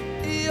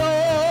you're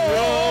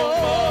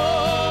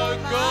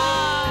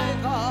my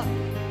God.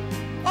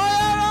 Oh,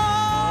 you're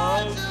all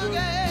All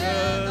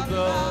together together,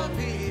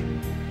 lovely.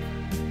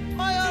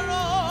 Oh, you're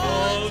all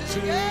all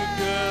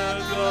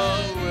together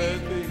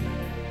worthy,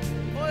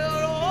 Oh,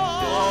 you're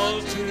all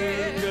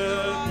together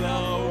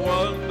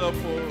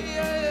wonderful.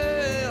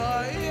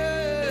 Yeah,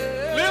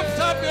 yeah. Lift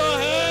up your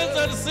hands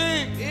and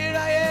sing. Here I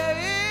am.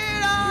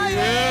 Here I am.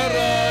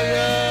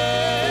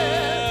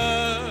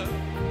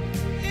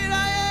 Here I am. Here I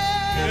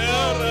Here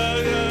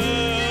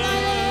am. I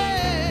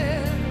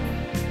am.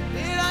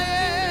 Here I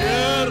am.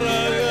 Here I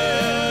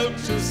am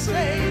to say,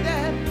 Say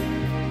that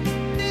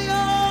you're my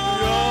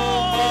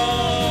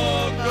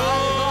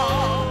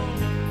God.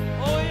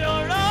 Oh,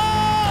 you're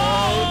all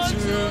All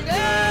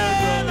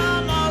together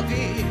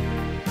lovely.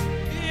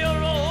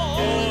 You're all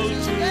All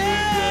together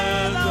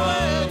together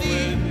worthy.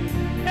 worthy,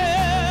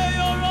 Hey,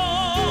 you're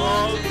all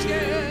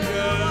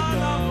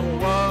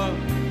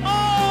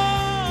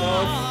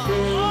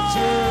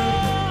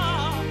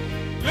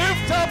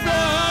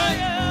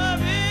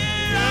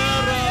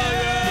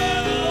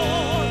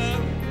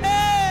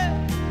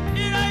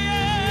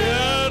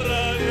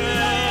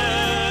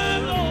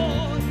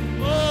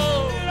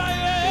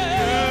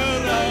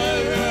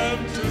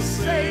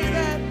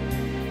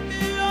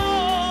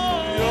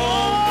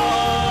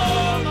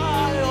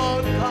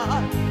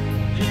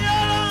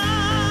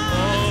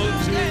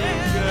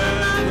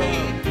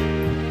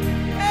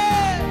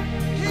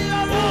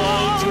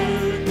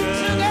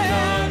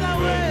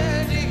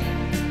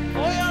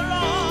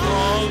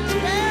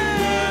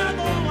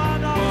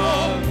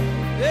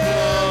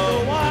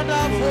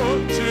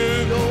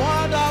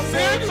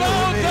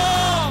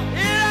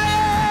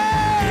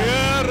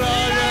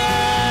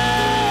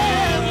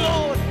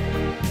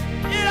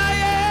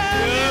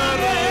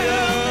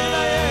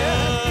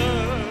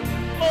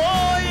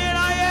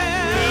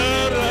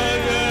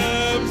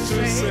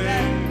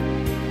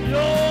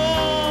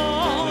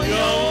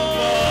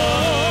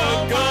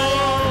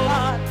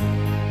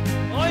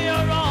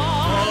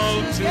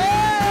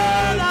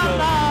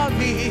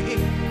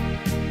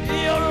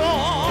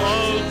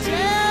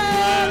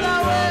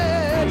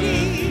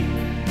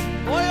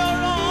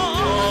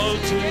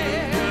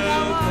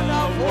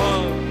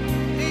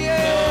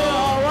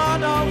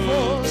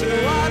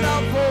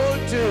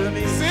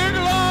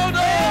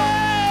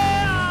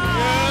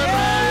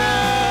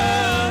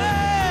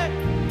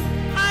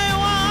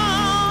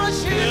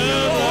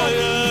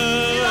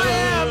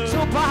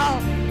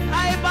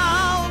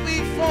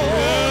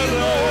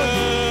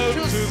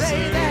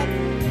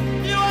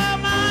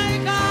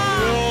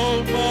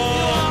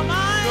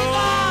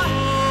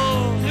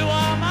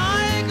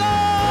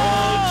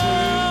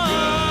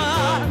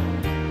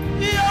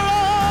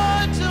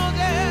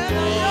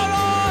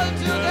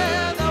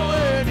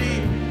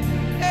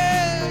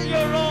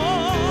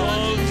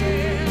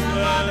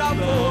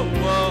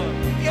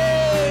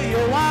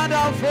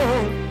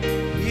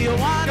You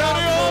want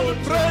Carry on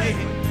with praying.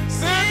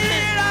 Sing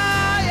it.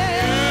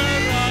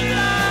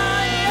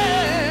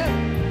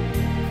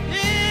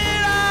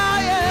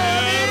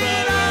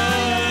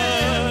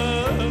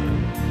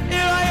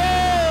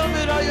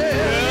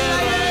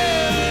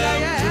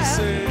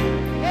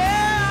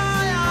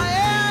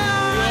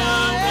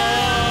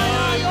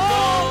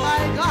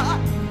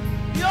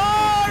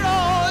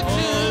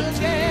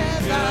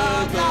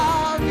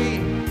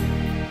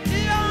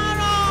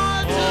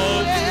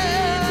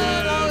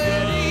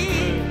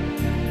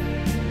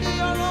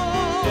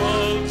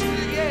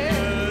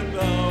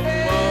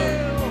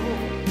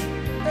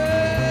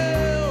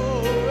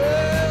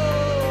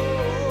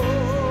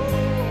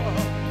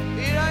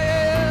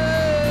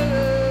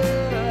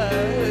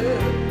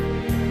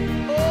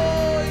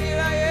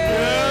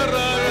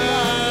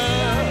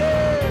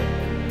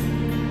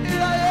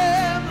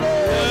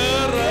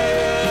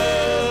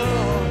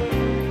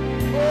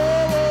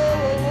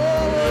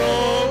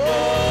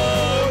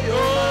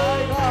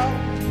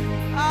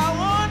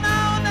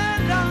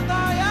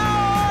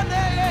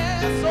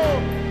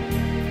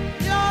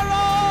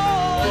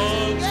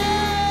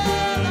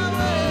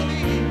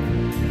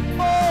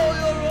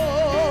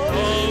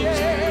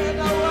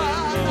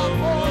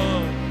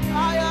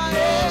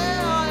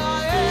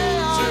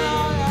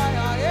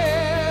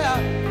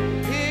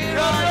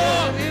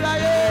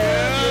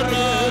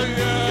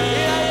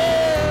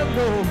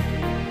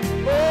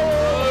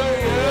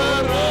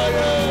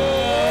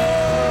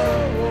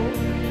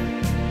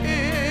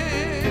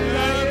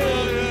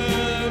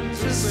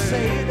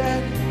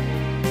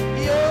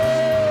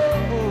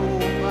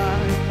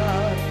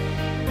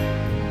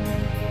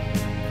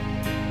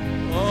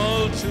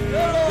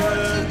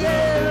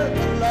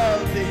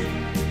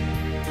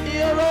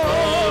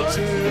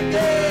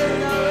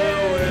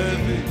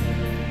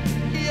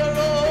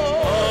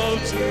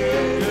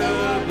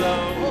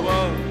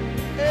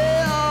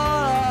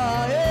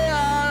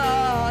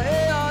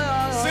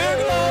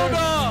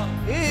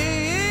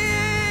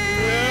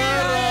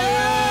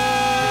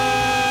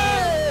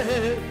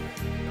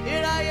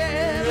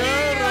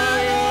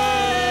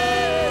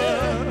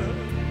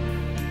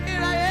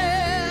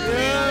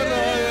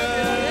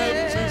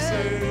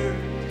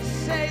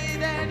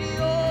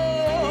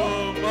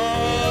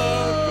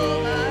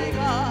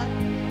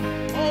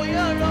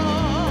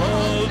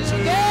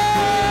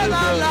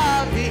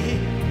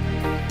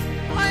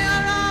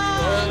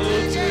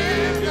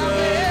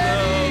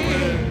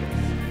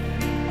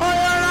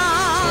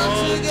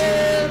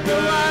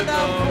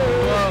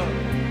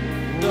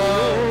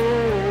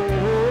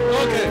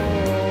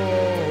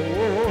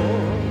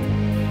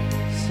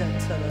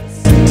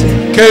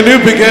 Can you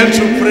begin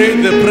to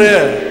pray the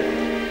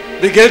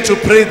prayer? Begin to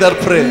pray that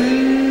prayer.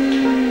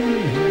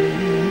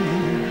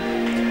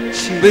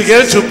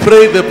 Begin to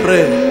pray the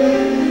prayer.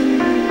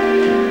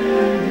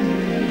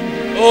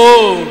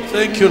 Oh,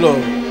 thank you,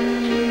 Lord.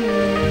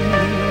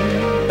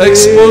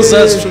 Expose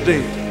us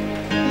today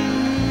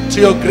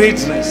to your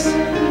greatness.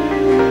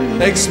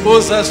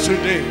 Expose us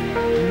today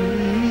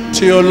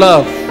to your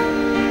love.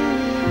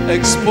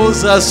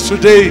 Expose us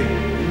today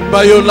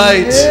by your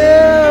light.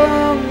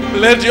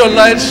 Let your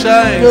light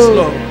shine,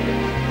 Lord,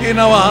 in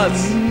our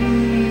hearts.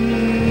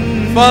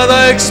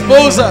 Father,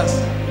 expose us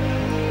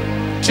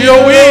to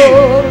your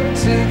will.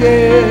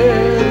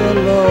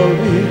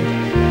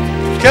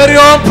 Carry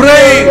on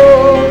praying.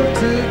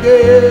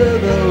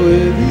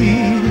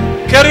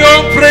 Carry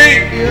on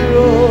praying.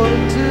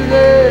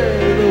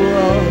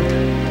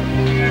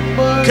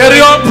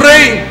 Carry on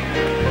praying.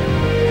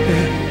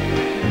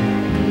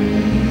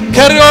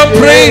 Carry on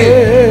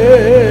praying.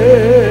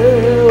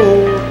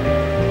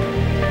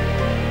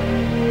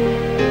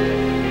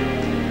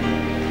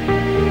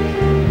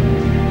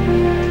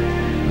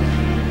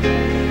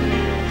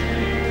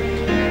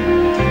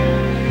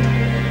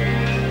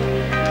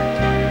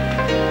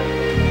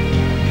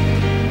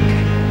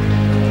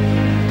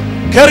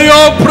 Carry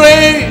on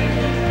praying.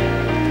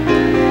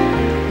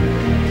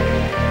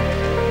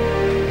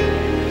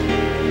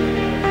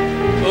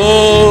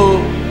 Oh.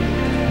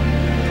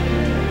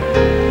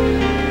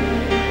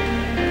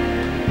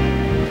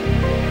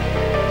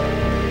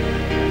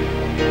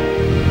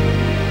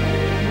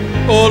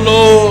 Oh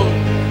Lord.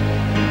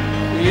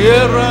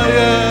 Here I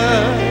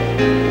am.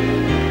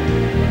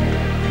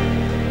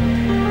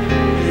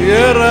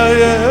 Here I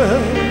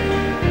am.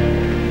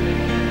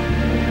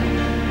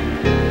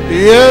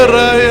 Here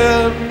I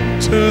am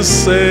to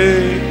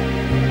say,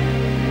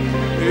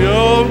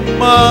 you're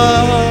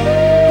my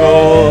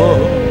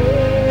God.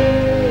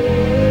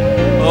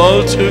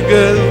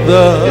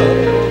 Altogether,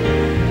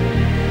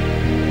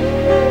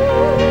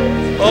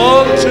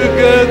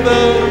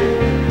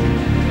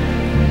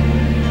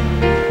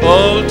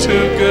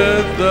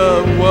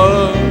 altogether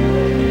one.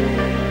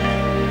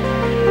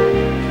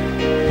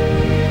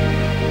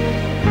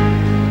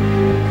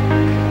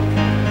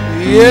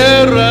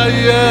 Here I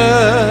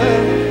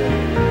am.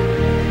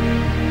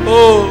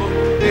 Oh,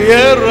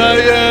 here I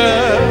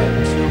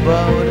am to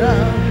bow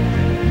down.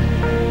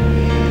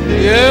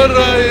 Here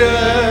I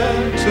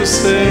am to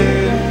say,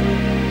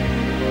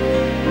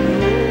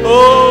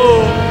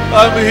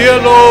 I'm here,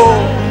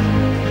 Lord.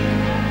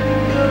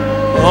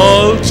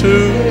 All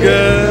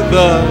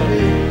together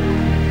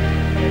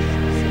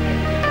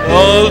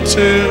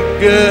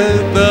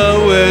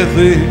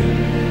worthy,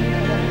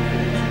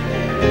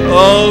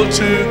 all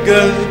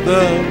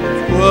together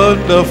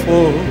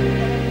wonderful.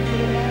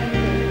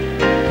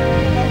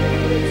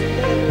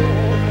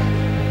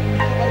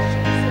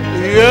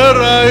 Here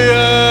I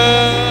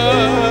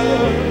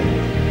am,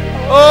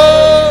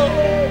 oh,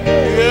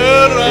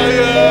 here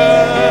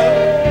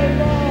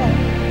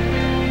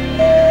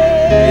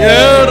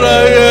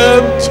I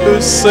am to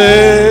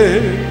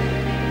say,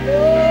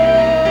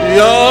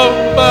 you're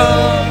my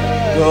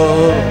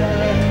God.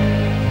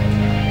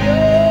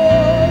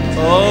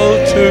 All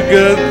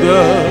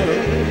together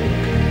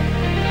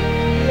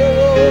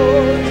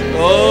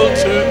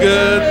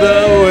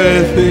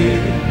worthy,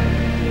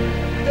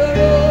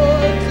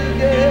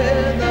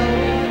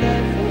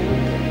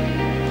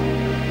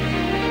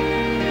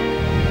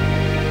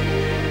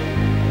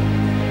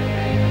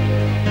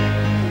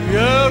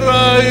 here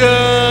I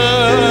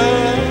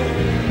am,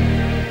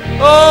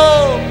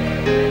 oh,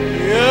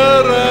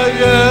 here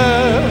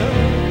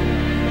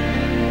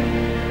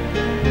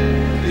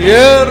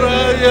I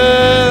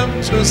am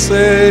to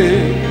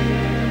say,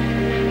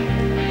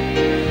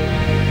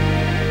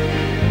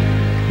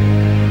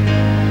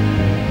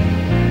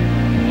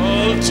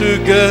 all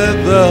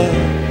together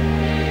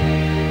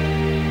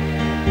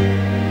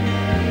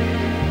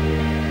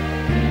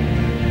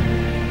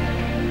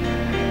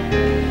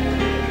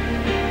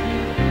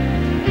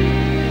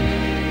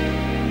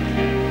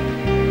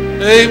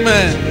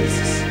amen.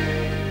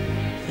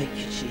 Thank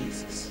you,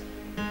 Jesus.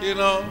 You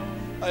know,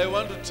 I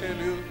want to tell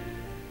you,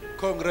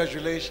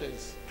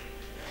 congratulations.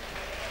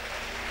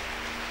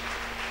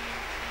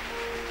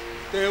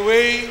 The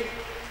way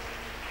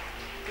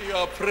you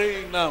are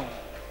praying now,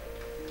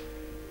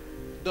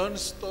 don't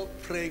stop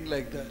praying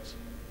like that.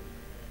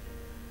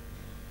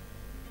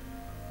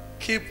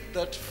 Keep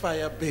that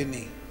fire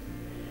burning.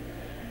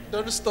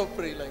 Don't stop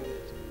praying like that.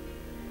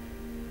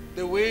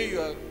 The way you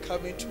are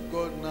coming to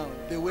God now,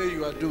 the way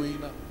you are doing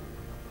now,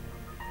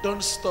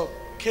 don't stop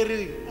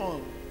carrying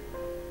on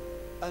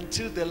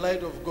until the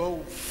light of God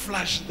will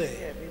flash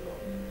there.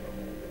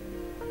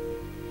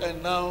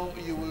 And now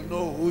you will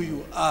know who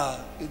you are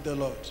in the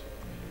Lord.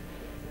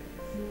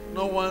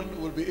 No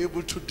one will be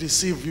able to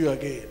deceive you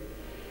again.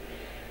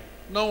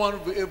 No one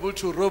will be able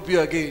to rob you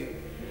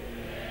again.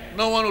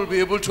 No one will be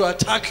able to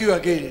attack you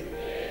again.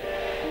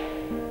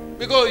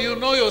 Because you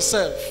know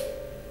yourself.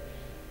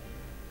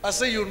 I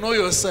say you know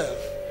yourself.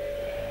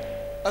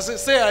 I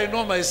say I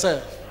know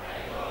myself.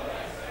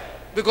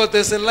 Because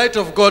there's a light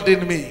of God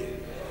in me.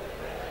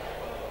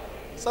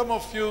 Some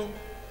of you,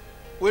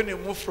 when you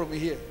move from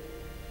here,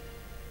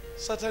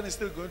 Satan is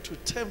still going to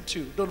tempt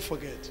you. Don't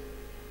forget.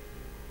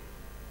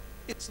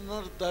 It's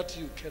not that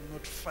you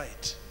cannot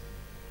fight,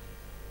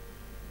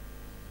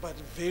 but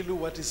value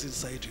what is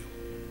inside you.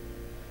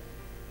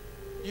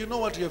 You know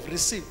what you have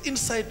received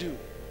inside you.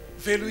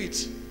 Value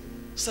it.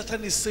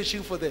 Satan is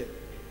searching for them.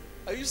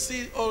 Are you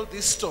seeing all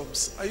these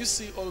storms? Are you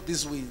seeing all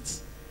these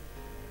winds?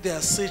 They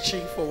are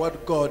searching for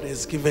what God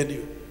has given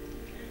you.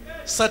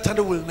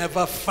 Satan will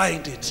never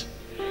find it.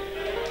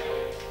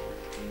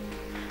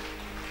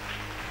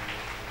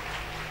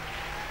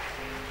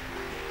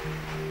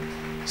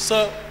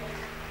 So,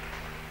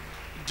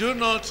 do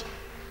not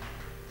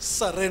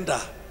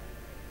surrender.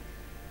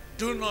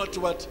 Do not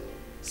what?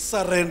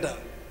 Surrender.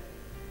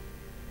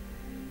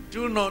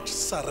 Do not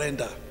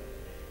surrender.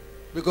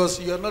 Because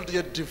you are not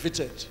yet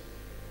defeated.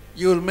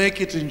 You will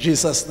make it in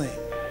Jesus' name.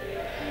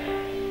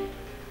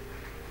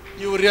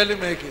 You will really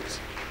make it.